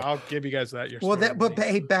as well. I'll give you guys that. But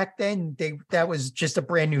hey, back then that was just a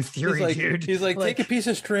brand new theory, dude. He's like, take a piece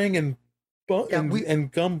of string and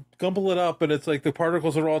gumble it up, and it's like the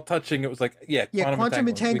particles are all touching. It was like, quantum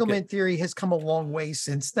entanglement theory has come a long way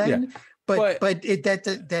since then. Yeah. But that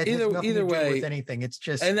has nothing to do way with anything. It's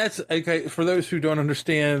just, and that's okay for those who don't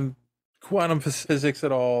understand quantum physics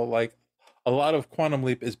at all. Like a lot of Quantum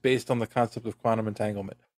Leap is based on the concept of quantum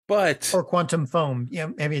entanglement, or quantum foam. Yeah,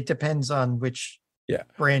 I mean it depends on which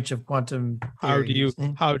branch of quantum theory.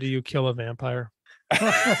 How do you kill a vampire?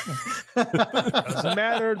 Doesn't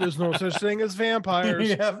matter. There's no such thing as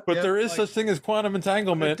vampires. There is such thing as quantum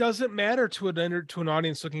entanglement. It doesn't matter to an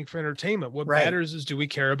audience looking for entertainment. What matters is, do we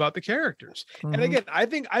care about the characters? Mm-hmm. And again, I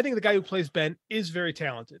think the guy who plays Ben is very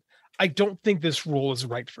talented. I don't think this role is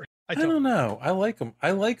right for him. I don't know. I like him.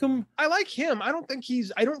 I like him. I don't think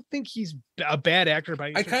he's a bad actor.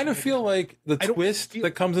 I kind of feel like the twist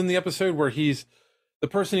that comes in the episode where the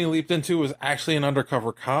person he leaped into was actually an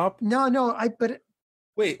undercover cop.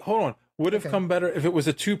 Wait, hold on. Would have come better if it was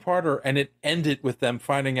a two-parter and it ended with them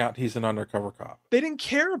finding out he's an undercover cop. They didn't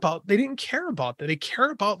care about that. They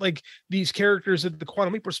care about like these characters that the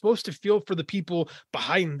Quantum Leap were supposed to feel for the people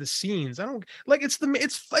behind the scenes. I don't like it's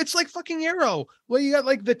like fucking Arrow. Well, you got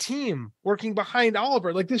like the team working behind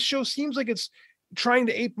Oliver. Like this show seems like it's trying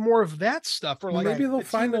to ape more of that stuff, or like maybe they'll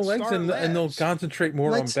find the legs and they'll concentrate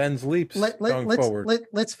more on Ben's leaps going forward.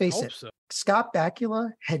 Let's face it. Scott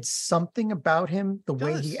Bakula had something about him, the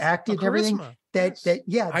way he acted and everything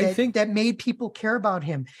that made people care about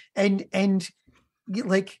him. And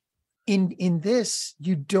like in this,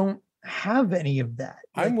 you don't have any of that.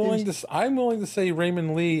 I'm willing to say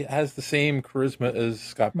Raymond Lee has the same charisma as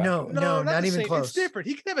Scott Bakula. No, not even close. It's different.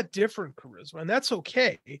 He can have a different charisma, and that's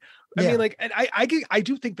okay. I mean, like, and I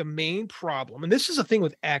do think the main problem, and this is the thing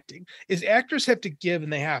with acting, is actors have to give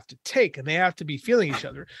and they have to take, and they have to be feeling each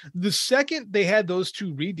other. The second they had those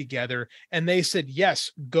two read together and they said, yes,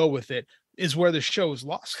 go with it, is where the show is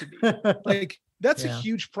lost to me. Like, that's a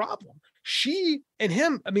huge problem. She and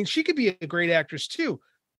him, I mean, she could be a great actress too.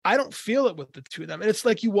 I don't feel it with the two of them. And it's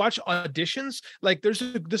like you watch auditions, like there's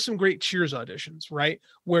some great Cheers auditions, right?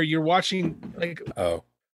 Where you're watching like, oh,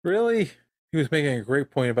 really? He was making a great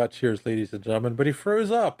point about Cheers, ladies and gentlemen, but he froze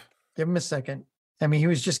up. Give him a second. I mean, he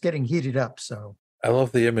was just getting heated up. So I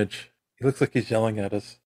love the image. He looks like he's yelling at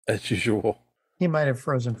us as usual. He might have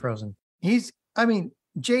frozen.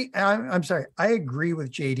 I'm sorry. I agree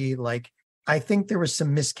with JD. Like, I think there was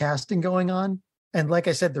some miscasting going on. And like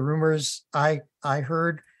I said, the rumors I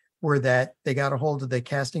heard were that they got a hold of the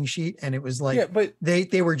casting sheet and it was like, but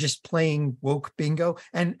they were just playing woke bingo.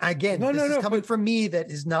 And again, this is coming from me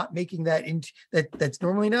that is not making that into that's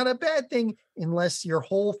normally not a bad thing unless your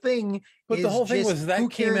whole thing. But the whole thing was that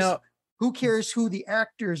came out. Who cares who the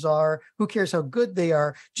actors are? Who cares how good they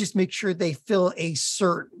are? Just make sure they fill a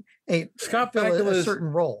certain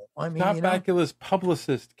role. I mean, Scott Bakula's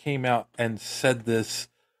publicist came out and said this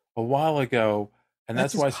a while ago. And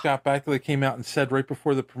that's why Scott Bakula came out and said right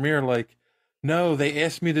before the premiere, like, no, they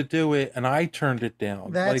asked me to do it and I turned it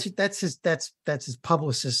down. That's his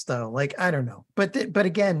publicist though. Like, I don't know. But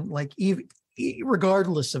again, like even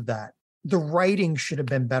regardless of that, the writing should have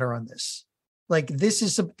been better on this. Like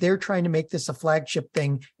they're trying to make this a flagship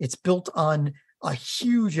thing. It's built on a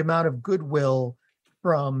huge amount of goodwill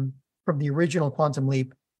from the original Quantum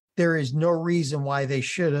Leap. There is no reason why they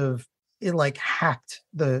should have hacked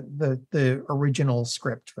the original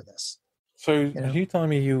script for this. So are you telling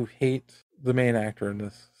me you hate the main actor in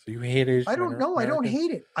this? So you hate Asian? I don't know. I don't hate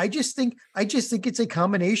it. I just think it's a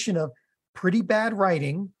combination of pretty bad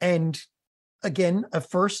writing and, again, a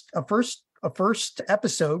first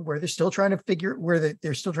episode where they're still trying to figure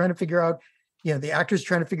out, the actors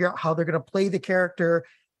trying to figure out how they're going to play the character.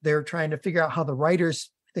 They're trying to figure out how the writers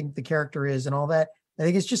think the character is and all that. I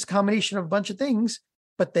think it's just a combination of a bunch of things,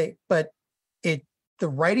 but the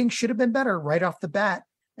writing should have been better right off the bat.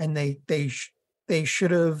 And they should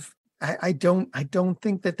have, I don't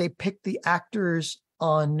think that they picked the actors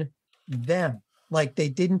on them. Like, they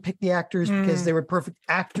didn't pick the actors because they were perfect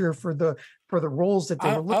actor for the roles that they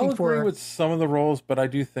were looking for. I'll agree with some of the roles, but I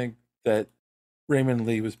do think that Raymond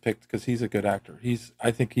Lee was picked because he's a good actor. I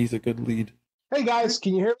think he's a good lead. Hey guys,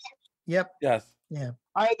 can you hear me? Yep. Yes. Yeah.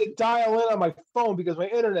 I had to dial in on my phone because my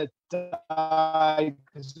internet died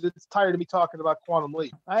because it's tired of me talking about Quantum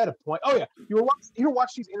Leap. I had a point. Oh yeah, you ever watch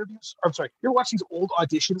these interviews? I'm sorry, you ever watch these old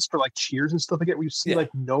auditions for like Cheers and stuff like that where you see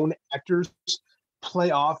like known actors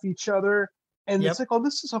play off each other, and it's like, oh,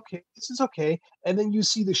 this is okay, and then you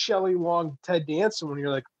see the Shelley Long Ted Danson when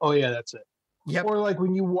you're like, oh yeah, that's it. Yep. Or like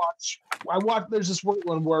when you watch, there's this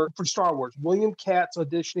one where for Star Wars, William Katz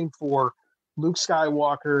auditioning for Luke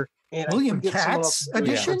Skywalker. And William Katz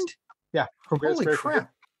auditioned? Yeah. Holy crap.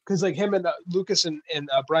 Because like him and Lucas and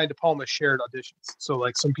Brian De Palma shared auditions. So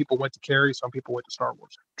like some people went to Carrie, some people went to Star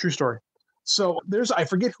Wars. True story. So I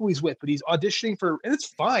forget who he's with, but he's auditioning for, and it's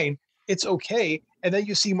fine. It's okay. And then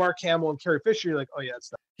you see Mark Hamill and Carrie Fisher. You're like, oh yeah, it's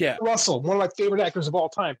that. Yeah. Russell, one of my favorite actors of all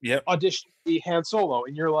time. Yep. Auditioning to be Han Solo.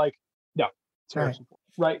 And you're like, no, it's Harrison Ford.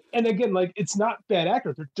 Right. And again, like, it's not bad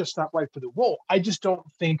actors. They're just not right for the role. I just don't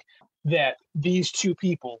think that these two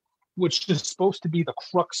people, which is supposed to be the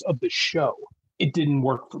crux of the show, it didn't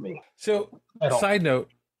work for me. So, side note,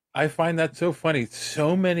 I find that so funny.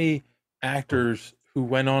 So many actors who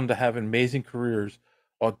went on to have amazing careers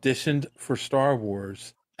auditioned for Star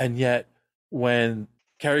Wars, and yet when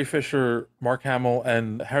Carrie Fisher, Mark Hamill,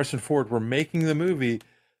 and Harrison Ford were making the movie,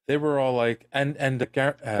 they were all like,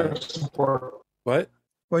 what?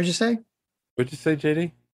 What did you say? What'd you say,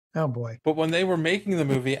 JD? Oh boy! But when they were making the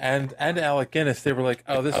movie and Alec Guinness, they were like,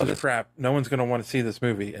 "Oh, this is crap. No one's going to want to see this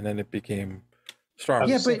movie." And then it became Star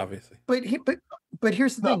Wars, obviously. But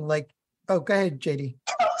here's the thing. Like, oh, go ahead, JD.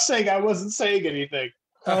 I wasn't saying anything.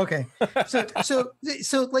 Oh, okay. So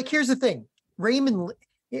like, here's the thing. Raymond,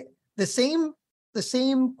 the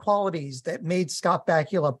same qualities that made Scott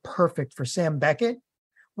Bakula perfect for Sam Beckett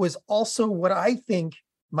was also what I think,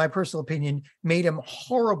 my personal opinion, made him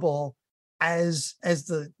horrible as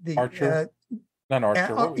the Archer? Not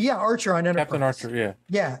Archer. Archer on Enterprise. Captain Archer,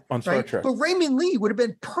 yeah, on Star Trek. But Raymond Lee would have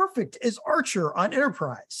been perfect as Archer on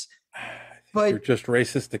Enterprise. But you're just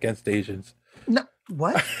racist against Asians. No,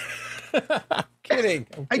 what? I'm kidding.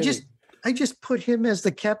 I just put him as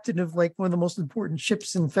the captain of like one of the most important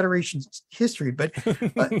ships in Federation's history. But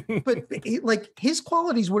like, his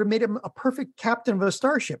qualities would have made him a perfect captain of a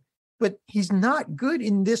starship. But he's not good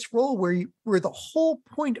in this role where the whole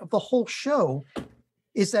point of the whole show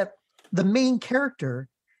is that the main character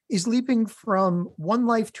is leaping from one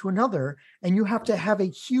life to another, and you have to have a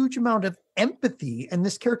huge amount of empathy. And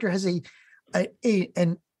this character has an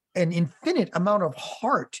infinite amount of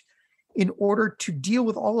heart in order to deal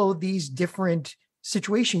with all of these different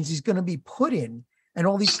situations he's going to be put in, and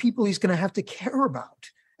all these people he's going to have to care about.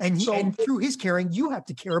 And through his caring, you have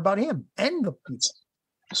to care about him and the people.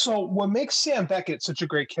 So what makes Sam Beckett such a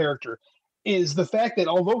great character is the fact that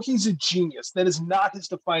although he's a genius, that is not his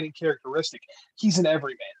defining characteristic. He's an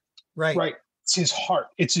everyman. Right. It's his heart.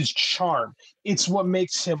 It's his charm. It's what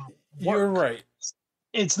makes him work. You're right.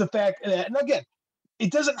 It's the fact that, and again,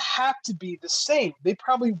 it doesn't have to be the same. They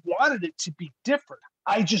probably wanted it to be different.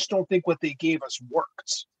 I just don't think what they gave us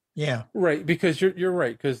worked. Yeah. Right. Because you're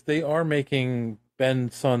right. Because they are making Ben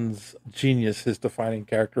Son's genius his defining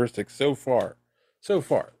characteristic so far.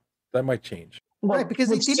 That might change. Right, because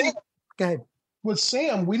they didn't. Go ahead. With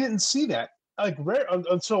Sam, we didn't see that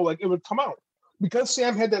until like it would come out. Because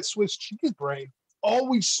Sam had that Swiss cheese brain, all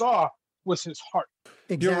we saw was his heart.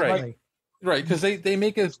 Exactly. You're right. Right, because they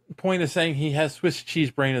make a point of saying he has Swiss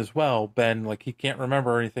cheese brain as well, Ben, like he can't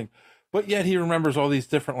remember anything. But yet he remembers all these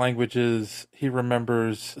different languages. He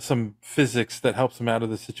remembers some physics that helps him out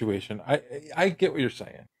of the situation. I get what you're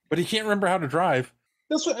saying. But he can't remember how to drive.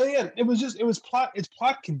 That's what, again, it's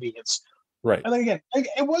plot convenience. Right. And again,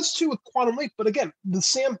 it was too with Quantum Leap, but again, the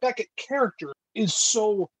Sam Beckett character is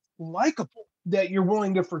so likable that you're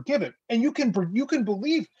willing to forgive him. And you can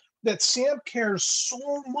believe that Sam cares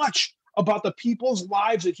so much about the people's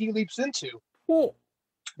lives that he leaps into,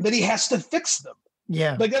 that he has to fix them.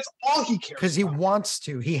 Yeah. Like that's all he cares. Because he wants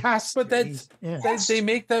to. He has to. But they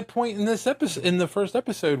make that point in this episode, in the first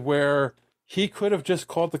episode, where he could have just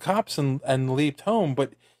called the cops and leaped home,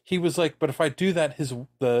 but he was like, but if I do that, the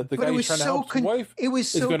guy who's trying to help his wife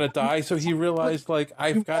is going to die. So he realized, like,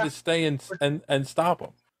 I've got to stay and stop him.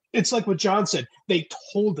 It's like what John said. They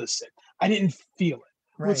told us it. I didn't feel it.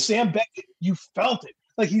 Right. With Sam Beckett, you felt it.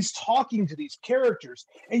 Like he's talking to these characters,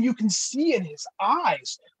 and you can see in his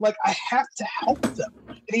eyes, like, I have to help them.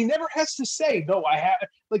 And he never has to say, no, I have.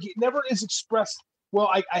 Like, it never is expressed,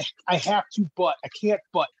 well, I have to, but I can't,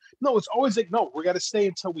 but. No, it's always like, no, we got to stay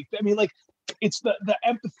until we. I mean, like, it's the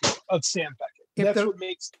empathy of Sam Beckett. That's what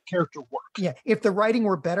makes the character work. Yeah. If the writing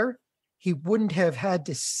were better, he wouldn't have had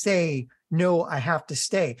to say, no, I have to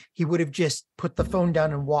stay. He would have just put the phone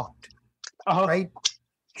down and walked. Right?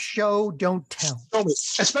 Show, don't tell.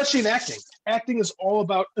 Especially in acting. Acting is all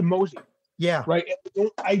about emotion. Yeah. Right.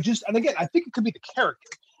 And again, I think it could be the character.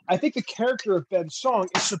 I think the character of Ben Song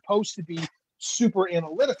is supposed to be super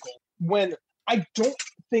analytical when I don't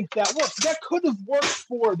think that works. That could have worked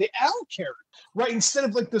for the Al character, right? Instead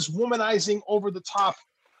of like this womanizing over the top,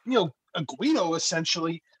 a Guido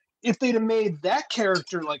essentially. If they'd have made that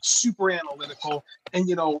character like super analytical and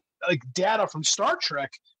like Data from Star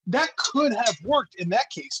Trek, that could have worked in that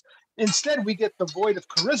case. Instead, we get the void of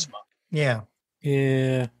charisma. Yeah.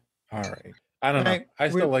 Yeah. All right. I don't know. I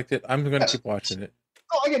still liked it. I'm going to keep watching it.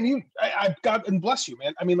 Oh, again, I've got, and bless you,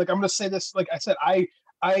 man. I mean, like, I'm going to say this, like I said, I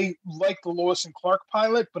like the Lois and Clark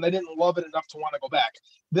pilot, but I didn't love it enough to want to go back.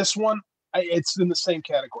 This one, it's in the same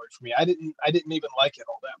category for me. I didn't even like it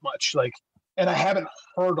all that much. Like, and I haven't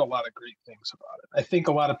heard a lot of great things about it. I think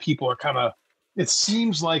a lot of people are kind of, it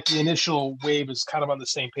seems like the initial wave is kind of on the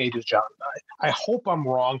same page as John and I. I hope I'm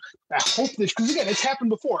wrong. I hope this, because again, it's happened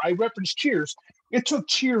before. I referenced Cheers. It took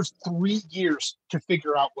Cheers 3 years to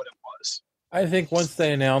figure out what it was. I think once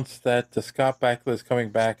they announce that the Scott Bakula is coming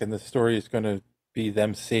back and the story is going to be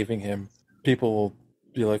them saving him, people will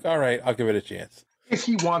be like, all right, I'll give it a chance. If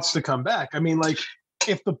he wants to come back. I mean, like,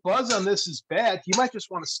 if the buzz on this is bad, he might just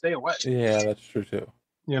want to stay away. Yeah, that's true too.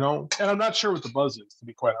 And I'm not sure what the buzz is, to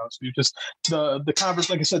be quite honest with you. Just the conference,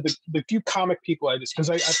 like I said, the few comic people because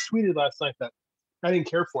I tweeted last night that I didn't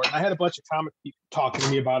care for it. And I had a bunch of comic people talking to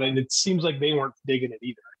me about it, and it seems like they weren't digging it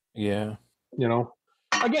either. Yeah.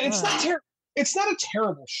 Again, it's not terrible. It's not a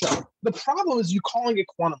terrible show. The problem is you calling it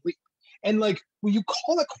Quantum Leap. And like when you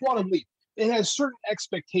call it Quantum Leap, it has certain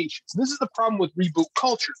expectations. This is the problem with reboot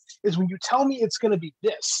culture, is when you tell me it's going to be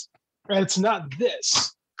this and it's not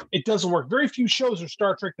this, it doesn't work. Very few shows are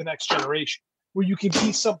Star Trek The Next Generation, where you can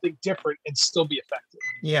be something different and still be effective.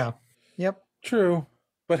 Yeah. Yep. True.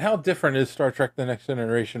 But how different is Star Trek The Next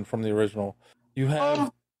Generation from the original? You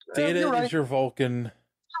have Data is your Vulcan.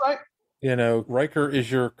 You're right. Riker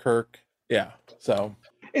is your Kirk. Yeah. So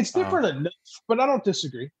it's different enough, but I don't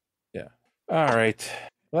disagree. Yeah. All right.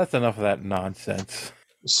 Well, that's enough of that nonsense.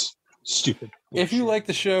 Stupid. If you like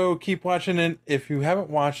the show, keep watching it. If you haven't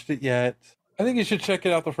watched it yet, I think you should check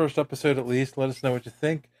it out, the first episode at least. Let us know what you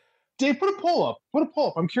think. Dave, put a poll up.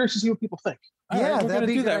 I'm curious to see what people think. All right, that'd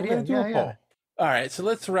be a good idea. We're going to do a poll. All right, so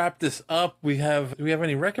let's wrap this up. Do we have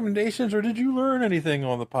any recommendations, or did you learn anything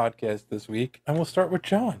on the podcast this week? And we'll start with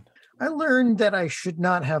John. I learned that I should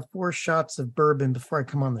not have 4 shots of bourbon before I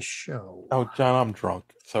come on the show. Oh, John, I'm drunk,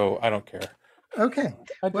 so I don't care. Okay.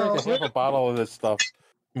 I drank half a bottle of this stuff.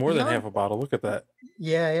 More than half a bottle. Look at that.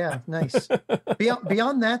 Yeah, nice.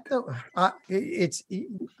 Beyond that, though,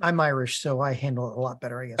 I'm Irish, so I handle it a lot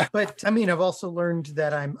better, I guess. But I mean, I've also learned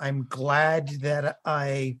that I'm glad that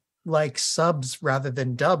I like subs rather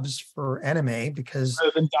than dubs for anime, because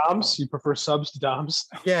rather than doms, you prefer subs to doms.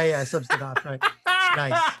 Yeah, subs to doms. Right.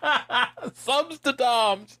 Nice. Subs to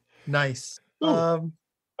doms. Nice. Too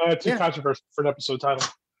controversial for an episode title.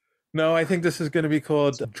 No, I think this is going to be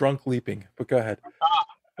called Drunk Leaping. But go ahead.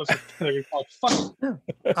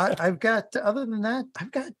 I've got. Other than that,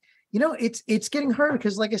 I've got. It's getting harder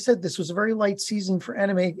because, like I said, this was a very light season for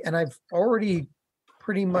anime, and I've already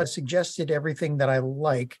pretty much suggested everything that I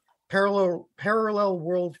like. Parallel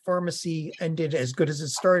World Pharmacy ended as good as it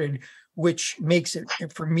started, which makes it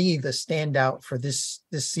for me the standout for this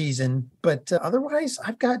season. But otherwise,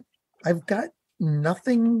 I've got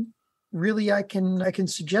nothing really I can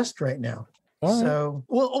suggest right now. All so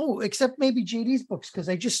right. Except maybe JD's books, because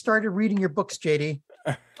I just started reading your books, JD.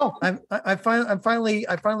 I finally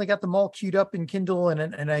got them all queued up in Kindle,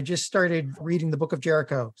 and I just started reading the Book of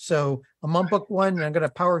Jericho. So I'm on book 1, and I'm going to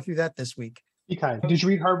power through that this week. Be kind. Did you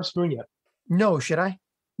read Harvest Moon yet? No, should I?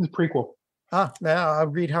 The prequel. Now I'll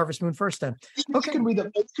read Harvest Moon first then. Okay. You can read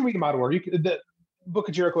them out of order. Book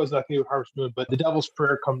of Jericho has nothing to do with Harvest Moon, but The Devil's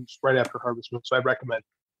Prayer comes right after Harvest Moon, so I recommend.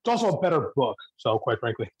 It's also a better book, so quite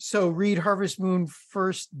frankly. So read Harvest Moon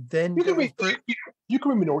first, then you can read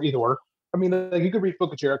either order. I mean, like, you could read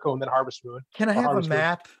Book of Jericho and then Harvest Moon. Can I have Harvest a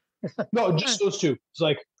map? No, just those two. It's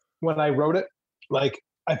like when I wrote it, like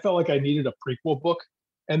I felt like I needed a prequel book,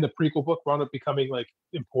 and the prequel book wound up becoming like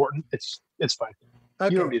important. It's fine.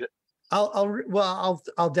 Okay. You don't need it. I'll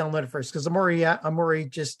download it first because I'm already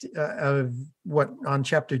just on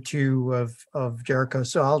chapter 2 of Jericho.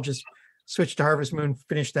 So I'll just switch to Harvest Moon,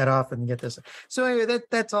 finish that off, and get this. So anyway,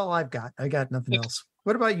 that's all I've got. I got nothing else.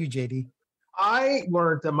 What about you, JD? I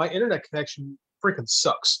learned that my internet connection freaking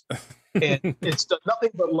sucks, and it's done nothing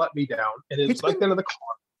but let me down. And it's like that in the car.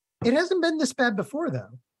 It hasn't been this bad before, though.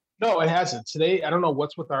 No, it hasn't. Today, I don't know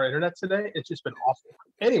what's with our internet today. It's just been awful.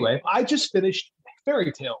 Anyway, I just finished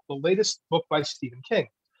Fairy Tale, the latest book by Stephen King.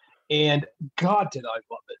 And God, did I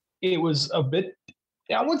love it. It was a bit,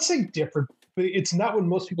 I wouldn't say different, but it's not what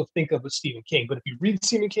most people think of as Stephen King. But if you read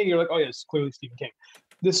Stephen King, you're like, oh, yeah, it's clearly Stephen King.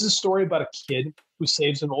 This is a story about a kid who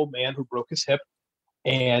saves an old man who broke his hip.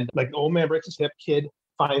 And like the old man breaks his hip, kid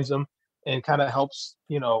finds him and kind of helps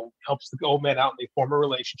the old man out, and they form a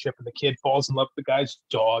relationship, and the kid falls in love with the guy's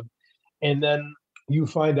dog. And then you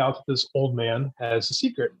find out that this old man has a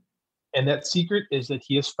secret. And that secret is that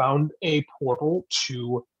he has found a portal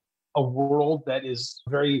to a world that is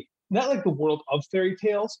very, not like the world of fairy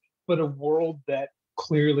tales, but a world that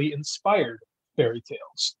clearly inspired fairy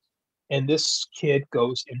tales. And this kid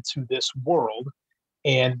goes into this world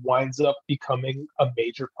and winds up becoming a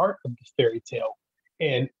major part of the fairy tale.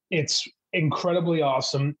 And it's incredibly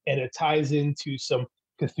awesome. And it ties into some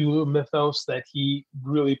Cthulhu mythos that he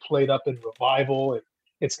really played up in Revival. And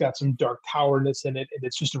it's got some Dark Towerness in it. And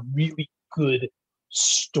it's just a really good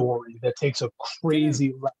story that takes a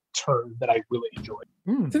crazy left turn that I really enjoyed.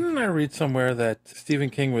 Didn't I read somewhere that Stephen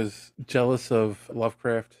King was jealous of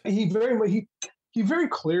Lovecraft? He very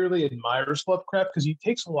clearly admires Lovecraft because he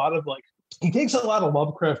takes a lot of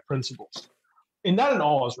Lovecraft principles, and not in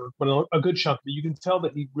all his work, but a good chunk of it. You can tell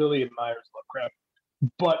that he really admires Lovecraft,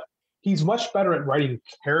 but he's much better at writing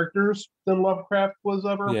characters than Lovecraft was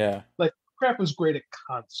ever. Yeah, like Lovecraft was great at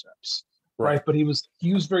concepts, right? But he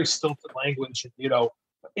used very stilted language, and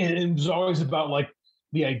and it was always about like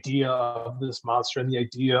the idea of this monster and the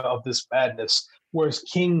idea of this madness, whereas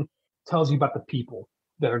King tells you about the people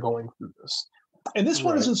that are going through this. And this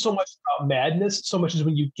one isn't so much about madness, so much as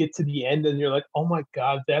when you get to the end and you're like, oh my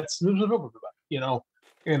God, that's and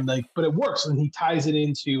like, but it works, and he ties it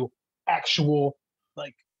into actual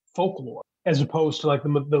like folklore as opposed to like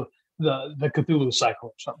the Cthulhu cycle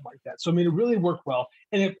or something like that. So I mean, it really worked well.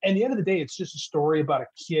 And at the end of the day, it's just a story about a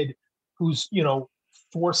kid who's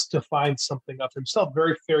forced to find something of himself.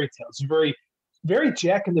 Very fairy tales, very, very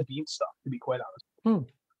Jack and the Beanstalk, to be quite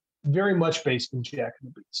honest. Very much based in Jack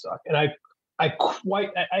and the Beanstalk. And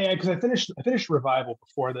because I finished Revival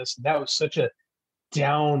before this, and that was such a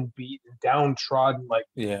downbeat, downtrodden,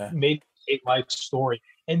 made life story.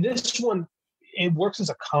 And this one, it works as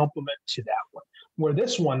a complement to that one. Where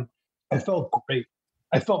this one, I felt great.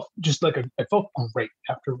 I felt great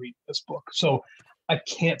after reading this book. So I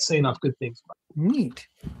can't say enough good things about it. Neat.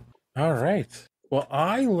 All right. Well,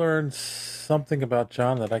 I learned something about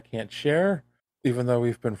John that I can't share. Even though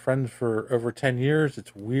we've been friends for over 10 years,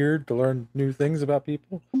 it's weird to learn new things about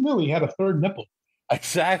people. No, he had a third nipple.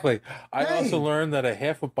 Exactly. I also learned that a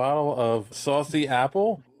half a bottle of saucy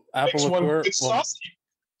apple liqueur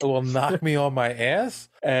will knock me on my ass.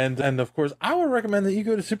 And of course, I would recommend that you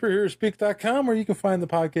go to superheroespeak.com, where you can find the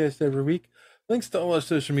podcast every week. Links to all our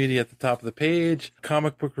social media at the top of the page.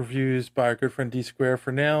 Comic book reviews by our good friend D Square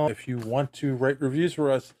for now. If you want to write reviews for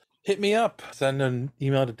us, hit me up. Send an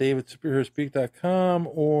email to dave@superheroespeak.com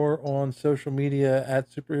or on social media at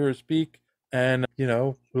superheroespeak. And,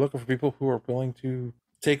 we're looking for people who are willing to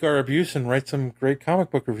take our abuse and write some great comic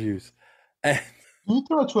book reviews. And can you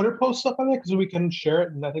throw a Twitter post up on there because we can share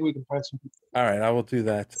it, and I think we can find some people. All right, I will do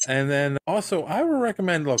that. And then also, I would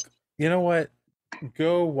recommend, look, you know what?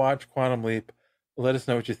 Go watch Quantum Leap. Let us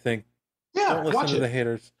know what you think. Yeah, don't listen to the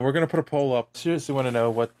haters. We're going to put a poll up. Seriously want to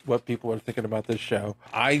know what people are thinking about this show.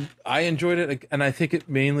 I enjoyed it, and I think it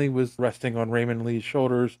mainly was resting on Raymond Lee's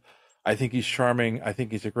shoulders. I think he's charming. I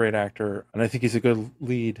think he's a great actor, and I think he's a good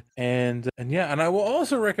lead. And I will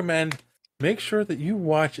also recommend, make sure that you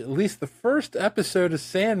watch at least the first episode of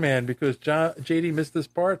Sandman, because JD missed this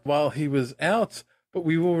part while he was out. But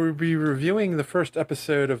we will be reviewing the first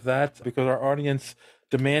episode of that because our audience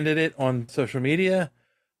demanded it on social media.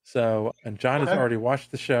 So, and John has already watched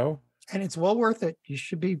the show. And it's well worth it. You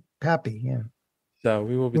should be happy. Yeah. So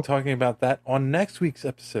we will be talking about that on next week's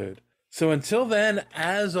episode So until then,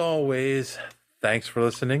 as always, thanks for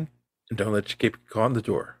listening, and don't let your cape go on the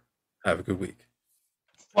door. Have a good week.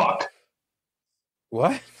 Fuck.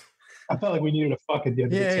 What? I felt like we needed a fuck at the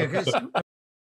end of this episode.